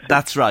Stop Dancing.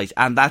 That's right,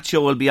 and that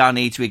show will be on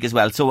each week as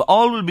well. So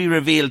all will be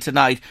revealed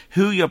tonight,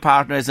 who your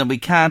partner is, and we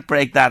can't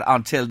break that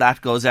until that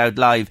goes out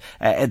live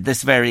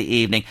this very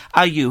evening.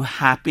 Are you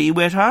happy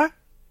with her?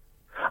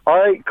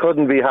 I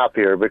couldn't be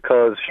happier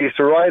because she's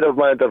the right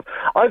amount of.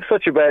 I've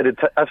such a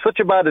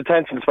bad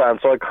attention span,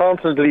 so I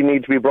constantly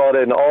need to be brought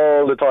in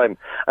all the time,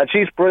 and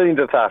she's brilliant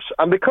at that.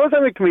 And because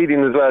I'm a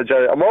comedian as well,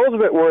 Jerry, I'm always a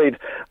bit worried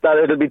that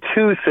it'll be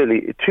too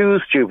silly, too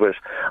stupid.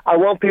 I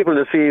want people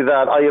to see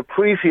that I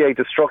appreciate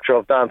the structure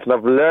of dance, and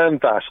I've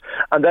learned that,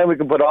 and then we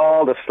can put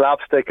all the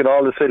slapstick and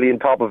all the silly on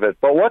top of it.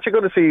 But what you're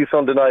going to see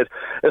Sunday night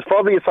is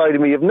probably a side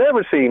of me you've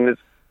never seen,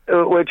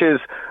 which is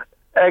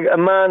a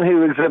man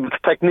who exhibits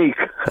technique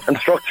and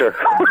structure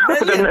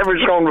that I've never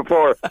shown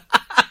before.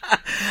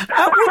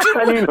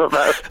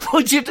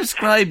 Would you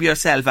describe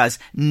yourself as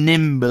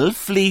nimble,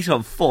 fleet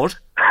of foot?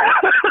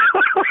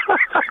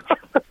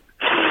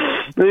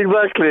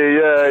 Exactly,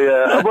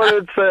 yeah. Well,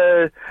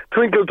 it's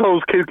Twinkle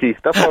Toes Kooky.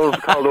 That's what it was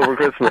called over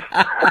Christmas.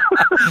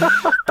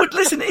 But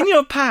listen, in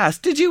your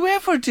past, did you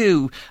ever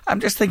do, I'm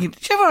just thinking,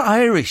 did you ever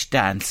Irish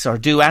dance or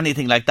do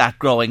anything like that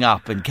growing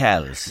up in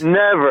Kells?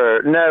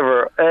 Never.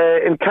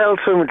 In Kells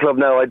Swimming Club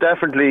now, I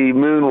definitely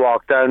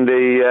moonwalk down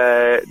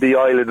the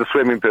aisle of the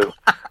swimming pool,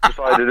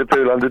 beside the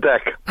pool on the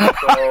deck.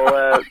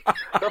 So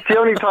that's the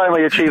only time I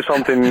achieve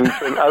something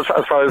as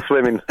far as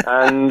swimming.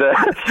 And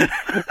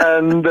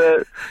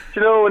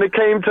you know, when it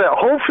came to,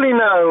 hopefully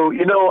now,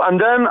 you know, and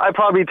then I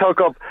probably took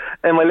up,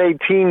 in my late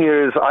teen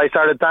years, I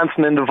started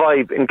dancing in the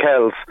Vibe in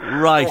Kells.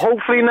 Right. So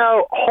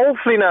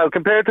hopefully now,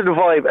 compared to the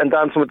Vibe and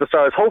Dancing with the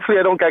Stars, hopefully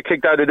I don't get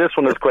kicked out of this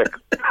one as quick.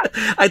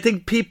 I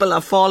think people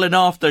are falling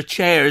off their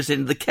chairs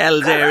in the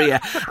Kells area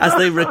as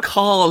they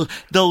recall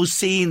those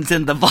scenes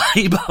in the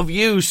Vibe of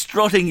you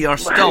strutting your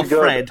stuff,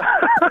 Fred.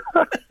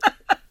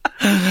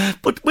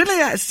 But will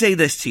I say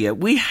this to you?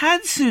 We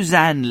had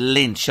Suzanne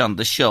Lynch on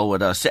the show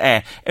with us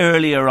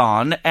earlier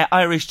on,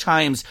 Irish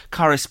Times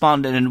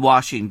correspondent in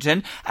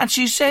Washington, and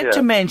she said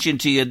to mention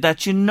to you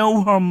that you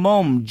know her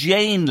mum,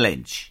 Jane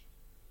Lynch.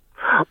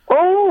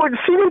 Oh, a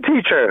singing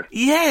teacher.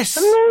 Yes.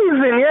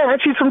 Amazing, yeah.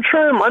 And she's from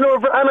Trim. I know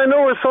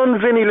her son,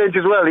 Vinny Lynch,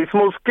 as well. He's the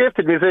most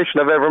gifted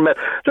musician I've ever met.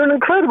 They're an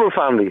incredible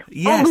family.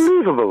 Yes.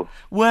 Unbelievable.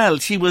 Well,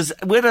 she was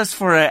with us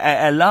for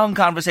a long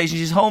conversation.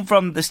 She's home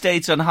from the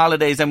States on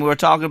holidays, and we were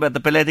talking about the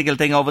political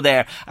thing over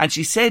there. And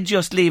she said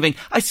just leaving,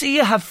 I see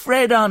you have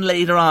Fred on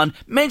later on.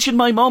 Mention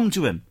my mum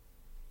to him.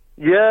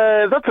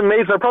 Yeah, that's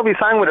amazing. I probably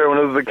sang with her when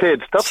I was a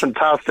kid. That's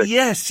fantastic.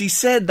 Yes, she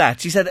said that.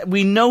 She said,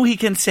 we know he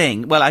can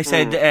sing. Well, I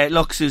said,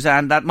 look,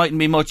 Suzanne, that mightn't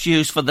be much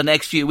use for the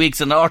next few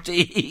weeks on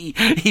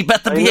RTE. He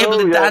better be able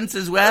to dance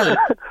as well.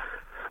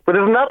 But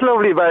isn't that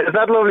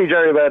lovely,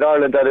 Jerry, about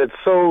Ireland, that it's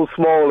so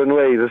small in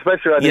ways,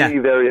 especially around the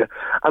Eve area.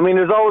 I mean,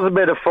 there's always a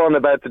bit of fun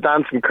about the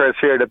dancing curse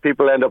here, that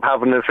people end up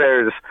having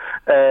affairs,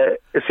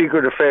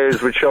 secret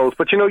affairs with shows.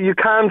 But, you know, you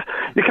can't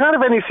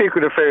have any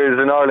secret affairs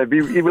in Ireland.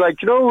 You'd be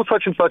like, you know,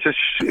 such and such is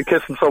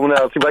kissing someone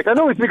else. You'd be like, I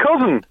know, he's my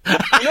cousin.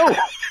 I know.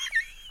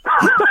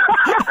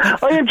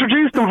 I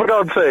introduced him, for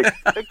God's sake.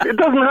 It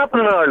doesn't happen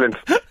in Ireland,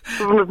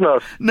 doesn't it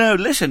not? No,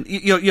 listen,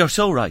 you're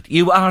so right.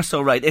 You are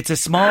so right. It's a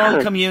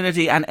small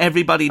community and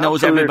everybody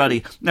knows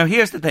everybody. Now,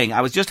 here's the thing. I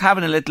was just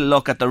having a little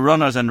look at the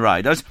runners and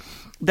riders.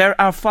 There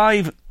are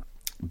 5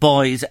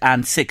 boys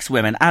and 6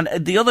 women. And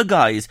the other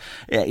guys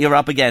you're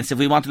up against, if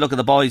we want to look at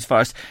the boys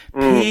first,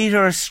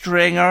 Peter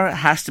Stringer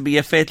has to be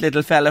a fit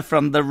little fella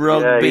from the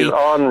rugby. Yeah, he's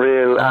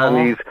unreal,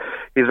 and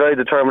he's very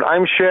determined.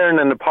 I'm sharing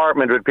an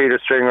apartment with Peter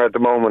Stringer at the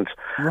moment.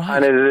 Right.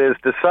 And it is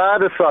the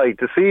saddest sight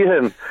to see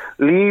him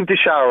leave the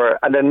shower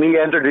and then me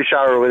enter the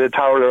shower with a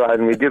towel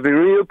around me. Gives me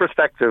real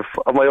perspective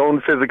of my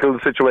own physical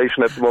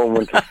situation at the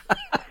moment.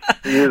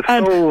 He is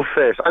so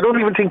fit. I don't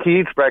even think he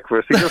eats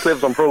breakfast. He just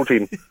lives on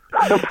protein.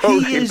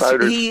 Powders.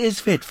 He is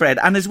fit, Fred.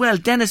 And as well,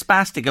 Dennis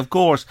Bastick, of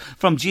course,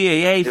 from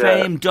GAA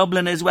fame,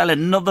 Dublin as well,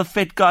 another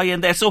fit guy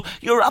in there. So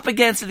you're up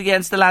against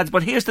the lads.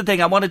 But here's the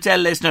thing, I want to tell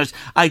listeners,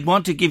 I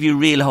want to give you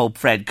real hope,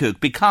 Fred Cook,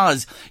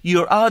 because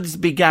your odds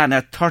began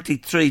at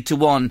 33 to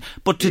 1,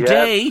 but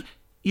today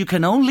you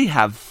can only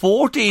have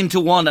 14 to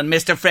 1 on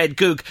Mr. Fred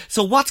Cook.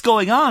 So what's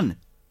going on?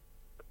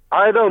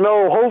 I don't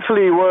know.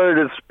 Hopefully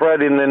word is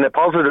spreading in a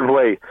positive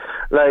way.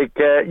 Like,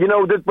 you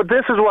know, but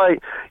this is why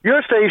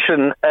your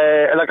station,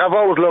 like I've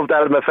always loved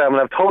LMFM, and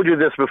I've told you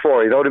this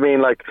before, you know what I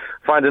mean? Like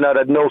finding out I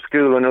had no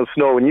school and no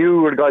snow, and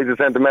you were the guys who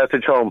sent the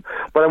message home.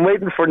 But I'm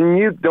waiting for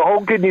the whole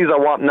good news I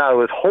want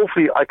now is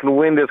hopefully I can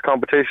win this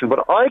competition.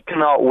 But I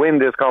cannot win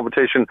this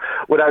competition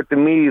without the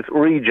Meath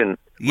region.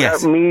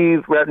 Yes. Without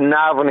Meath, without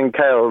Navan and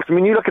Kells. I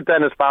mean, you look at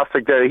Dennis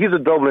Bastick there, he's a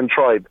Dublin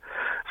tribe.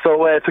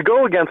 So to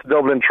go against the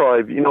Dublin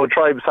tribe, you know,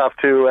 tribes have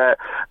to,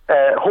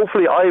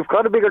 hopefully I've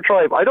got a bigger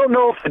tribe. I don't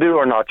know if they do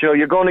or not. You know,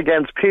 you're going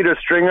against Peter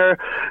Stringer,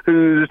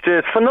 who's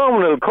just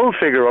phenomenal cult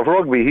figure of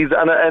rugby. He's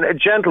a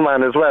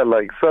gentleman as well,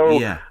 like, so.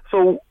 Yeah.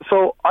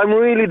 So I'm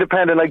really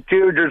dependent, like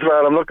Deirdre as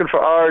well. I'm looking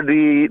for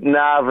RD,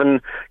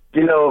 Navan,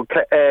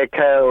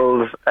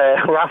 Kells,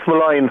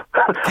 Rathmalline,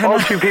 all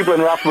 2 people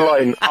in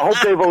Rathmalline. I hope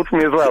they vote for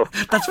me as well.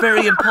 That's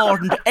very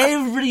important.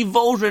 Every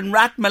vote in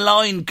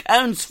Rathmalline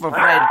counts for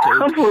Fred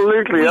Cook.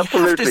 Absolutely. We have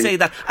to say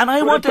that. And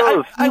I want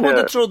to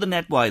throw the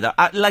net wider.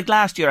 Like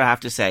last year, I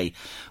have to say,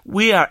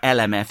 we are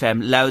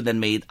LMFM, Louth and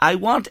Meath. I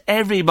want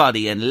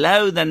everybody in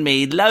Louth and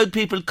Meath, Louth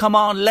people, come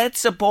on, let's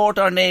support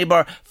our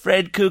neighbour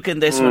Fred Cook in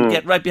this one.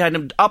 Get right behind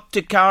him. Up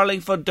to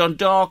Carlingford,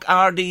 Dundalk,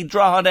 Ardee,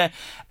 Drogheda,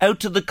 out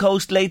to the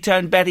coast,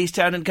 Laytown,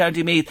 Bettystown and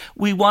County Meath.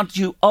 We want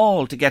you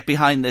all to get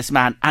behind this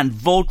man and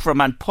vote for him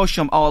and push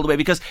him all the way,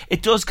 because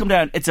it does come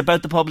down. It's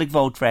about the public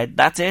vote, Fred.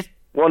 That's it.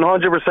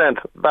 100%.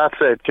 That's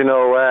it.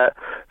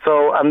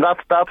 And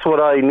that's what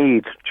I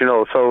need.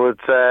 So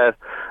it's.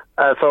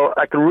 So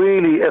I could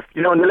really,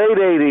 in the late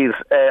 80s,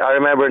 I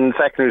remember in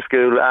secondary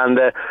school, and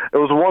it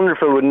was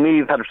wonderful when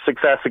Meath had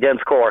success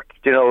against Cork,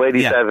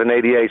 87,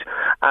 88.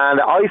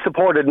 And I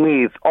supported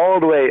Meath all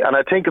the way, and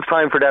I think it's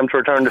time for them to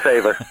return the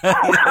favour.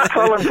 That's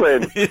all I'm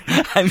saying.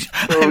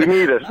 We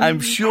need it. I'm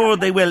sure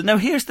they will. Now,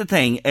 here's the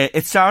thing.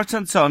 It starts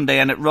on Sunday,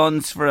 and it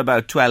runs for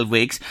about 12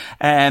 weeks.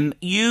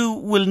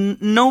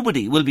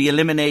 Nobody will be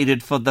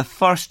eliminated for the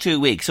first 2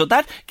 weeks. So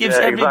that gives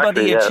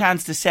everybody a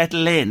chance to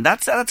settle in.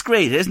 That's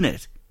great, isn't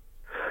it?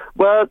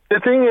 Well, the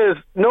thing is,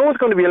 no one's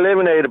going to be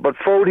eliminated, but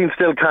voting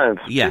still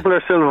counts. Yeah. People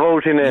are still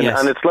voting in,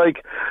 and it's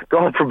like,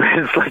 God forbid,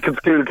 it's like in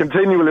school,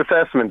 continual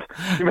assessment.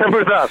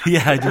 Remember that?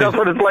 Yeah, I do. That's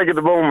what it's like at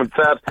the moment,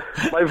 that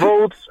my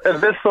votes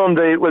this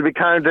Sunday will be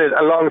counted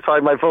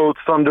alongside my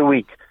votes Sunday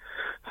week.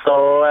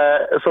 So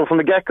from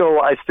the get-go,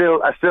 I still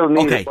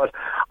need it, but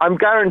I'm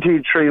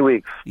guaranteed 3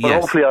 weeks. But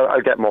hopefully I'll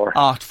get more.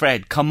 Oh,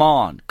 Fred, come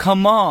on,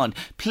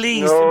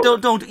 please,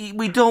 don't.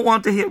 We don't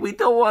want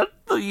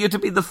you to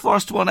be the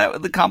first one out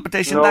of the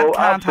competition. No, that can't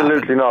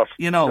absolutely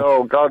happen. not.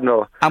 No, God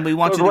no. And we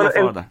want you to go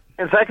further.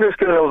 In secondary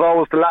school, I was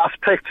always the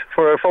last picked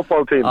for a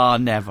football team. Oh,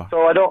 never.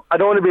 So I don't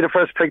want to be the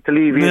first pick to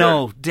leave either.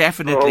 No,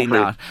 definitely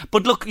not.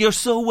 But look, you're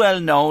so well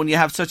known. You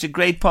have such a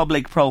great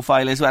public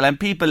profile as well, and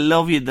people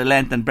love you the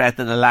length and breadth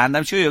of the land.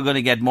 I'm sure you're going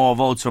to get more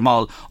votes from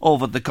all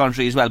over the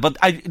country as well. But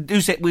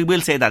we will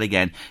say that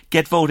again.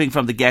 Get voting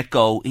from the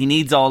get-go. He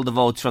needs all the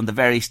votes from the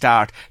very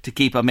start to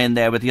keep him in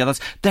there with the others.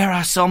 There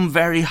are some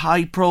very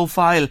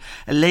high-profile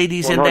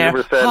ladies 100%. In there.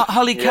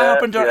 Holly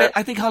Carpenter. Yeah.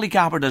 I think Holly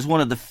Carpenter is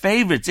one of the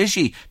favourites, is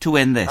she, to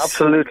win this?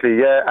 Absolutely,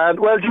 yeah.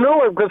 And well,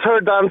 because her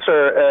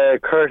dancer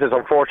Curtis,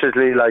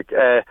 unfortunately,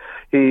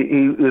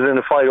 he was in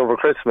a fight over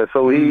Christmas,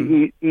 so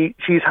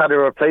she's had a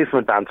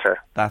replacement dancer.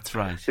 That's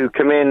right. Who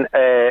came in.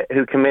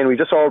 We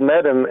just all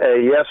met him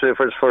yesterday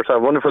for his first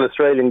time. Wonderful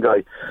Australian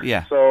guy.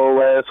 Yeah. So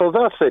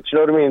that's it. You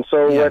know what I mean?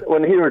 So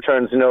when he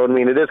returns, you know what I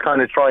mean. It is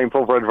kind of triumph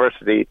over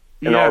adversity.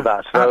 And all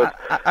that. So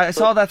I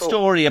saw that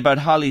story about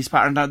Holly's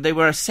partner. They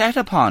were set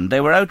upon. They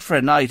were out for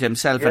a night,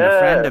 himself and a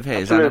friend of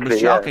his, and it was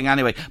shocking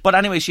anyway. But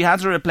anyway, she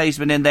has a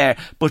replacement in there,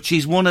 but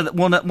she's one of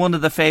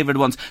the favoured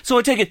ones. So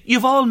I take it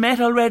you've all met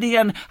already,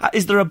 and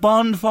is there a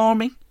bond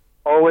forming?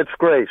 Oh, it's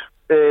great.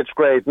 It's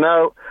great.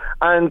 Now,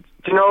 and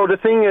the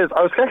thing is,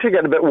 I was actually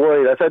getting a bit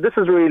worried. I said, this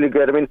is really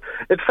good. I mean,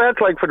 it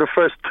felt like for the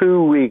first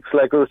 2 weeks,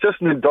 like it was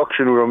just an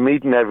induction. We were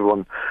meeting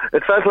everyone.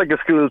 It felt like a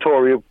school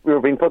tour. We were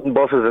being put in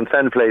buses and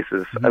sent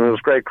places, and it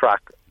was great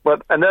crack.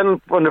 And then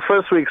when the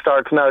first week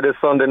starts now, this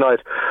Sunday night,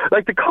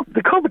 like the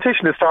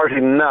competition is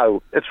starting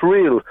now. It's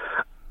real.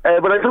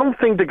 But I don't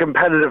think the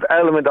competitive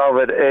element of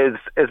it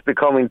is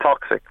becoming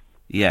toxic.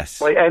 Yes.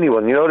 By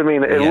anyone, you know what I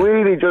mean? It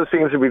really just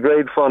seems to be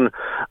great fun.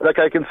 Like,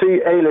 I can see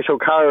Ailish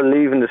O'Carroll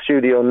leaving the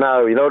studio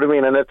now, you know what I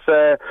mean? And it's,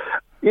 from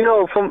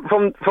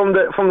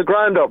the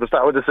ground up, is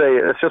that what to say?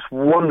 It's just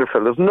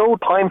wonderful. There's no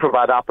time for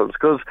bad apples,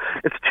 because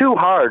it's too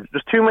hard.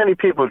 There's too many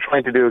people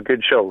trying to do a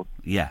good show.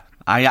 Yeah.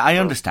 I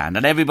understand,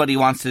 and everybody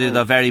wants to do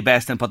their very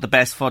best and put the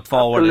best foot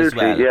forward as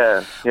well.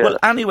 Yeah. Well,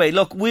 anyway,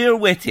 look, we're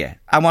with you.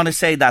 I want to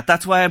say that.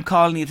 That's why I'm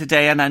calling you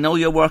today, and I know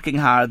you're working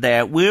hard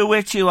there. We're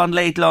with you on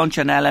Late Lunch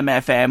on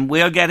LMFM.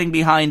 We're getting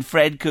behind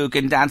Fred Cook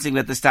in Dancing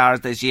with the Stars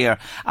this year,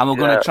 and we're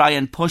going to try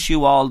and push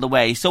you all the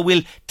way. So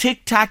we'll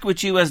tic-tac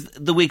with you as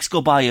the weeks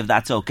go by, if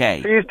that's okay.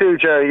 Please do,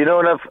 Jerry. And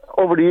I've,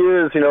 over the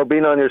years,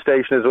 been on your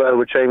station as well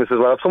with Seamus as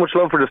well. I have so much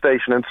love for the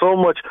station and so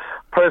much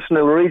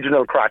personal,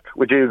 regional crack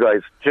with you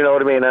guys. Do you know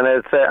what I mean? And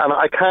and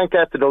I can't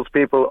get to those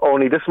people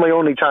only. This is my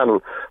only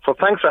channel. So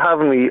thanks for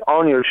having me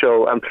on your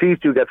show, and please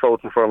do get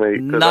voting for me.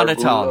 Not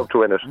at all. Love to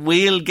win it.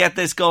 We'll get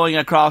this going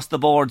across the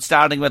board,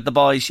 starting with the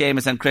boys,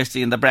 Seamus and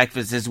Christy, in the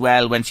breakfast as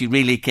well, when she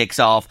really kicks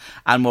off,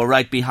 and we're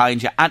right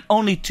behind you. And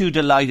only too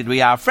delighted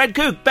we are. Fred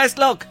Cook, best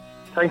luck.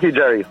 Thank you,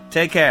 Jerry.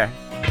 Take care.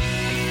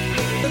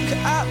 Look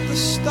at the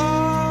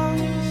stars.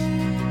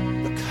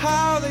 Look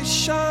how they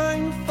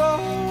shine for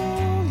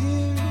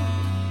you.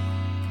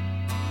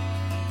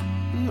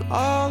 And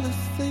all the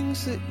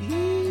things that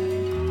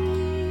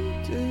you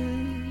do.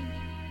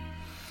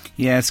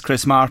 Yes,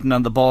 Chris Martin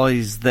and the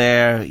boys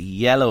there,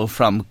 Yellow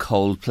from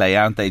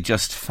Coldplay, aren't they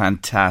just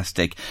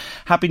fantastic?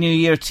 Happy New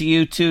Year to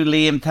you too,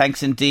 Liam.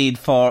 Thanks indeed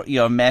for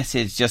your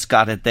message. Just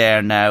got it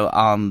there now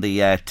on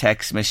the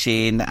text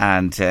machine,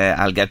 and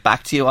I'll get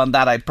back to you on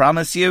that, I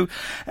promise you.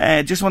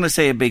 Just want to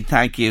say a big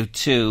thank you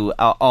to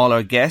all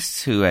our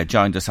guests who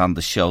joined us on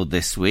the show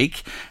this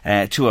week,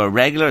 to our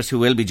regulars who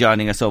will be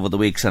joining us over the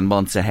weeks and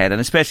months ahead, and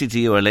especially to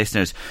you, our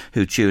listeners,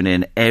 who tune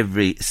in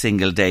every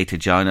single day to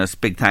join us.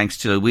 Big thanks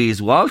to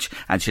Louise Walsh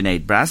and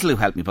Sinead Brazel, who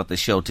helped me put the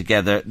show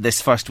together this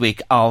first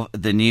week of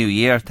the new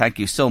year. Thank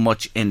you so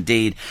much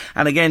indeed.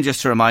 And again,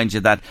 just to remind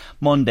you that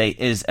Monday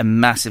is a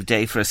massive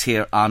day for us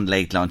here on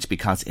Late Lunch,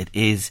 because it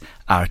is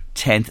our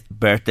 10th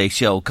birthday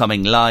show,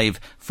 coming live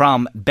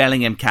from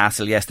Bellingham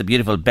Castle. Yes, the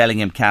beautiful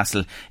Bellingham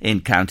Castle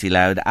in County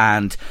Louth.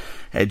 And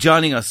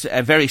joining us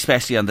very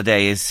specially on the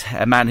day is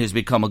a man who's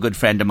become a good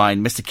friend of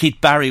mine. Mr.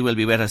 Keith Barry will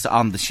be with us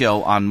on the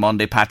show on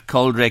Monday. Pat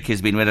Coldrick,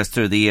 who's been with us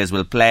through the years,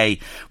 will play.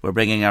 We're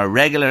bringing our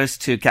regulars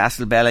to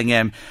Castle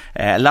Bellingham.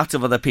 Lots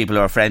of other people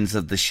who are friends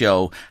of the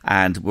show,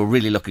 and we're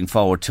really looking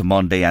forward to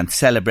Monday and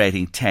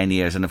celebrating 10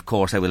 years. And of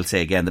course, I will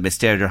say again, that Miss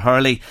Deirdre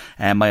Hurley,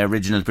 my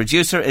original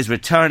producer, is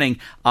returning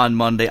on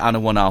Monday on a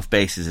one-off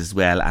basis as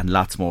well, and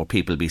lots more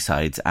people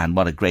besides. And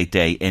what a great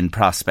day in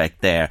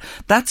prospect there.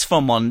 That's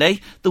for Monday.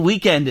 The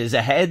weekend is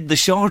ahead. The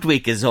short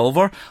week is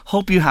over.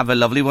 Hope you have a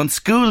lovely one.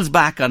 School's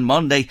back on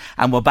Monday,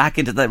 and we're back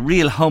into the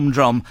real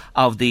humdrum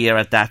of the year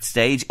at that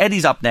stage.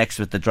 Eddie's up next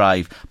with The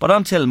Drive. But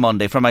until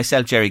Monday, for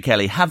myself, Jerry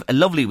Kelly, have a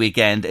lovely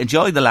weekend.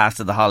 Enjoy the last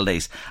of the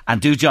holidays,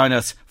 and do join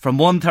us from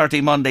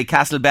 1:30 Monday,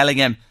 Castle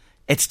Bellingham.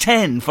 It's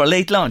 10 for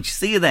Late Lunch.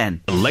 See you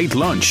then. Late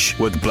Lunch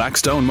with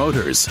Blackstone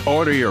Motors.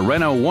 Order your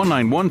Renault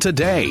 191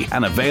 today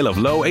and avail of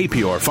low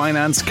APR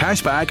finance,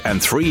 cashback and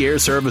 3-year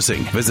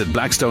servicing. Visit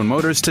Blackstone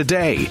Motors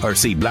today or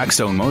see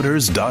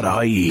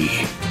blackstonemotors.ie.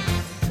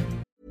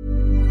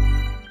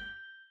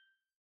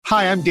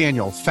 Hi, I'm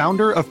Daniel,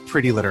 founder of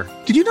Pretty Litter.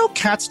 Did you know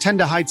cats tend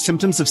to hide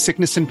symptoms of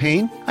sickness and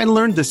pain? I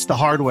learned this the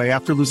hard way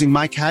after losing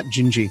my cat,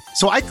 Gingy.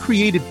 So I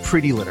created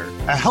Pretty Litter,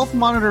 a health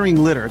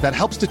monitoring litter that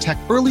helps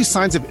detect early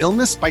signs of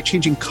illness by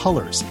changing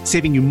colors,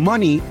 saving you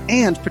money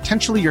and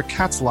potentially your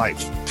cat's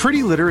life.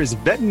 Pretty Litter is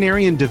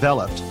veterinarian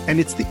developed, and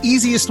it's the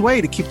easiest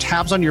way to keep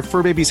tabs on your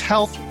fur baby's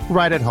health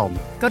right at home.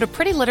 Go to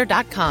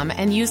prettylitter.com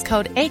and use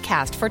code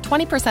ACAST for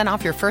 20%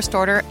 off your first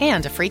order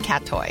and a free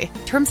cat toy.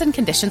 Terms and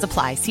conditions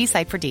apply. See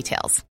site for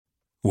details.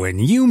 When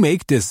you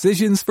make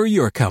decisions for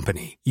your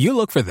company, you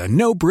look for the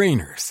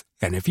no-brainers.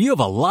 And if you have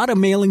a lot of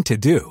mailing to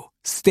do,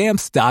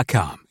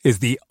 Stamps.com is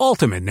the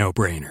ultimate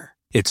no-brainer.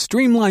 It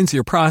streamlines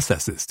your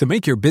processes to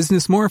make your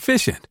business more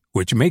efficient,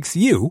 which makes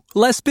you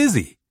less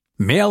busy.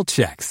 Mail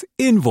checks,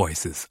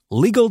 invoices,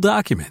 legal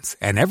documents,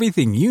 and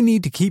everything you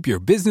need to keep your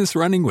business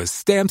running with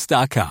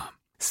Stamps.com.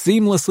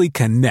 Seamlessly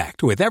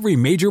connect with every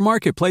major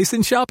marketplace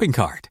and shopping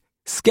cart.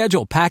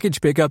 Schedule package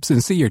pickups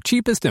and see your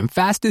cheapest and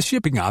fastest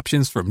shipping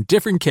options from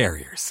different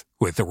carriers,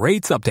 with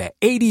rates up to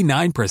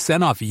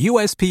 89% off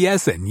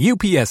USPS and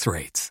UPS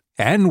rates.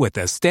 And with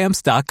the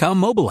Stamps.com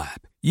mobile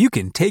app, you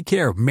can take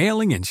care of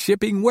mailing and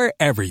shipping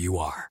wherever you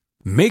are.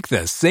 Make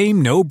the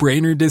same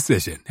no-brainer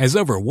decision as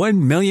over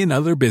 1 million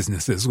other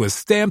businesses with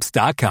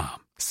Stamps.com.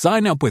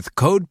 Sign up with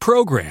code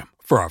PROGRAM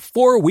for a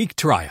 4-week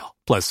trial,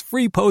 plus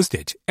free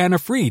postage and a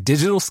free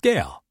digital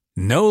scale.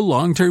 No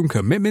long-term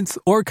commitments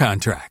or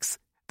contracts.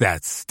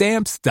 That's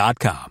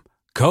Stamps.com.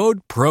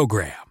 Code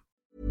PROGRAM.